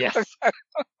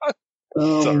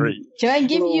 Sorry. Can I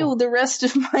give you the rest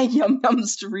of my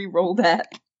yum-yums to re-roll that?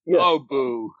 Yes, Oh,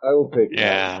 boo. I will take it.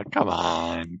 Yeah, come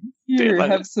on. Here,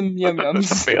 Let have it- some That's a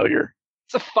yum-yums. failure.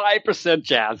 It's a 5%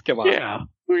 jazz. Come on. Yeah.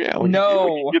 Yeah. When No.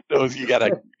 you get those, you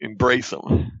gotta embrace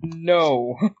them.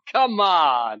 No. Come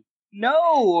on.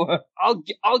 No.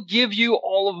 I'll give you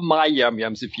all of my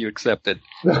yum-yums if you accept it.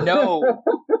 No.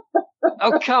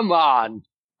 Oh, come on.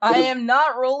 I am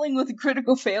not rolling with a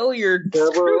critical failure. Yeah,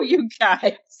 Screw you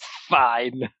guys.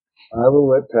 Fine. I will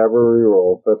let Tabor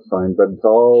re-roll. That's fine, but it's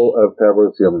all of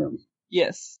Tabor's yum-yums.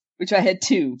 Yes, which I had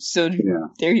 2, so Yeah.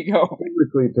 there you go.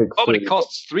 Typically it takes Oh, but 3. it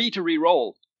costs 3 to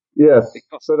re-roll. Yes, It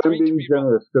costs but I'm 3 to being re-roll.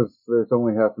 generous because there's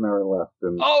only half an hour left.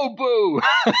 And Oh, boo!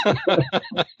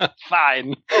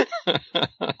 Fine.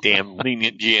 Damn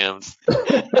lenient GMs.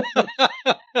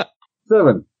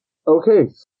 7. Okay,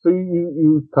 so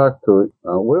you talk to it.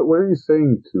 What are you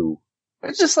saying to?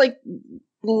 It's just like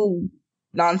little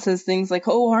nonsense things like,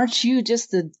 oh, aren't you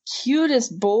just the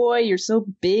cutest boy? You're so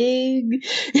big.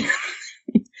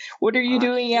 What are you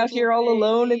doing out here all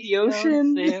alone in the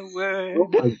ocean? Oh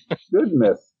my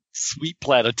goodness. Sweet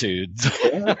platitudes.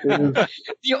 That is,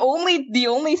 The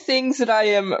only things that I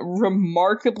am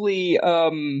remarkably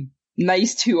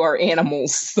nice to are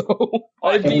animals. So I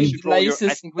I'd think we be should roll your, I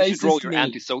nicest, think we should roll nicest your me.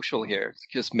 antisocial here.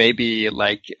 Because maybe,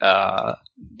 like,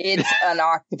 It's an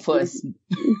octopus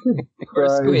or a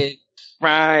try. squid.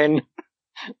 fine.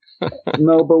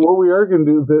 No, but what we are going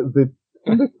to do, the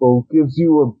tentacle gives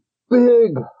you a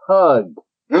big hug.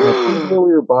 Control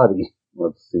your body.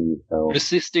 Let's see how.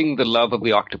 Resisting the love of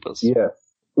the octopus. Yes.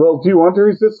 Well, do you want to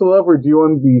resist the love, or do you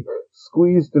want to be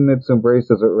squeezed in its embrace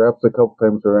as it wraps a couple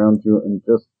times around you and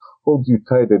just holds you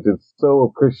tight? It is so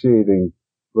appreciating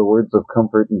the words of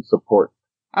comfort and support.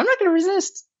 I'm not going to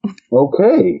resist.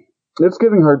 Okay. It's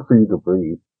getting hard for you to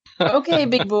breathe. Okay,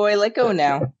 big boy, let go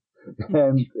now.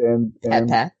 And Pat,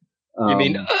 pat. You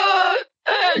mean,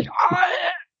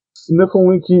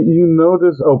 Snifflewink, you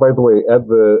notice, oh, by the way, at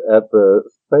the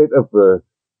site of the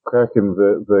Kraken,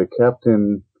 the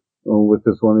captain, with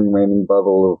his one remaining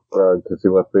bottle of grog, because he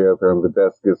left the other on the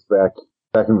desk, is back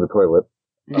in the toilet.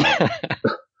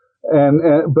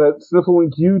 But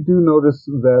Snifflewink, you do notice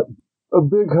that a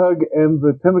big hug and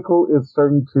the tentacle is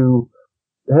starting to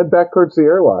head back towards the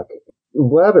airlock.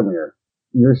 Vladimir,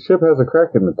 your ship has a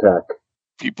Kraken attack.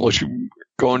 People should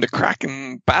go into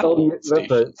Kraken battle Oh, yeah, that's stations.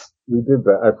 right. We did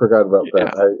that. I forgot about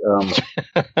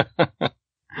that.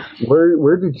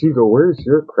 Where did you go? Where's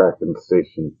your Kraken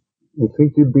station? I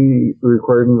think you'd be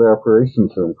required in the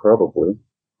operations room, probably.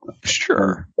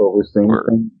 Sure. Overseeing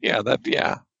things.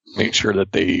 Yeah. Make sure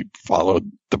that they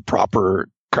followed the proper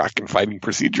Kraken fighting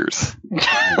procedures.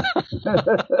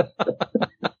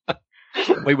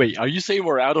 Wait, are you saying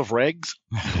we're out of regs?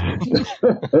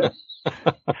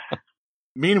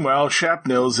 Meanwhile,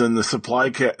 Shapnil's in the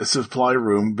supply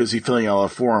room, busy filling out a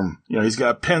form. You know, he's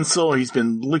got a pencil. He's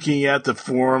been looking at the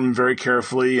form very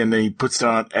carefully, and then he puts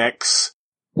down an X.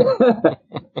 Good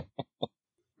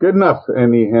enough.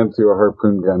 And he hands you a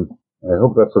harpoon gun. I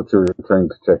hope that's what you were trying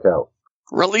to check out.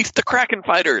 Release the Kraken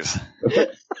fighters.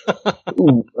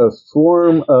 Ooh, a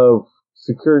swarm of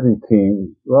security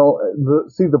team. Well,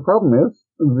 the problem is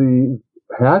the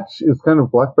hatch is kind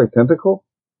of blocked by tentacle.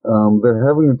 They're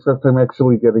having a tough time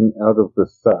actually getting out of the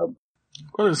sub.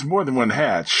 Well, there's more than one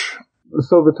hatch.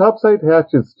 So the topside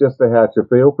hatch is just a hatch. If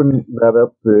they open that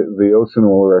up, the ocean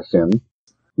will rush in.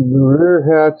 The rear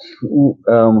hatch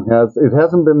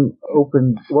hasn't been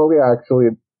opened. Well, yeah, actually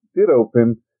it did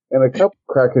open, and a couple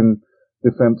Kraken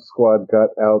defense squad got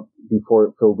out before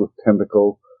it filled with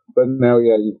tentacles. But now,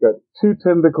 yeah, you've got 2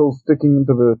 tentacles sticking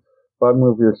into the bottom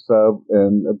of your sub,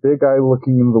 and a big eye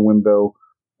looking in the window.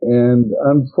 And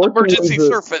unfortunately,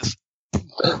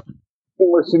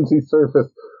 emergency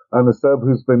surface on a sub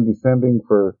who's been descending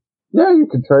for. Yeah, you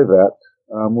could try that.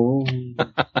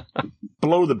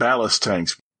 Below the ballast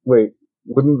tanks. Wait,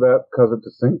 wouldn't that cause it to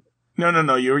sink?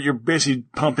 No. You're basically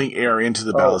pumping air into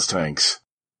the ballast tanks.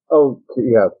 Oh,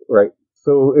 yeah, right.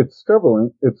 So it's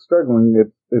struggling. It's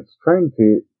trying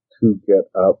to get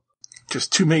up.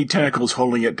 Just too many tentacles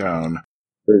holding it down.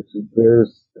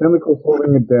 There's tentacles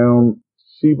holding it down.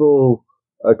 Sheeble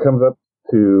comes up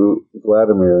to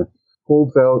Vladimir,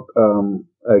 pulls out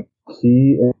a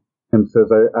key and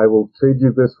says, I will trade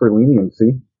you this for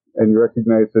leniency. And you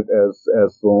recognize it as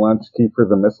the launch key for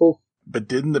the missiles? But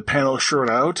didn't the panel short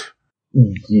out?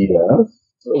 Yes.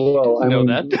 Well, I mean,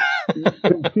 that.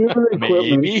 computer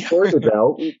equipment Maybe. sorted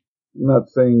out. I'm not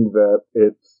saying that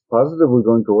it's positively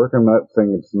going to work. I'm not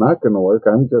saying it's not going to work.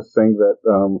 I'm just saying that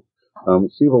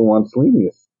Sheeble wants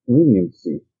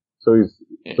leniency. So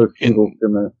Sheeble's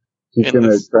gonna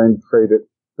try and trade it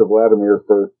to Vladimir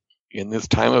for. In this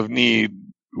time of need,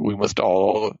 we must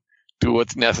all do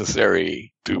what's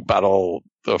necessary to battle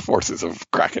the forces of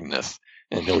Krakenness.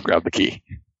 And he'll grab the key.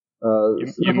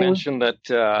 You mentioned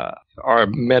that our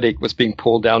medic was being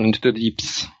pulled down into the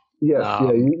deeps. Yes,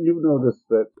 you've noticed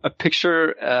that. A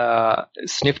picture,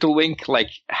 Snifflewink,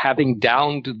 like having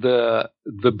downed the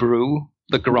brew,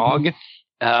 the grog,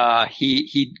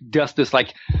 he does this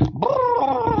like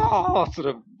sort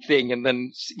of thing, and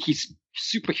then he's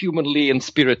superhumanly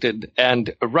inspirited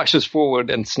and rushes forward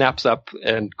and snaps up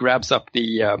and grabs up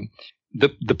the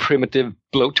primitive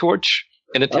blowtorch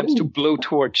and attempts to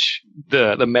blowtorch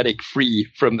the medic free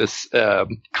from this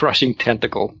crushing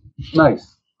tentacle.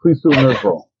 Nice. Please do a nerve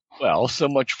roll. Well, so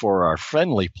much for our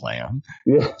friendly plan.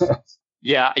 Yeah.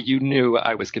 Yeah, you knew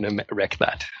I was going to wreck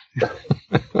that.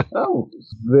 Oh,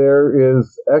 there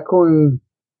is echoing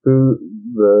through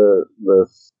the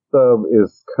sub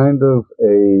is kind of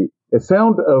a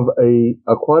sound of a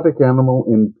aquatic animal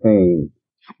in pain.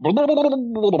 Yeah,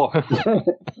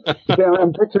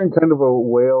 I'm picturing kind of a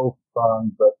whale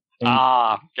song, but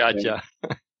gotcha.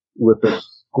 with a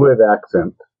squid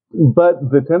accent. But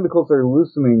the tentacles are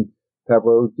loosening.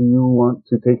 Tabro, do you want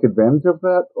to take advantage of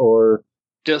that, or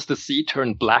does the sea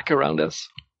turn black around us?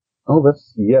 Oh,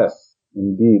 yes,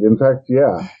 indeed. In fact,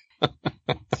 yeah.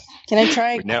 Can I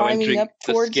try climbing up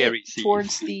towards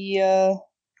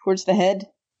the head?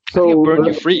 So burn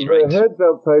you free, right? The head's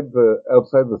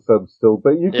outside the sub still,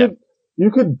 but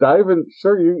you could dive in.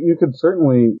 Sure, you could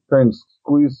certainly try and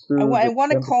squeeze through. I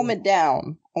want to calm it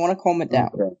down.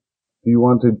 Okay. Do you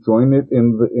want to join it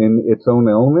in its own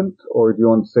element, or do you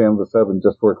want to stay on the sub and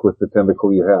just work with the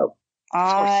tentacle you have?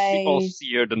 All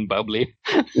seared and bubbly.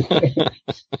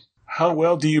 How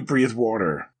well do you breathe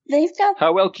water? They've got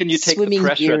how well can you take the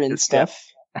pressure gear and stuff?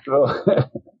 Oh.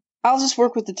 I'll just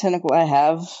work with the tentacle I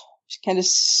have. Just kind of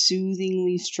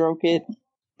soothingly stroke it.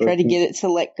 Try to get it to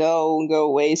let go and go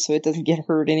away so it doesn't get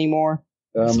hurt anymore.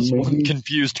 This is one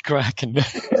confused Kraken. Do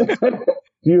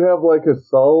you have like a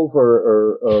salve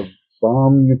or a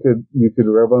balm you could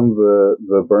rub on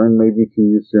the burn maybe to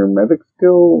use your medic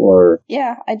skill, or?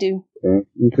 Yeah, I do. Okay.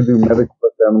 You could do medic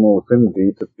plus animal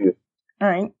affinity to see if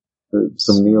alright.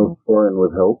 Some neosporin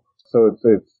would help. So it's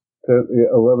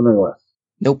 11 or less.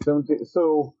 Nope. 17.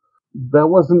 So that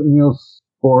wasn't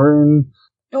neosporin.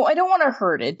 No, I don't want to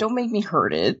hurt it. Don't make me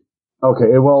hurt it.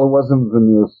 Okay, well, it wasn't the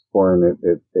neosporin.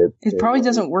 It probably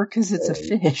doesn't work because it's a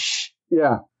fish.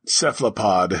 Yeah.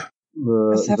 Cephalopod.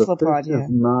 The cephalopod, fish is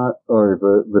not, or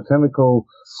the tentacle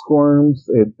squirms.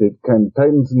 It kind of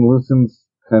tightens and loosens,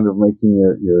 kind of making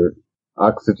your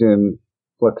oxygen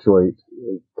fluctuate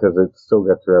because it's still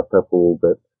got you wrapped up a little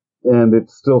bit, and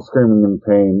it's still screaming in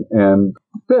pain. And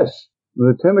fish,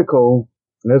 the tentacle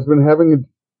has been having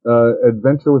an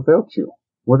adventure without you.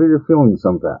 What are your feelings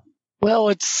on that? Well,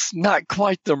 it's not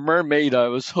quite the mermaid I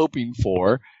was hoping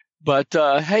for, but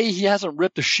hey, he hasn't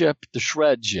ripped the ship to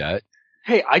shreds yet.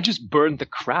 Hey, I just burned the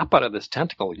crap out of this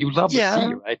tentacle. You love the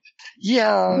sea, right?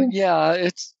 Yeah.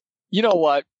 It's, you know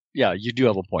what? Yeah, you do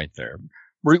have a point there.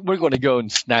 We're going to go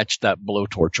and snatch that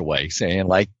blowtorch away, saying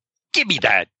like, "Give me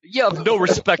that! You have no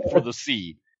respect for the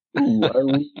sea."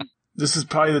 This is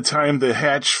probably the time the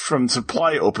hatch from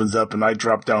supply opens up and I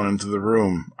drop down into the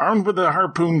room, armed with a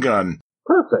harpoon gun.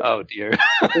 Perfect. Oh dear.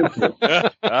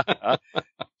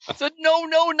 So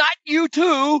no, not you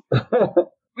too.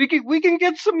 We can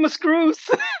get some screws.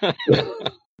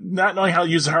 Not knowing how to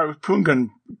use a harpoon gun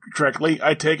correctly,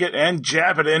 I take it and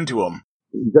jab it into him.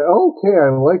 Okay, I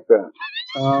like that.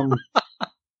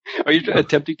 Are you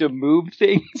attempting to move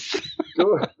things?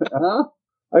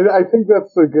 I think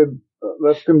that's a good.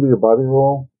 That's going to be a body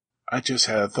roll. I just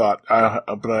had a thought,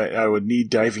 but I would need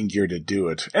diving gear to do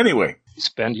it. Anyway.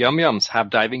 Spend yum-yums. Have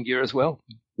diving gear as well.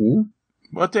 Yeah.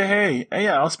 What the hey?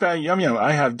 Yeah, I'll spend yum-yum.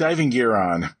 I have diving gear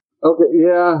on. Okay,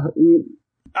 yeah.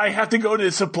 I have to go to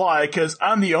the supply because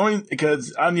I'm the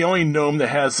only gnome that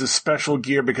has this special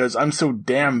gear because I'm so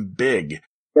damn big.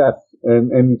 Yes,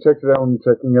 and you checked it out when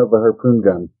you're checking out the harpoon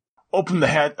gun. Open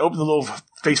the little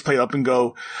faceplate up and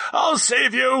go, "I'll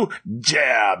save you!"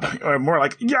 Jab. Or more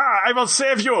like, "Yeah, I will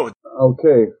save you!"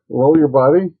 Okay, roll your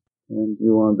body. And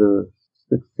you want to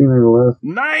 16 or less?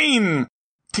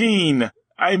 19!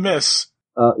 I miss.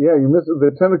 Yeah, you miss it.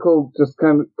 The tentacle just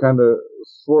kind of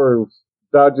swerves,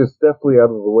 dodges deftly out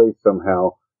of the way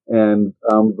somehow, and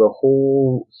the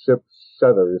whole ship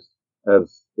shudders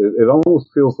as it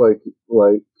almost feels like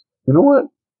you know what?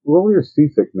 Roll your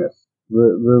seasickness.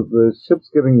 The ship's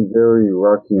getting very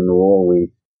rocky and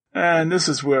rolly. And this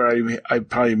is where I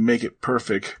probably make it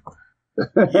perfect.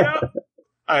 Yep.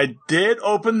 I did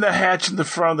open the hatch in the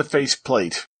front of the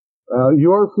faceplate.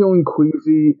 You are feeling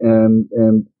queasy and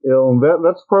ill, and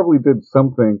that's probably did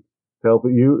something to help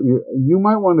it. You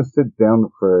might want to sit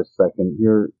down for a second.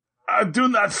 I do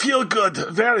not feel good.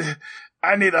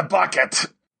 I need a bucket.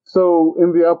 So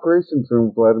in the operations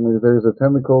room, Vladimir, there's a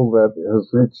tentacle that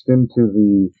has reached into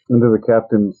the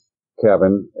captain's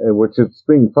cabin, which is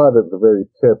being fought at the very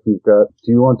tip.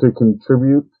 Do you want to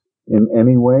contribute in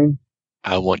any way?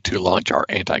 I want to launch our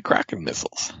anti-Kraken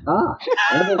missiles.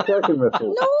 Anti-Kraken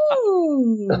missiles.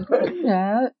 No, don't do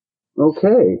that.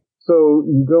 Okay, so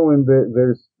you go in there.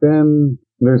 There's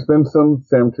been some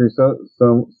symmetry,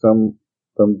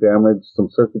 some damage, some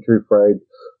circuitry fried.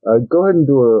 Go ahead and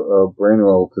do a brain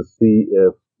roll to see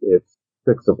if it's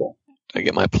fixable. I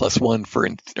get my +1 for, or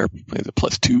is it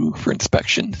 +2 for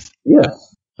inspection?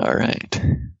 Yes. All right.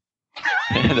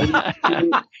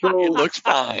 It looks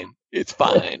fine. It's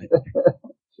fine.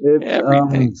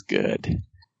 Everything's good.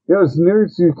 Yeah, as near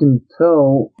as you can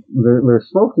tell, there's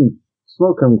smoke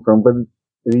coming from, but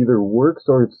it either works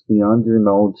or it's beyond your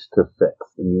knowledge to fix,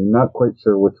 and you're not quite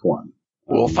sure which one.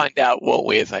 We'll find out, won't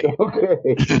we? Okay.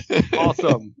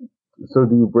 Awesome. So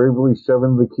do you bravely shove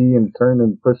in the key and turn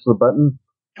and push the button?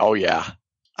 Oh, yeah.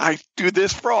 I do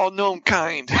this for all gnome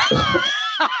kind.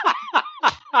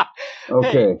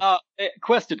 Okay. Hey,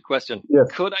 question.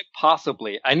 Yes. Could I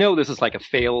possibly, I know this is like a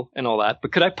fail and all that,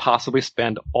 but could I possibly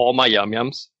spend all my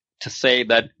yum-yums to say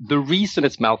that the reason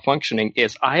it's malfunctioning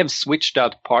is I have switched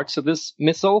out parts of this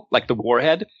missile, like the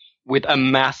warhead, with a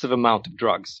massive amount of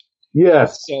drugs.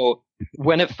 Yes. So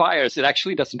when it fires, it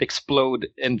actually doesn't explode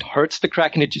and hurts the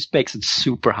Kraken. It just makes it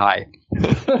super high.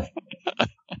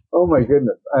 Oh my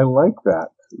goodness. I like that.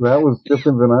 That was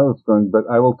different than I was going, but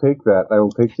I will take that. I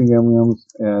will take the yum-yums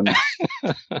and...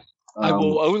 I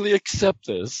will only accept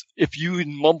this if you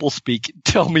in mumble speak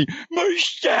tell me,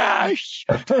 mustache!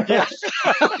 Yeah.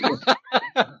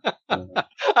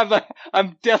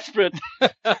 I'm desperate.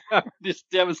 I'm just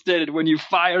devastated when you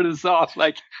fire this off,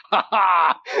 like, ha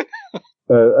ha!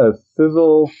 A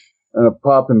sizzle and a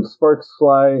pop and sparks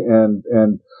fly and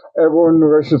everyone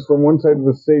rushes from one side of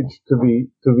the stage to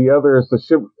the other as the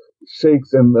ship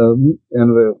shakes and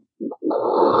the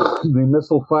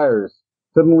missile fires.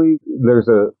 Suddenly there's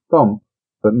a thump,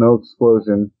 but no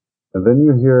explosion, and then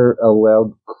you hear a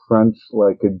loud crunch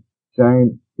like a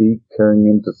giant beak tearing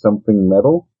into something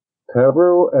metal.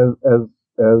 Tabro, as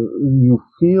you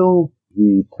feel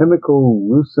the tentacle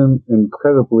loosen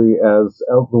incredibly as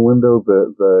out the window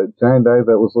the giant eye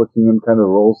that was looking in kind of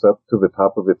rolls up to the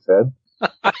top of its head.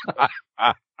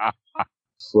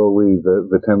 Slowly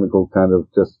the tentacle kind of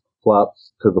just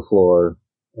flops to the floor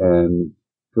and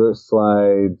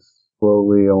slides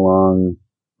slowly along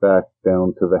back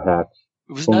down to the hatch.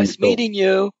 It was nice meeting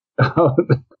you.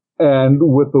 And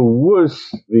with a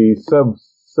whoosh, the sub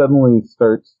suddenly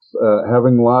starts,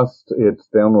 having lost its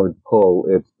downward pull,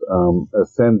 it's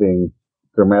ascending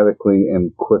dramatically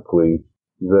and quickly.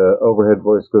 The overhead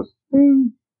voice goes,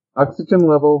 ding, oxygen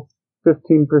level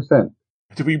 15%.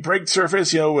 Do we break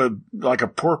surface, with like a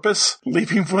porpoise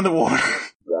leaping from the water?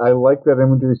 I like that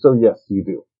imagery, so yes, you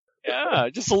do. Yeah,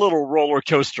 just a little roller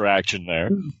coaster action there.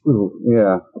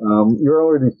 Yeah. You're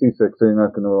already seasick, so you're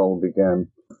not going to roll it again.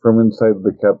 From inside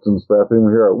the captain's bathroom,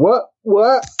 we hear a what,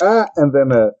 and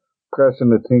then a crash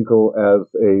and a tinkle as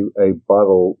a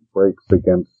bottle breaks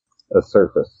against a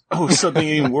surface. Oh, something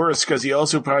even worse, because you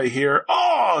also probably hear,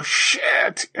 oh,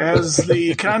 shit, as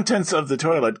the contents of the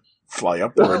toilet fly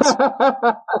upwards.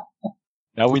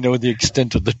 Now we know the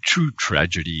extent of the true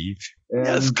tragedy.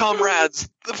 Yes, comrades,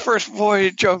 the first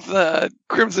voyage of the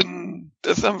Crimson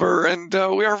December, and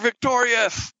we are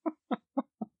victorious.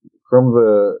 From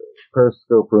the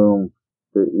periscope room,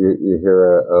 you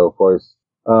hear a voice.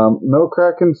 No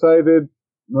Kraken sighted,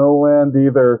 no land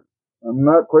either. I'm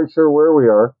not quite sure where we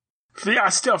are. Yeah,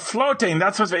 still floating.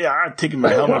 That's what's... Yeah, I'm taking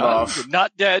my helmet off.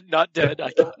 Not dead.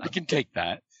 I can take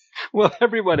that. Well,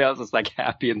 everyone else is like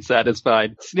happy and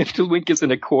satisfied. Sniftledwink is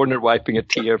in a corner wiping a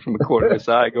tear from the corner of his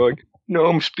eye going,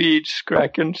 gnome speech,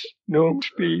 Krakens, gnome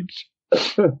speech.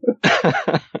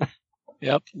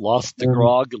 Yep, lost the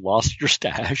grog, lost your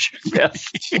stash. Yes.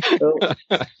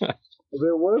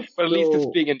 There was but at least it's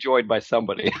being enjoyed by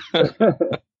somebody.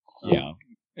 Yeah.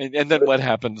 And then what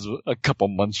happens a couple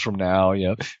months from now?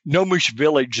 Gnomish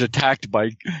village attacked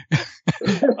by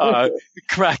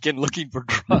Kraken looking for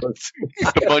drugs.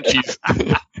 The munchies.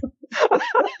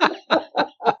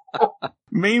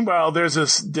 Meanwhile, there's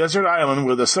this desert island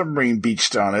with a submarine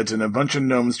beached on it and a bunch of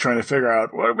gnomes trying to figure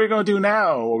out, what are we going to do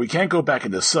now? Well, we can't go back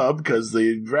into sub because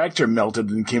the reactor melted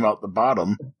and came out the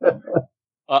bottom.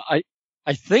 I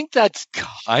think that's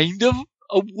kind of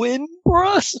a win for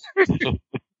us.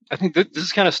 I think this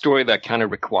is kind of story that kind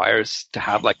of requires to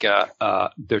have like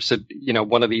there's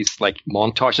one of these like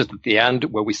montages at the end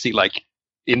where we see like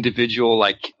individual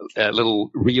like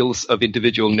little reels of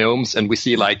individual gnomes, and we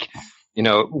see like,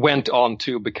 went on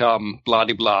to become blah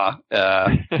de blah,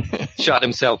 shot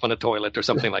himself on a toilet or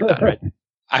something like that, right?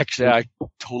 Actually, I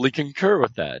totally concur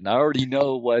with that. And I already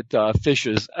know what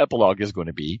Fish's epilogue is going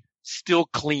to be. Still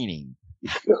cleaning.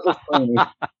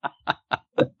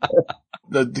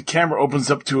 the camera opens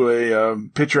up to a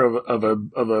picture of a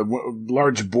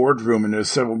large boardroom, and there's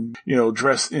several,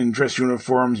 dressed in dress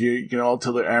uniforms, all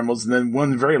to the animals, and then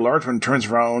one very large one turns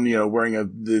around, wearing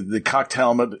the cocktail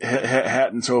helmet,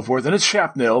 hat, and so forth, and it's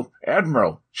Chapnell,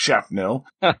 Admiral Chapnell.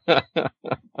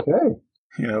 Okay.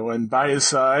 And by his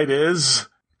side is,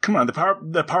 come on,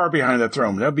 the power behind the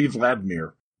throne. That'd be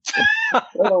Vladimir.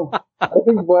 Well, I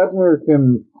think Vladimir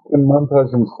can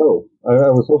montage himself.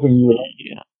 I was hoping you would.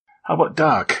 Yeah. How about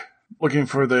Doc? Looking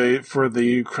for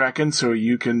the Kraken so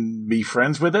you can be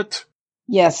friends with it?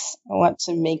 Yes, I want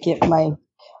to make it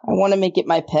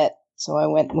my pet, so I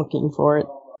went looking for it.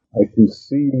 I can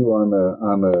see you on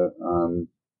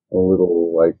a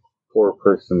little, like,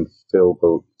 4-person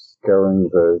sailboat scouring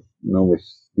the Gnomish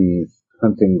seas,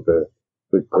 hunting the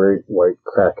great white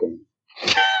Kraken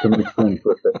to make friends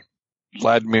with it.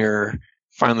 Vladimir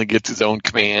finally gets his own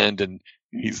command, and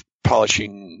he's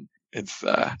polishing his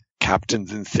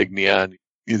captain's insignia. And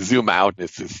you zoom out, and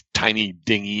it's this tiny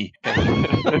dinghy.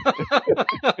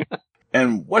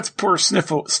 And what's poor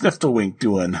Sniftawink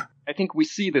doing? I think we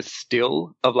see this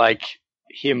still of like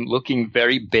him looking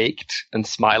very baked and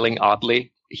smiling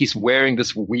oddly. He's wearing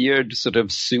this weird sort of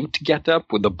suit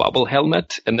getup with a bubble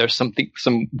helmet, and there's some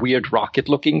weird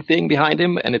rocket-looking thing behind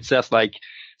him, and it says like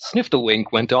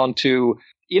Sniftawink went on to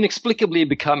inexplicably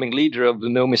becoming leader of the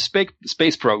Gnomish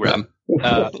space program,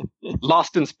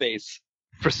 lost in space,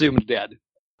 presumed dead.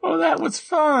 Oh, that was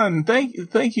fun! Thank you,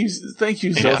 Zephyr. Yeah, thank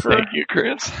you,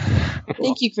 Chris.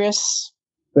 Thank you, Chris.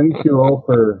 Thank you all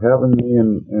for having me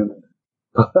and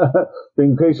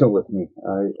being patient with me.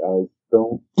 I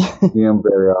don't DM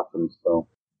very often, so.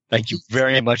 Thank you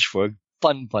very much for a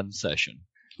fun session.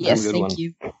 Yes, Good thank one.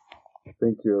 you.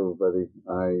 Thank you, everybody.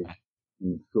 I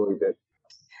enjoyed it.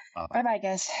 Bye-bye,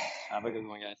 guys. Have a good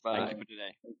one, guys. Bye. Thank you for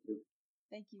today. Thank you.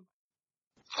 Thank you.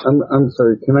 I'm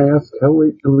sorry. Can I ask how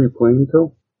late are we playing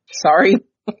till? Sorry.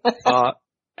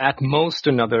 At most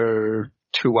another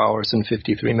 2 hours and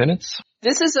 53 minutes.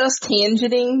 This is us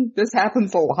tangenting. This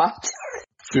happens a lot.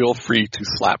 Feel free to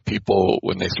slap people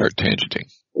when they start tangenting.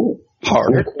 Ooh.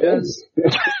 Hard.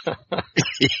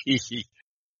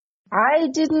 I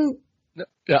didn't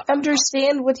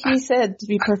understand what he said, to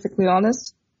be perfectly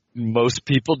honest. Most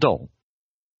people don't.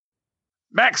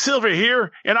 Max Silver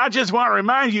here, and I just want to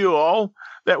remind you all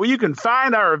that you can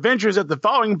find our adventures at the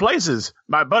following places.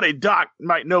 My buddy Doc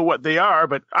might know what they are,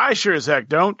 but I sure as heck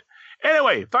don't.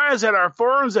 Anyway, find us at our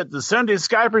forums at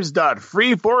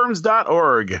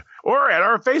thesundayskypers.freeforums.org, or at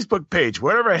our Facebook page,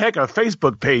 whatever the heck a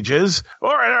Facebook page is,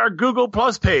 or at our Google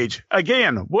Plus page.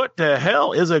 Again, what the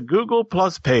hell is a Google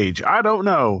Plus page? I don't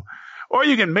know. Or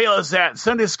you can mail us at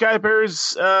Sunday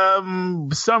Skypers,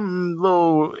 some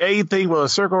little A thing with a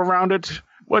circle around it.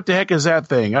 What the heck is that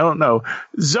thing? I don't know.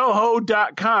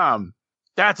 Zoho.com.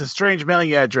 That's a strange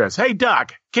mailing address. Hey,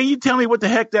 Doc, can you tell me what the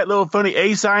heck that little funny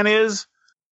A sign is?